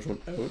get the orange one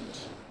out?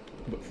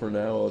 But for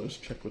now, I'll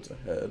just check what's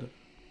ahead.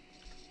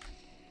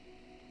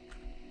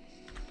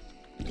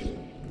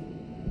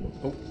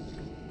 Oh.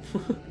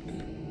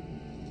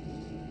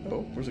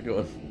 Oh, where's it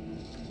going?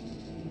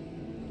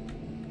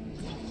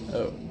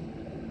 Oh.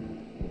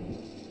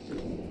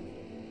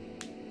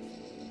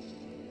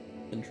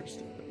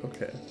 Interesting.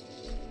 Okay.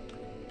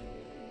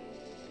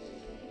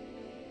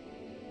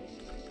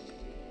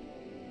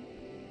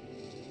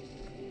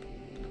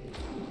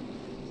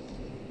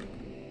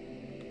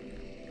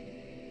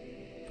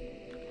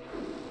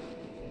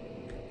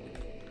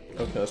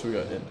 Okay, so we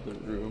got into the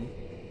room.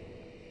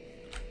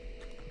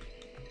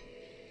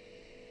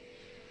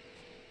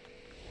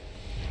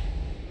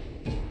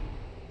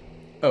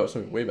 Oh,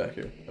 so way back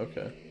here.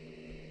 Okay.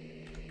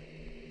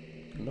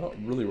 Not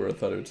really where I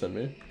thought it would send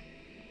me.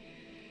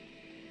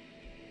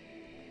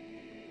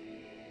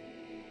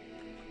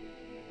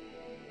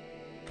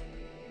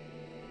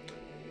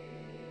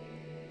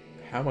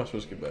 How am I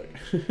supposed to get back?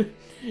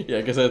 Yeah,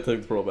 I guess I have to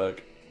take the pearl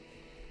back.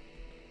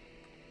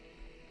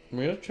 I'm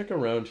gonna check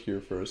around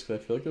here first,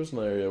 because I feel like there's an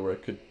area where I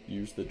could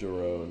use the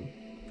drone.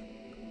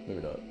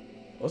 Maybe not.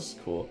 Oh, this is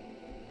cool.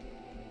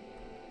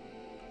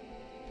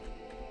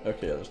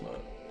 Okay, yeah, there's not.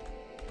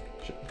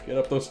 Shit, get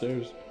up those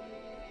stairs.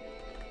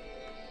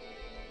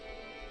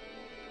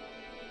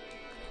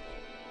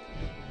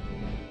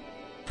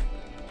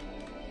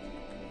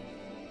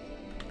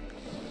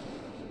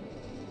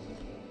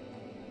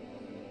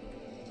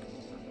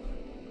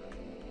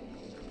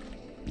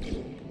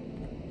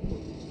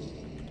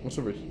 What's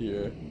over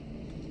here?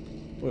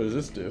 What does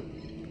this do?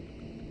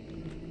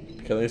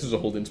 Okay, I think this is a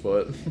holding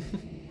spot.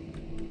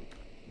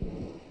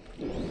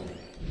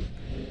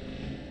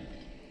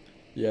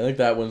 Yeah, I think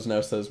that one's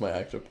now says my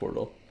active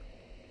portal.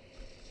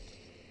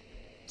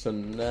 So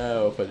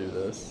now if I do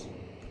this.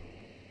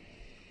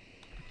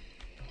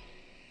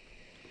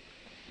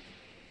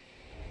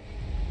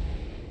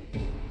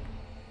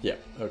 Yeah,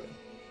 okay.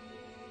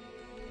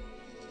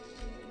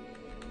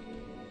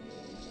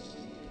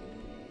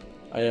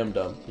 I am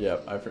dumb. Yeah,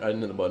 I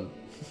didn't hit the button.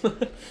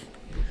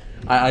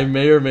 I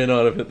may or may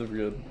not have hit the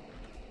good.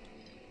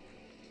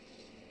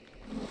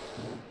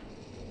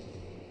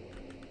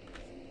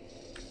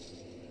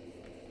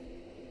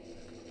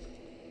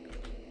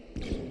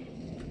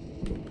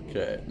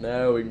 Okay,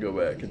 now we can go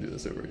back and do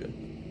this over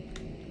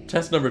again.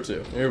 Test number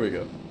 2. Here we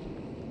go.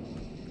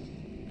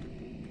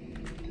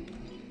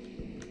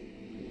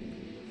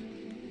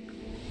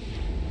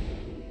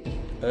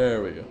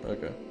 There we go.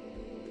 Okay.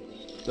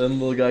 Then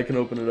the little guy can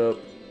open it up.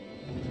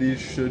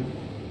 These should,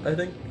 I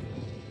think.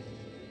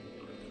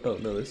 Oh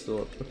no, they're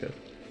still up. Okay.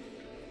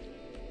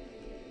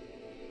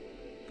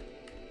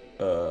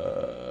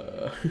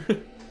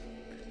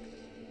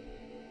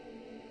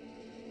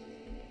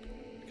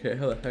 Okay,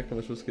 how the heck am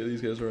I supposed to get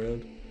these guys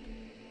around?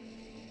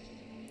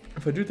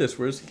 If I do this,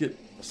 where does he get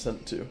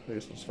sent to? I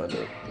guess we'll just find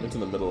out. It's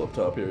in the middle up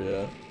top here,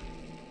 yeah.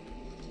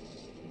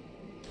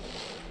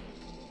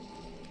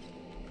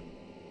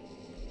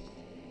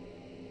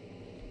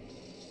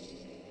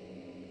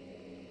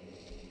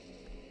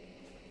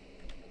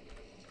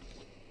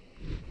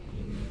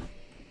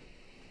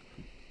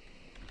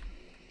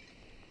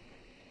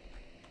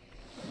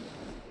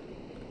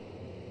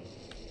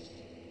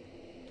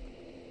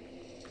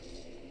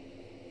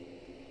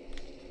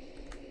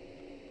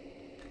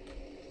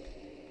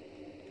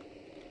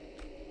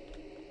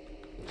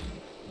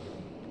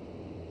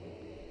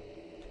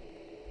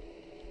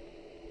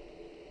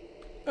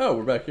 Oh,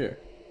 we're back here.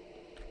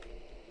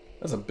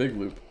 That's a big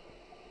loop.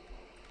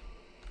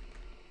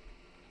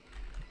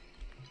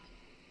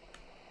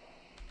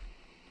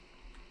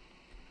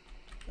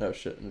 Oh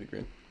shit, I need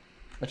green.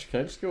 Actually, can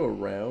I just go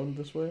around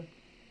this way?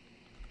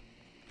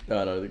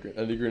 Oh no, I need green.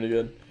 I need green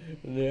again.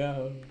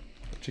 Yeah.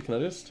 Actually, can I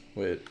just...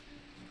 Wait.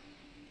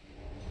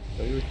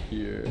 If I go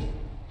here...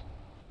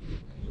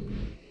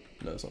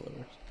 No, that's not how that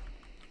works.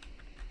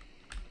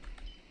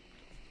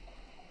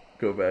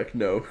 Go back.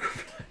 No.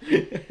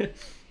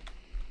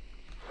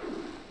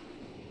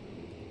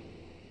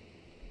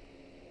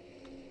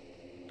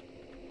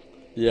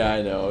 Yeah,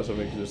 I know. I was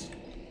hoping to just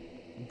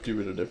do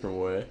it a different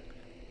way.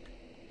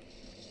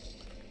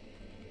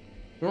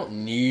 We don't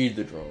need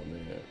the drone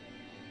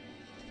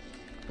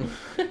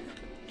yet.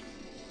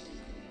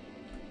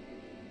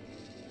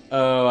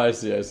 Oh, I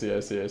see. I see.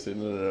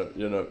 No.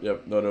 You know,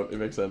 yep. No. It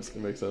makes sense. It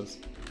makes sense.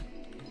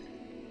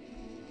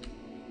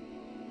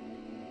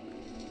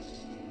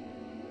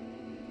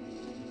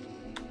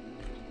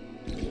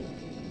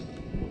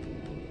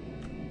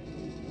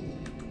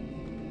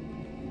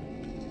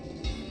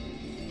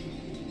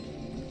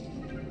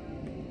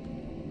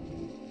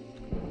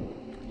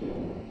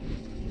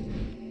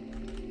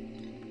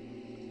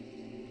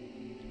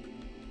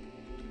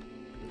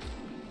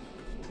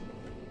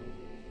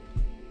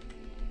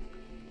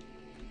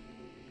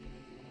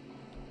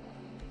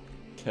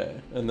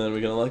 Okay, and then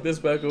we're gonna lock this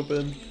back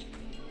open.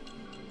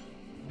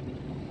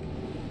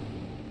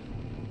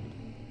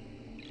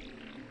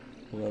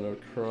 And then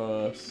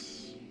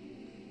across.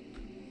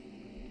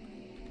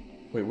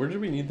 Wait, where did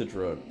we need the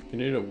drone? We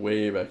need it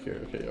way back here.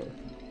 Okay, yeah,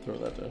 we're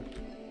throwing that down.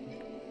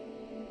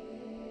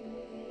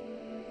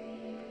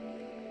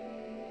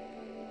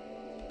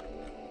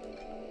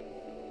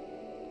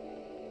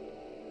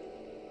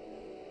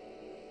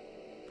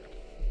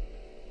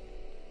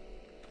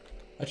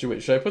 Actually,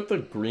 wait, should I put the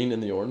green in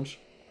the orange?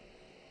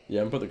 Yeah,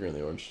 I'm gonna put the green in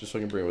the orange, just so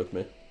I can bring it with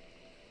me.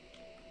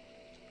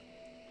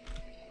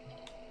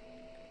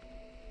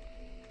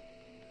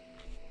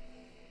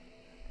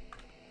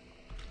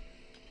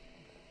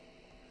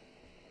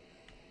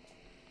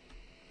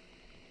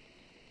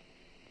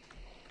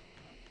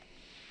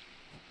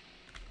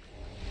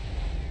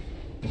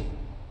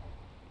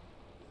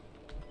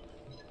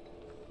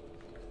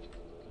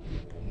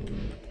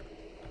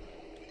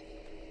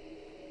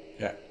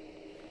 Yeah.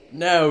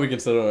 Now we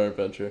can start on our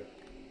adventure.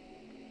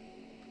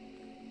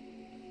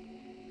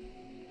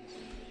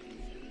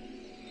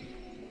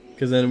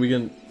 Because then we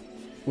can,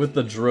 with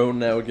the drone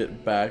now,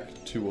 get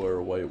back to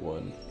our white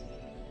one.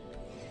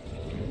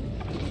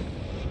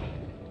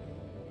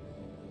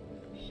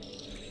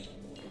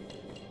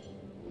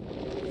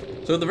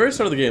 So at the very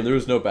start of the game, there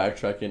was no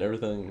backtracking.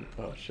 Everything...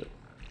 Oh, shit.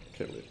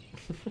 Okay, wait.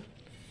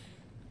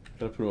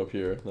 Gotta put them up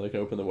here. Then I can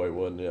open the white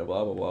one. Yeah,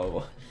 blah, blah, blah,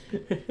 blah.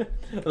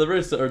 At the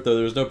very start, though,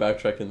 there was no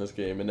backtracking in this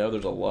game, and now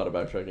there's a lot of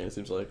backtracking, it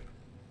seems like.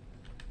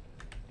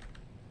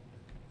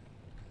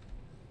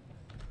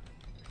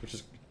 Which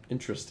is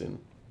interesting,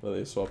 that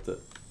they swapped it.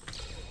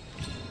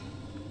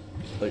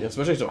 Like,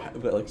 especially so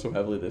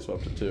heavily they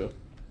swapped it, too.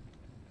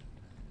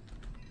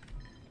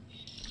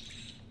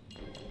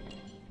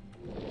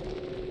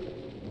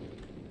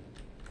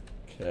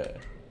 Okay.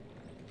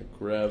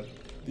 Grab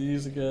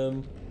these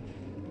again.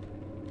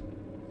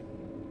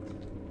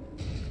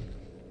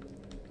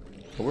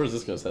 Oh, where is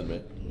this gonna send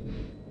me?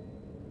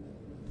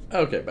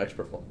 Okay, back to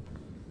purple.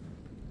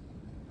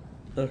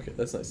 Okay,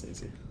 that's nice and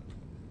easy.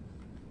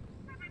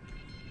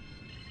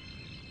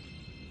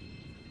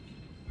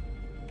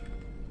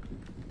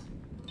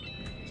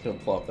 Just gonna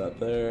plop that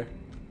there.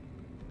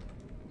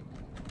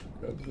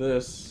 Grab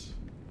this.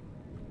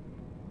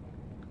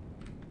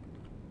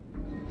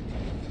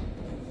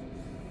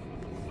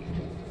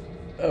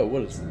 Oh,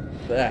 what is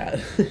that?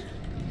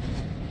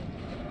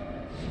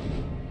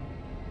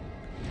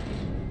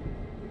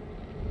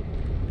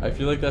 I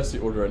feel like that's the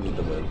order I need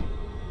them in.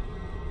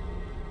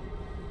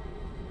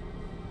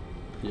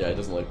 Yeah, it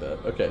doesn't like that.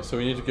 Okay, so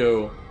we need to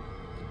go...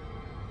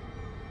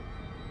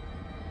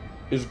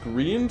 Is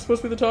green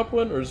supposed to be the top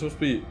one, or is it supposed to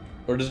be...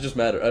 Or does it just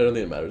matter? I don't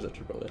think it matters,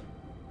 actually, probably.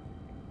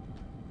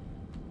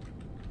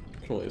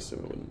 I can only assume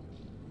it wouldn't.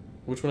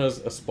 Which one has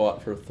a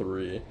spot for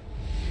 3?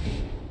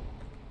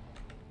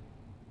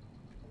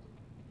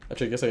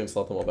 Actually, I guess I can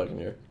slot them all back in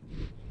here.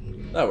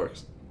 That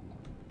works.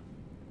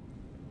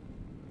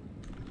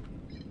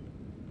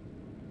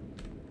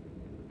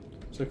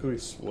 So quickly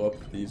swap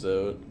these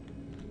out.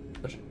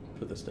 I should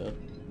put this down.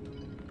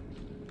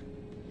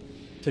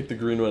 Take the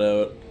green one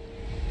out.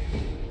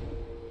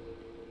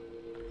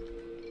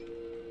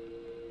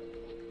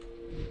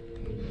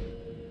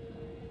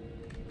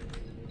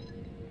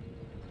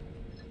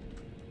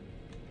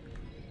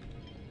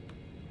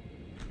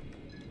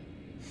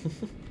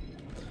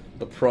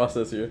 The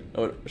process here.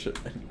 Oh shit,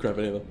 I didn't grab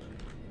any of them.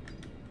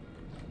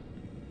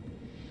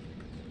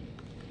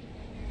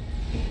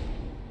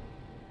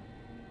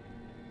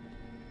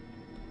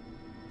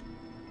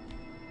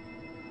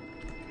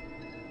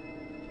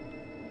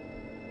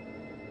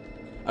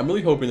 I'm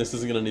really hoping this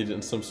isn't gonna need it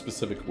in some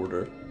specific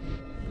order.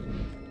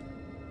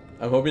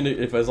 I'm hoping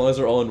if as long as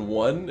they're all in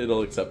one,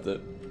 it'll accept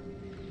it.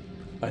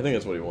 I think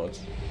that's what he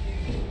wants.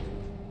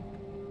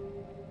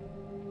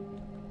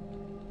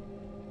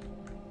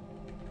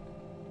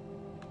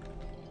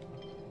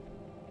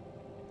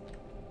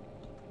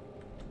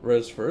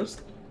 Red's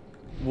first?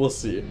 We'll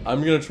see.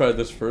 I'm gonna try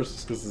this first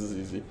just because this is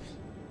easy.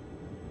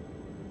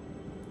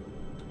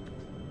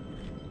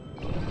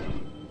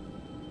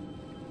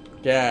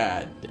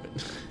 God damn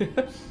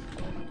it.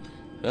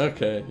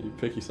 Okay, you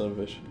picky son of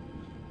a bitch.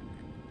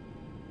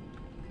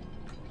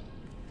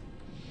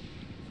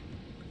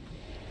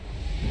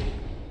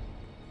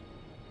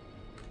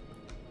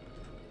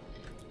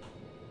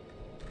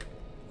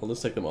 I'll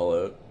just take them all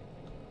out.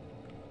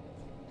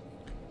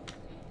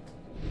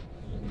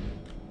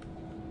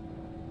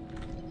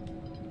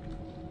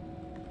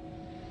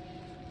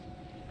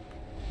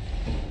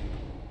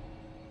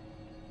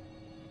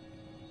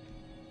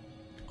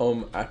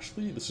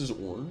 Actually, this is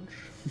orange.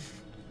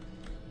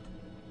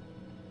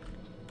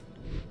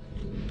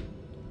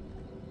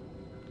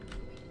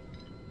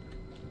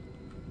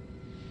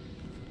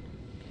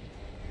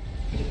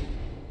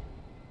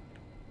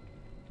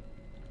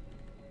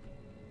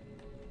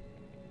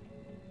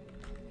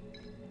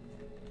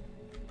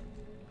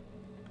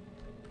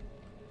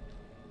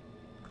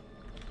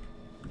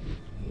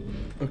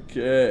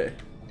 Okay.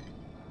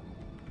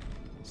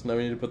 So now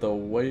we need to put the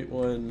white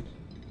one.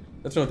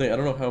 That's another thing. I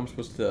don't know how I'm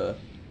supposed to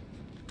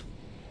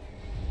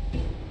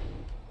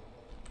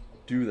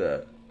do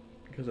that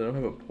because I don't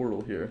have a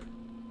portal here.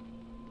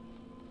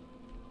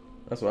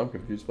 That's what I'm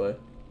confused by.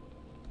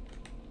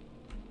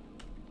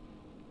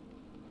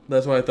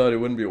 That's why I thought it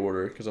wouldn't be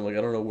order, because I'm like,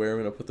 I don't know where I'm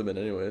gonna put them in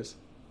anyways.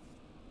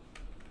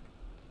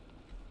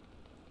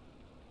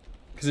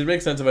 Because it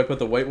makes sense if I put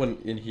the white one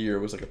in here,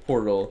 it was like a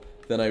portal,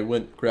 then I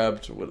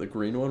grabbed what, the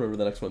green one, whatever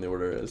the next one in the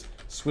order is,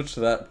 switched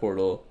to that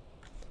portal,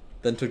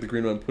 then took the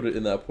green one, put it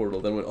in that portal,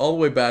 then went all the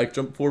way back,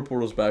 jumped 4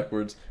 portals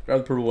backwards,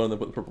 grabbed the purple one, and then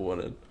put the purple one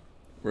in.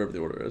 Wherever the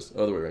order is.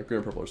 Other way around. Green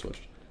and purple are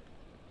switched.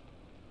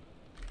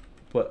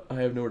 But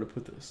I have nowhere to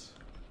put this.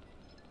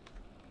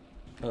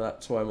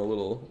 That's why I'm a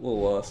little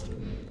lost.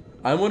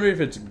 I'm wondering if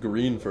it's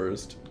green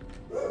first.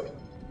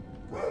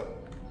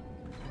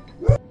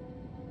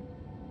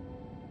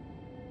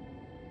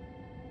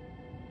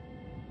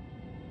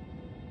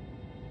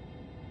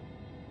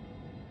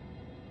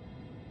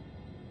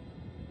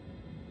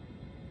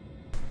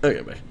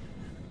 Okay, bye.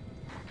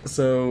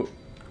 So,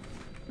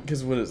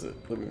 because what is it?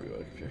 Let me go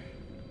back up here.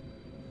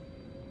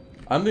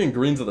 I'm thinking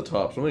green's at the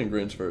top, so I'm thinking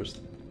green's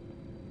first.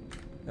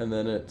 And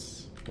then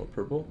it's, what,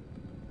 purple?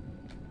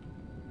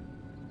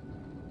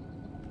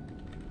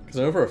 Because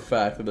I know for a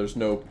fact that there's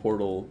no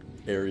portal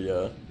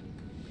area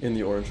in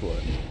the orange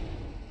one.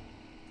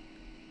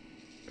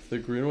 If the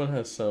green one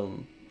has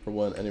some or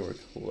one anywhere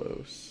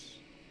close.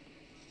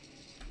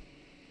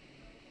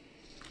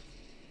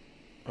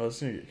 Oh, this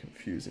is gonna get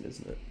confusing,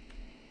 isn't it?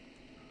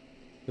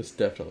 This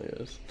definitely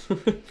is.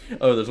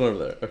 Oh, there's one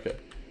over there. Okay.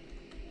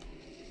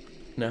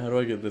 Now, how do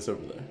I get this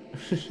over there?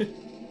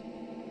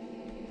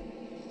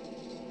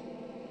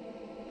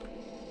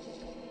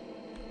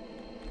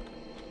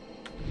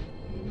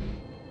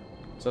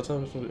 So that's how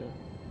I'm supposed to do.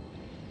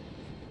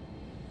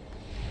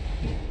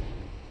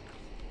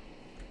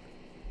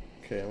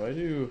 Okay, I might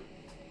do.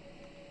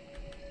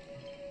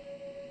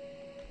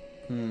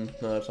 No,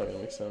 that's not gonna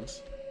make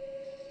sense.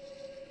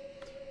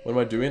 What am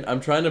I doing?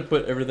 I'm trying to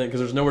put everything, because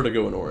there's nowhere to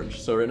go in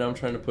orange. So right now I'm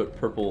trying to put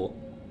purple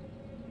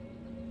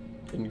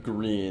and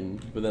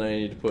green, but then I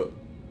need to put...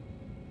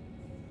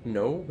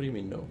 No? What do you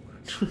mean no?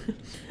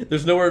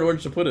 There's nowhere in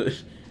orange to put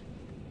it.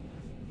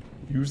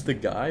 Use the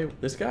guy?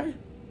 This guy?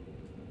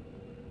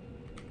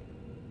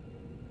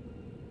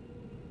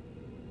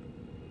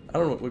 I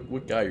don't know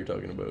what guy you're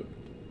talking about.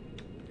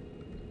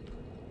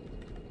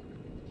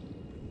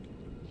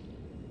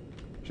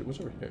 Shit, what's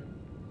over here?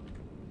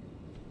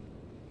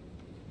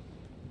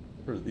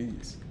 What are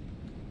these?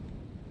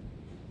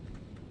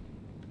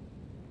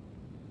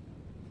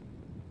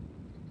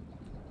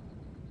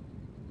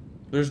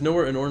 There's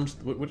nowhere in orange.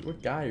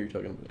 What guy are you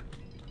talking about?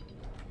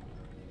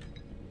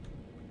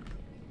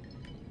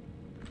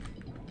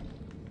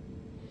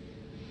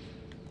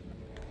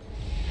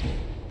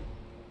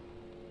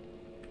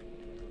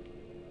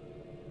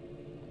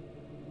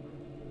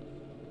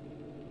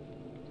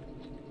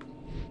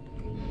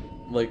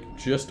 Like,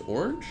 just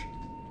orange?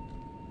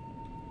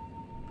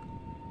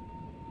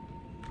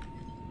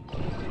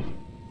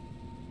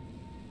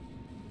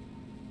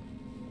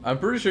 I'm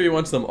pretty sure he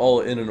wants them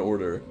all in an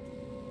order.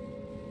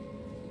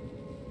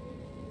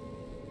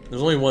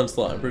 There's only one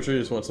slot. I'm pretty sure he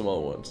just wants them all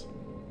at once.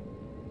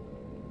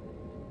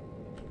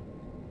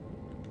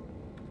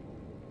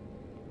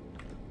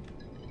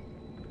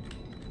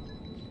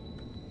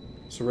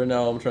 So right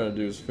now all I'm trying to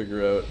do is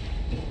figure out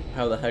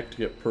how the heck to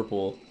get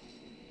purple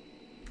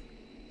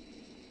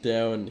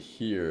down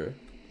here,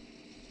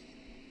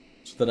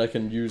 so that I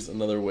can use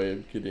another way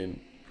of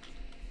getting,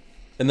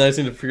 and then I just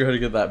need to figure out how to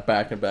get that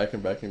back and back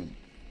and back and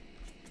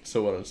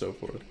so on and so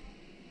forth.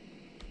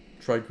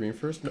 Try green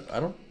first? No, I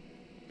don't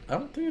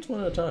think it's one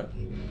at a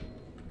time.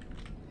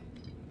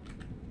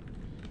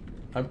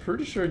 I'm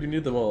pretty sure you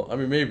need them all. I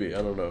mean, maybe,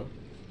 I don't know.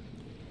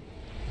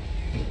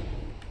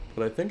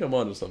 But I think I'm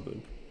onto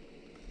something.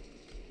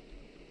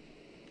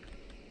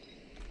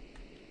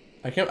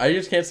 I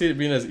just can't see it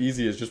being as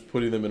easy as just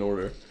putting them in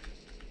order.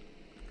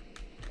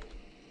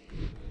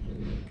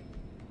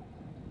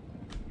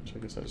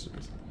 Check this out,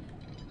 serious.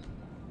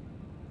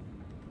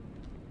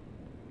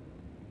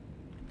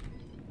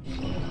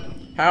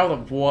 How the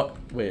what?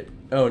 Wait.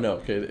 Oh no.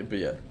 Okay, but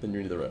yeah, then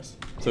you need the rest.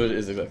 So it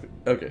is exactly.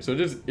 Okay, so it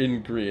is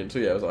in green. So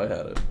yeah, I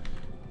had it.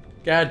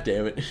 God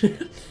damn it!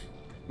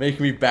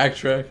 Making me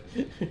backtrack.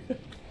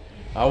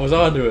 I was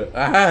onto it.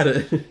 I had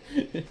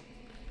it.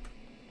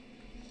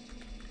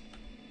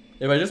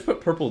 If I just put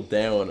purple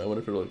down, I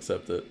wonder if it'll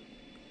accept it.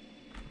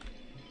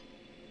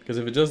 Because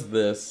if it does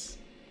this,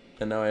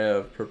 and now I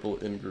have purple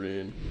in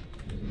green,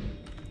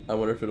 I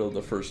wonder if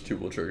the first two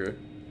will trigger.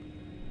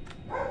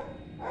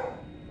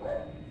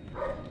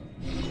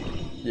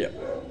 Yeah.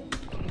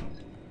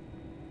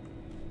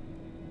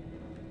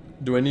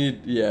 Do I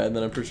need, yeah, and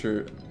then I'm pretty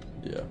sure,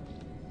 yeah.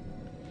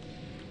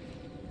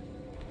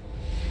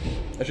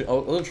 Actually,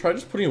 I'll try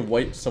just putting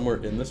white somewhere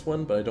in this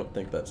one, but I don't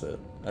think that's it.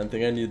 I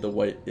think I need the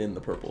white in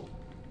the purple.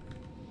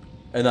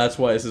 And that's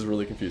why this is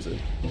really confusing.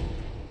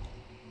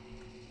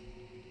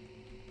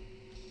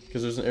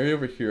 Because there's an area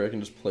over here I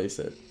can just place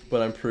it,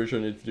 but I'm pretty sure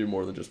I need to do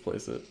more than just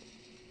place it.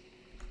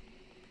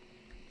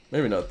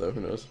 Maybe not though,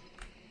 who knows.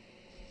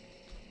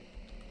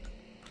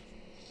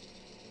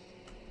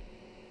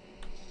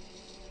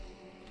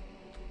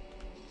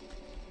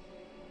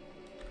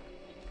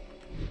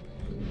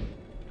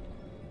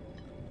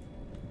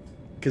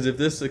 Because if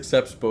this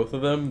accepts both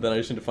of them, then I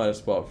just need to find a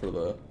spot for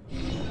the...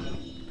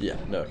 Yeah,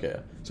 no, okay. Yeah.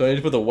 So I need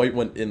to put the white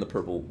one in the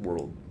purple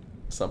world,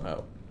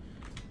 somehow.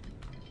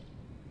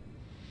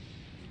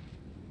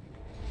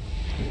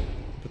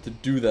 But to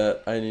do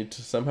that, I need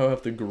to somehow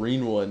have the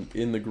green one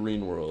in the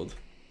green world.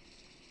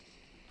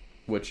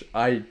 Which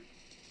I...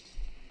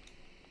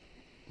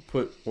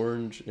 put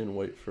orange and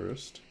white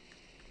first.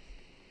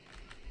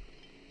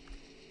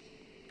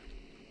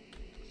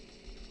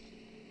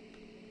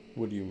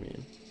 What do you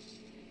mean?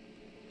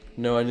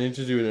 No, I need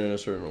to do it in a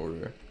certain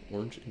order.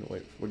 Orange and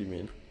white, what do you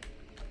mean?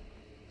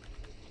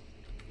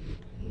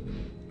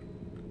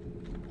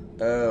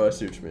 Oh, I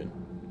see what you mean.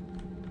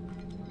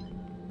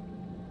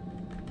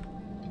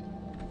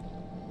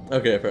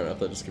 Okay, fair enough,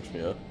 that just skips me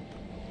out.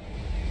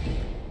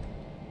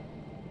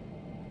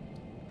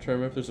 I'm trying to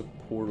remember if there's a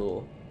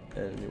portal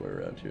anywhere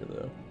around here,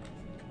 though.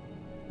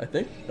 I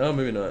think? Oh,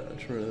 maybe not. I'm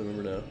trying to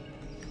remember now.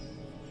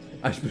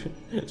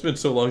 It's been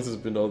so long since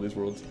I've been to all these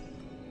worlds.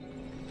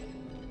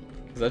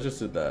 Because I just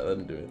did that, I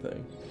didn't do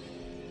anything.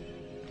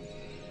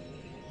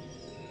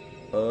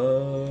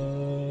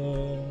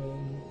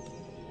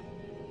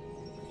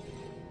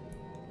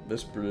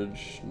 This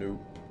bridge,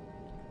 nope.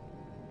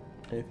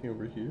 Anything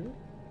over here?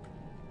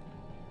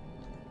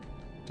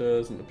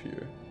 Doesn't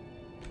appear.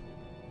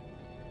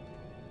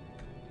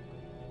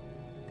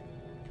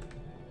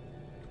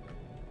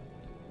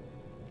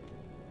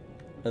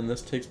 And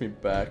this takes me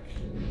back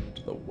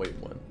to the white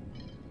one.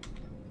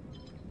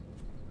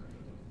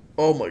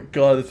 Oh my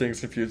god, this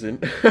thing's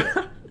confusing.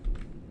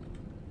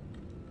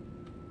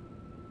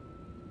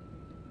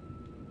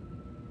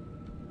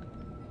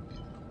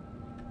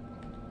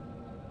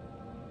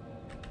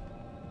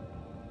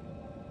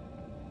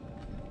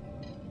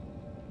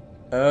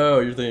 Oh,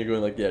 you're thinking of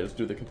going like, yeah, just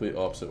do the complete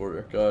opposite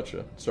order.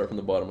 Gotcha. Start from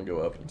the bottom and go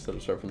up instead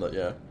of start from the,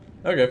 yeah.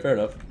 Okay, fair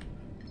enough.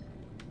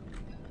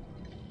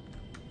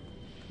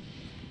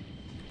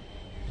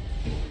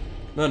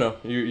 No,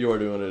 you are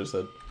doing what I just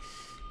said.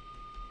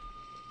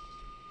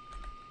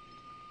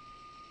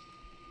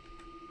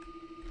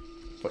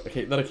 But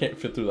okay, then I can't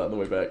fit through that on the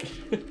way back.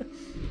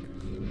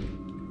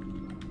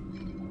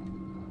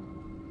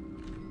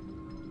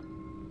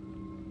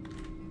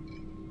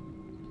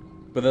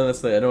 But then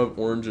that's the, I know I have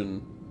orange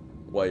and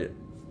white.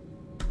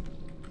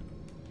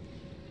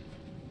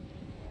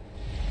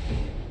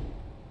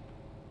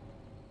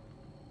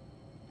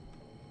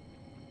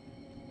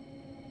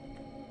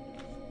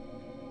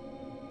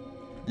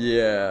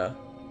 Yeah,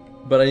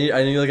 but I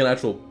need like an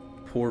actual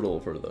portal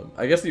for them.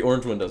 I guess the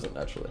orange one doesn't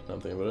actually. Now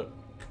I'm thinking about it,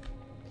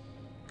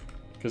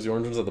 because the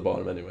orange one's at the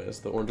bottom anyways.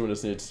 The orange one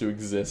just needs to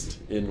exist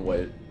in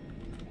white.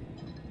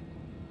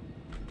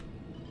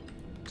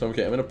 So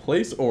okay, I'm gonna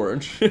place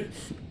orange.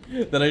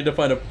 Then I need to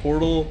find a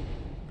portal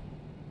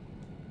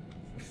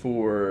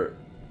for,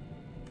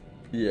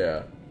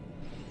 yeah,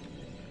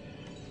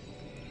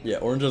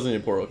 orange doesn't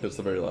need a portal because it's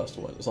the very last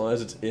one. As long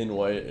as it's in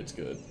white, it's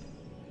good.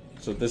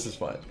 So this is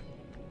fine.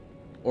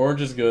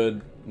 Orange is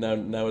good.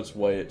 Now it's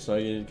white, so now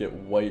you need to get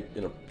white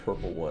in a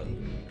purple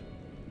one.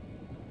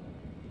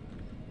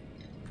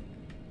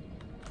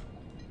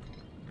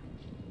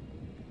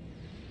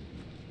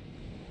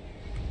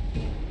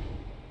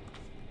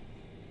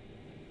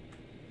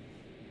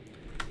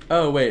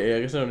 Oh wait, yeah,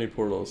 I guess I don't need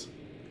portals.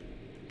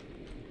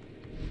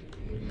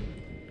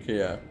 Okay,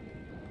 yeah.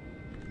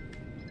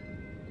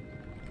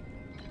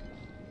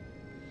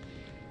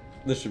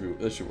 This should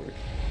work.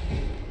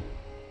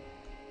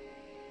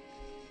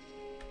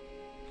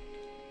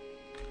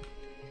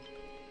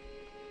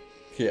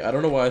 Okay, I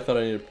don't know why I thought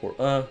I needed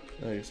I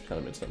guess it kind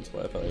of made sense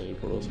why I thought I needed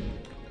portals.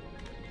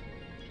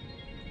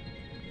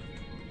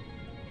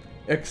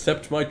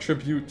 Accept my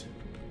tribute.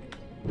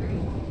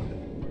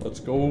 Let's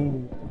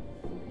go.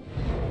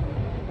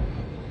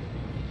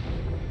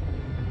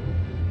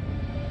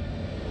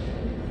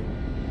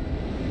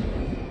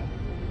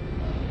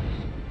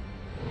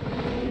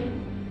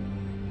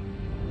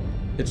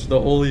 It's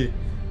the holy.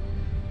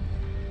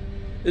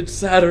 It's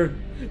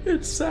Saturn.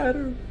 It's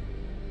Saturn.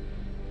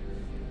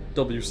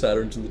 W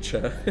Saturn's in the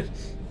chat.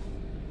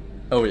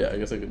 Oh yeah, I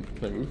guess I can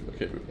I move?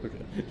 Okay, move.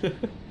 Okay.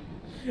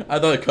 I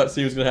thought a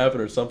cutscene was gonna happen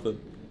or something.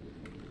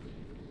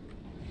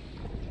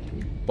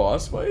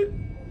 Boss fight?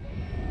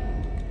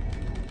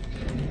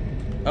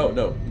 Oh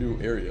no,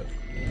 new area.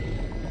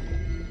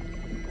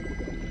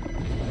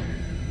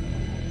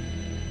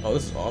 Oh,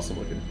 this is awesome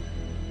looking.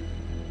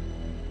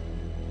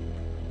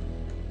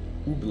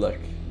 Oobleck.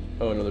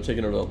 Oh no, they're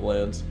taking over the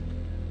lands.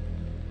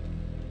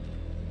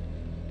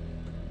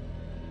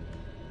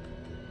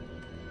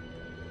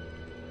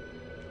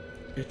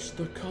 It's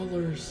the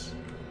colors.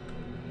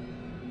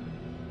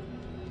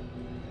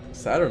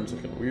 Saturn's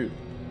looking weird.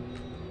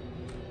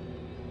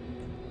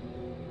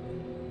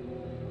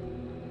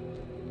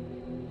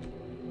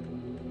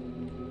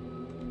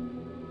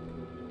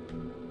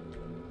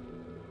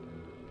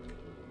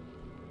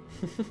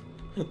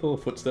 The little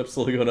footsteps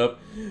slowly going up.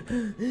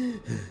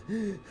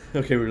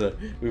 Okay, we're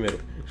done. We made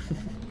it.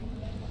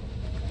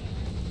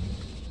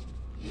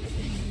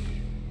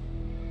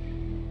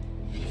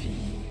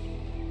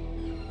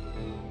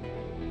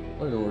 I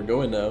don't know where we're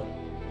going now.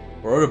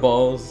 We're out of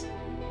balls.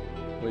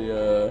 We,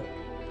 I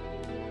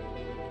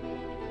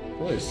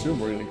assume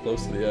we're getting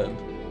close to the end.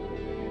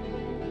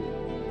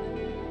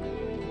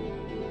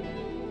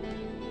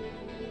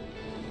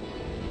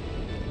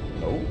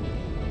 Oh.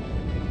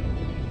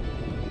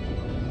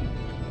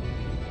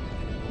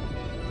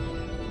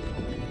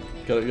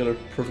 Gotta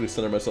perfectly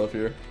center myself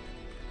here.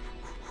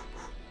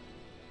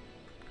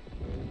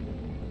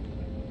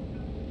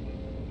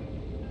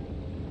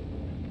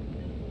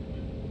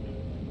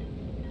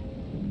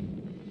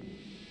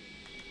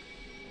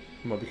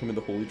 Am I becoming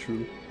the holy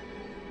true?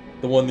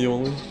 The one, the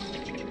only?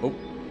 Oh.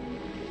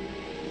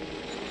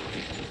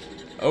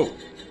 Oh.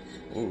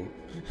 Ooh.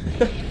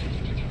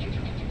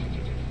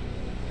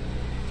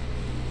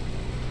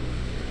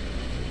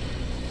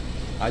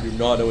 I do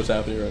not know what's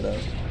happening right now.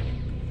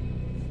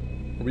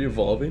 Are we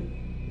evolving?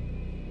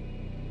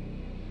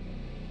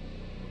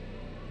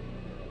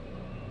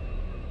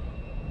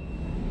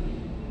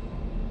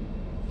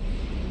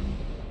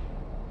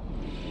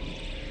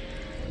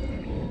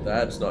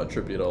 That's not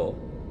trippy at all.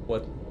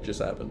 What just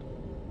happened?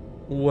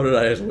 What did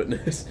I just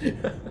witness?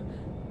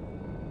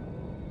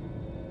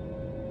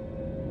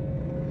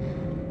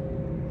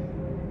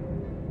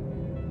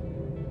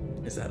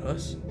 Is that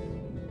us?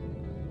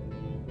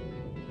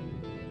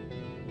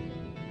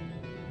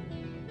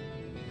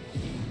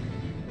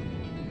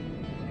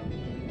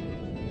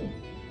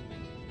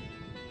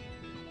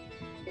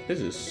 This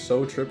is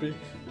so trippy.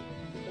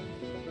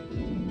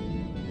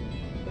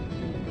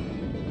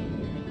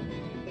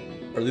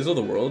 Are these all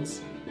the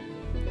worlds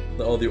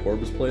that all the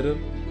orbs played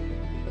in?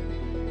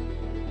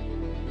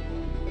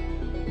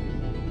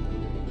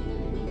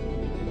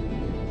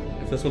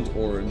 If this one's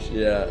orange,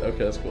 yeah,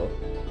 okay, that's cool.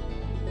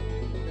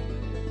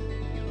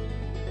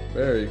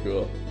 Very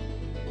cool.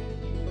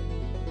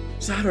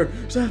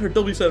 Saturn! Saturn!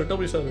 W Saturn!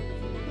 W Saturn!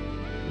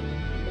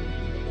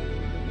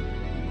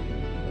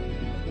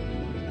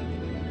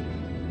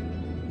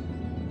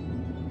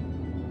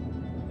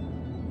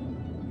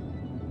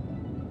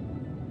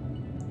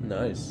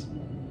 Nice.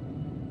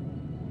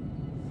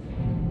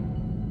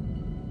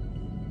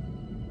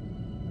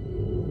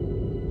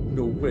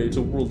 No way, it's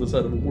a world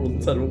inside of a world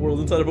inside of a world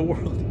inside of a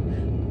world.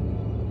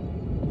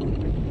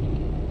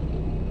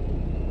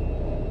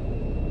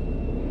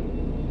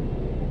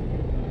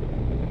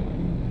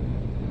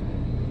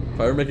 If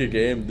I ever make a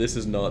game, this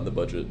is not in the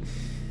budget.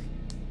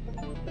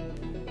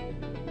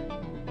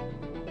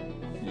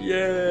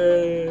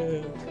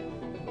 Yeah.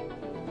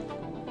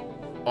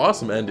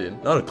 Awesome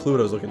ending. Not a clue what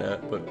I was looking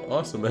at, but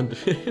awesome ending.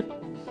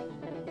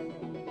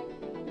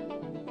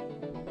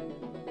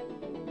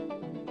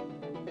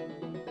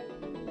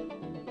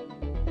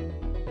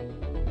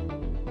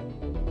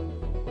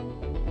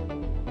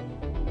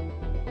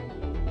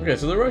 Okay,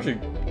 so there were actually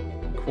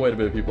quite a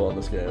bit of people on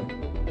this game,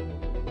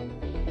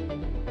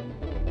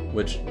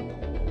 which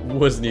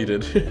was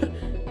needed.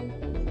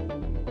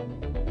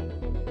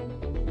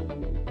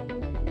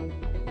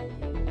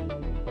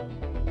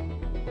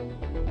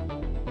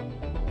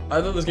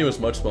 I thought this game was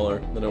much smaller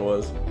than it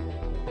was.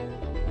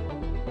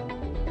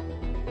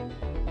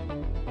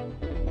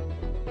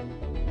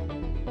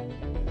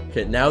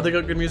 Okay, now they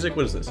got good music.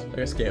 What is this? I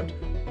got scammed.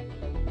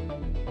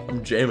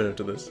 I'm jamming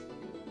into this.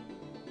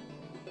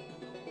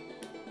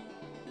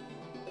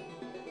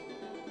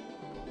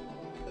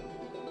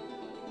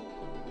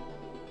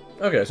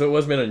 Okay, so it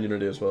was made on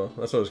Unity as well.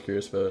 That's what I was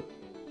curious about.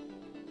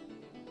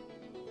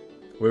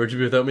 Where would you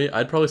be without me?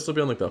 I'd probably still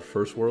be on like the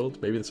first world,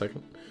 maybe the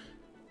second.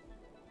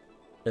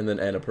 And then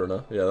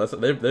Annapurna. Yeah, that's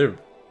they're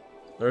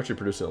actually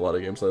producing a lot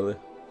of games lately.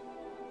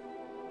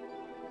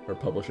 Or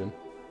publishing.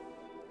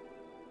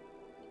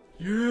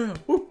 Yeah!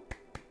 Woo!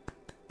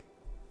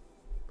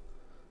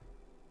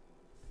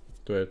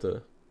 Do I have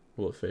to...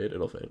 Will it fade?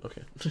 It'll fade.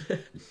 Okay.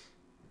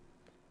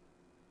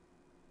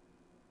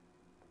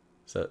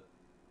 Is that...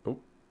 Oh.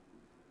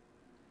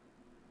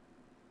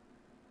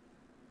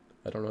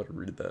 I don't know how to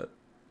read that.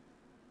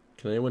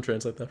 Can anyone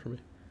translate that for me?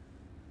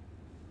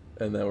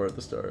 And then we're at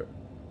the start.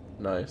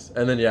 Nice.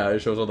 And then, yeah, it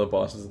shows all the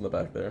bosses in the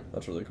back there.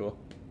 That's really cool.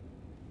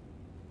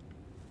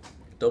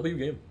 W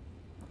game.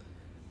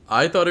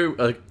 I thought it,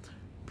 like,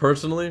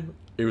 personally,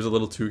 it was a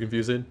little too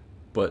confusing,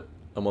 but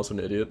I'm also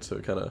an idiot,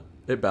 so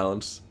it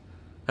balanced.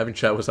 Having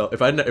chat was help.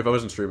 If I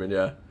wasn't streaming,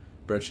 yeah,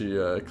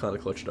 Branchy kind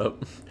of clutched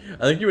up.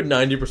 I think you had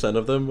 90%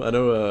 of them. I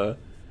know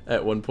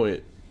at one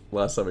point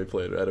last time we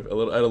played, I had a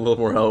little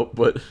more help,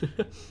 but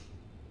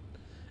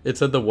it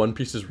said the One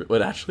Piece is.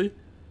 Wait, actually,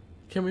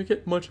 can we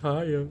get much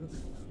higher?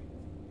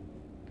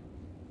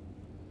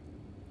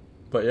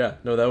 But yeah,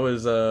 no, that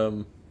was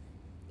there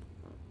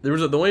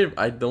was the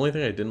only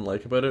thing I didn't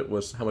like about it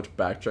was how much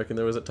backtracking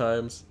there was at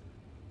times.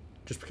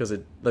 Just because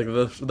it, like,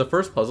 the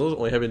first puzzles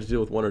only having to deal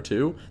with one or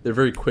two, they're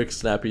very quick,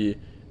 snappy,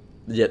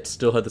 yet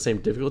still had the same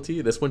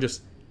difficulty. This one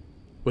just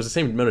was the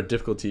same amount of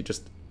difficulty,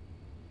 just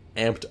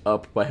amped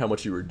up by how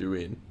much you were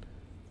doing.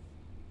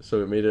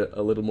 So it made it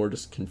a little more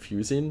just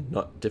confusing,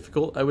 not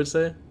difficult, I would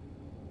say.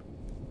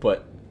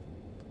 But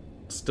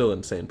still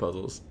insane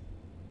puzzles.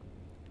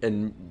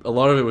 And a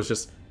lot of it was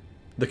just,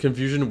 the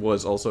confusion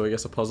was also, I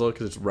guess, a puzzle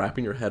because it's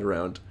wrapping your head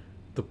around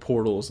the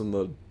portals and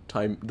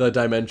the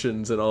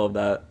dimensions and all of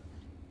that.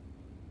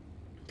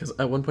 Because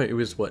at one point it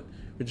was what?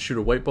 We had to shoot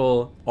a white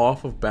ball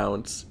off of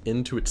bounce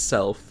into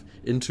itself,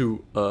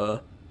 into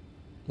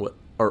what?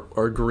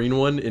 Our green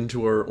one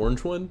into our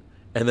orange one,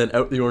 and then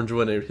out the orange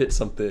one and it would hit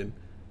something.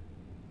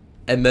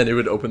 And then it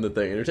would open the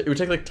thing. And it would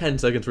take like 10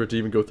 seconds for it to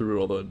even go through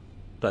all the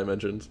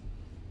dimensions.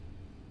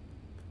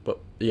 But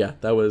yeah,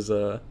 that was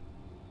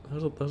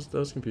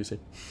confusing.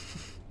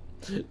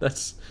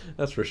 that's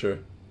for sure.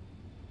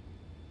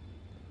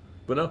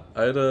 But no,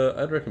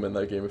 I'd recommend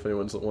that game if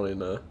anyone's wanting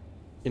a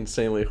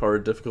insanely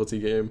hard difficulty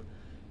game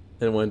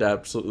and wanting to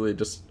absolutely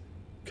just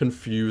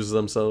confuse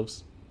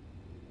themselves.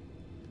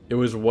 It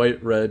was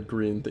white, red,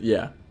 green.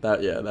 That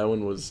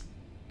one was.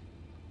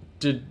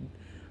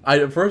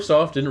 I first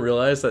off didn't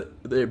realize that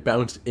it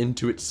bounced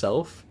into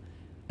itself,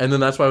 and then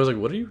that's why I was like,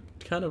 what are you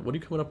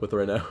coming up with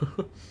right now?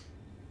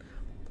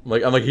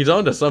 I'm like he's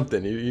onto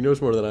something. He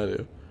knows more than I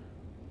do.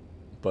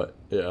 But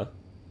yeah.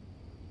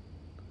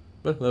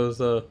 But that was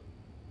a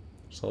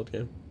solid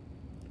game.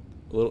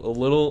 A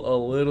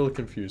little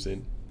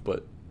confusing,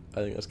 but I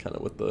think that's kind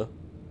of what the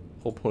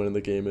whole point of the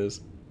game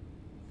is.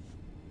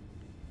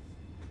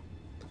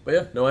 But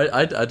yeah, no,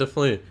 I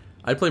definitely,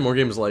 I'd play more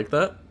games like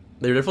that.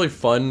 They're definitely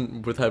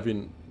fun with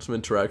having some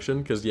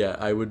interaction, because yeah,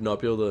 I would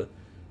not be able to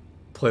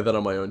play that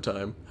on my own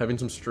time. Having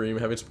some stream,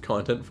 having some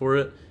content for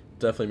it,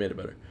 definitely made it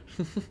better.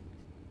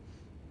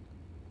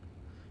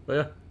 But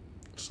yeah,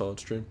 solid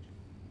stream.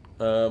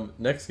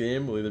 Next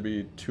game will either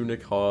be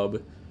Tunic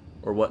Hob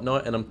or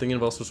whatnot, and I'm thinking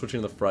of also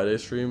switching the Friday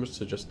streams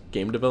to just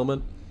game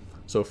development.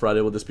 So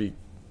Friday will just be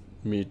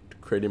me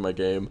creating my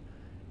game,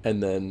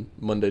 and then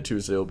Monday,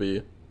 Tuesday will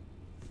be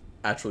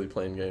actually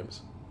playing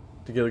games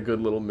to get a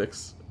good little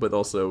mix, but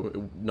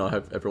also not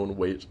have everyone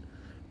wait.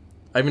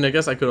 I mean, I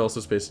guess I could also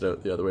space it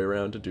out the other way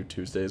around to do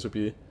Tuesdays would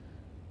be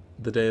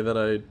the day that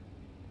I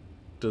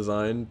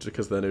designed,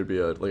 because then it would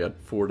be like a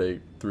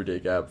 4-day, 3-day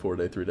gap,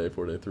 4-day, 3-day,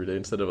 4-day, 3-day,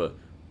 instead of a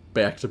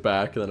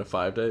back-to-back and then a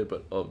 5-day,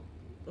 but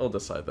I'll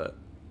decide that.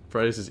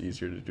 Fridays is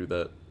easier to do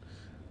that,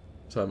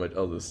 so I'll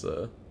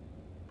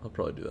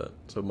probably do that.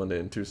 So Monday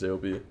and Tuesday will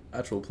be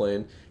actual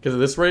playing, because at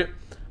this rate,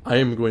 I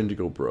am going to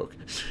go broke.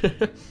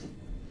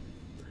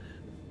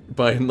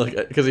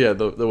 Because yeah,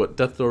 the what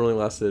Death Door only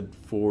lasted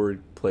 4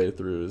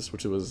 playthroughs,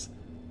 which was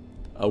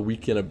a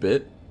week and a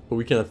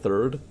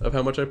third of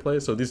how much I play.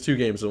 So these 2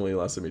 games only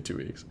lasted me 2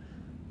 weeks.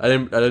 I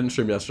didn't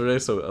stream yesterday,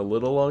 so a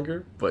little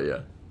longer, but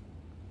yeah,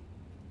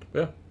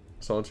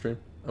 solid stream.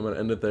 I'm gonna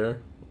end it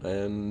there,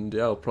 and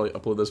yeah, I'll probably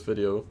upload this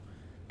video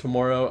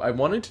tomorrow. I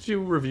wanted to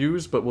do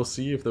reviews, but we'll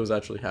see if those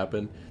actually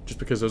happen, just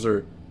because those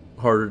are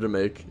harder to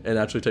make and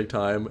actually take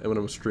time, and when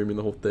I'm streaming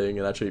the whole thing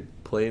and actually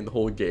playing the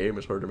whole game,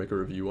 it's hard to make a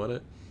review on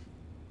it.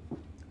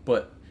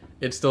 But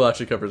it still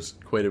actually covers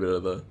quite a bit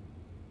of the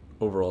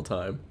overall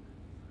time.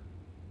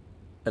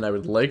 And I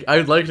would like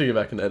to get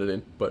back into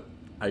editing, but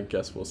I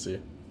guess we'll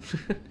see.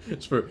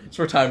 it's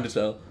for time to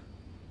tell.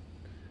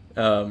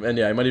 And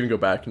yeah, I might even go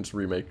back and just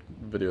remake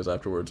videos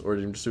afterwards, or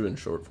even just do it in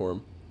short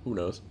form. Who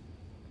knows?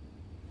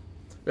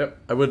 Yep,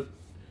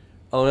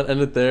 I'll end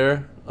it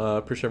there.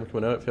 Appreciate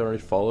everyone coming out. If you haven't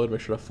already followed,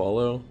 make sure to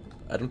follow.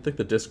 I don't think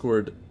the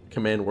Discord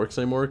command works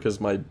anymore because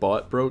my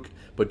bot broke,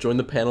 but join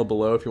the panel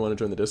below if you want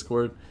to join the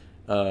Discord.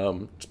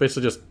 It's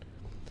basically just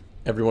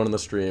everyone in the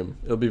stream.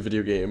 It'll be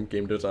video game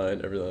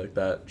design, everything like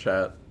that,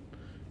 chat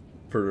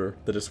for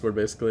the Discord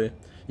basically.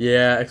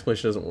 Yeah,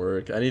 explanation doesn't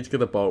work. I need to get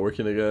the bot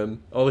working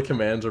again. All the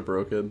commands are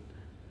broken.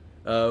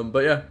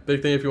 But yeah,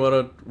 big thing if you want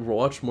to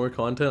watch more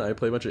content. I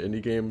play a bunch of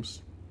indie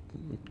games.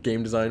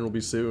 Game design will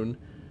be soon.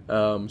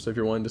 So if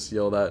you're wanting to see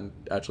all that and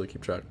actually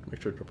keep track,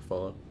 make sure to drop a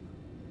follow.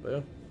 But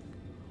yeah.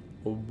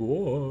 Oh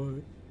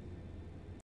boy.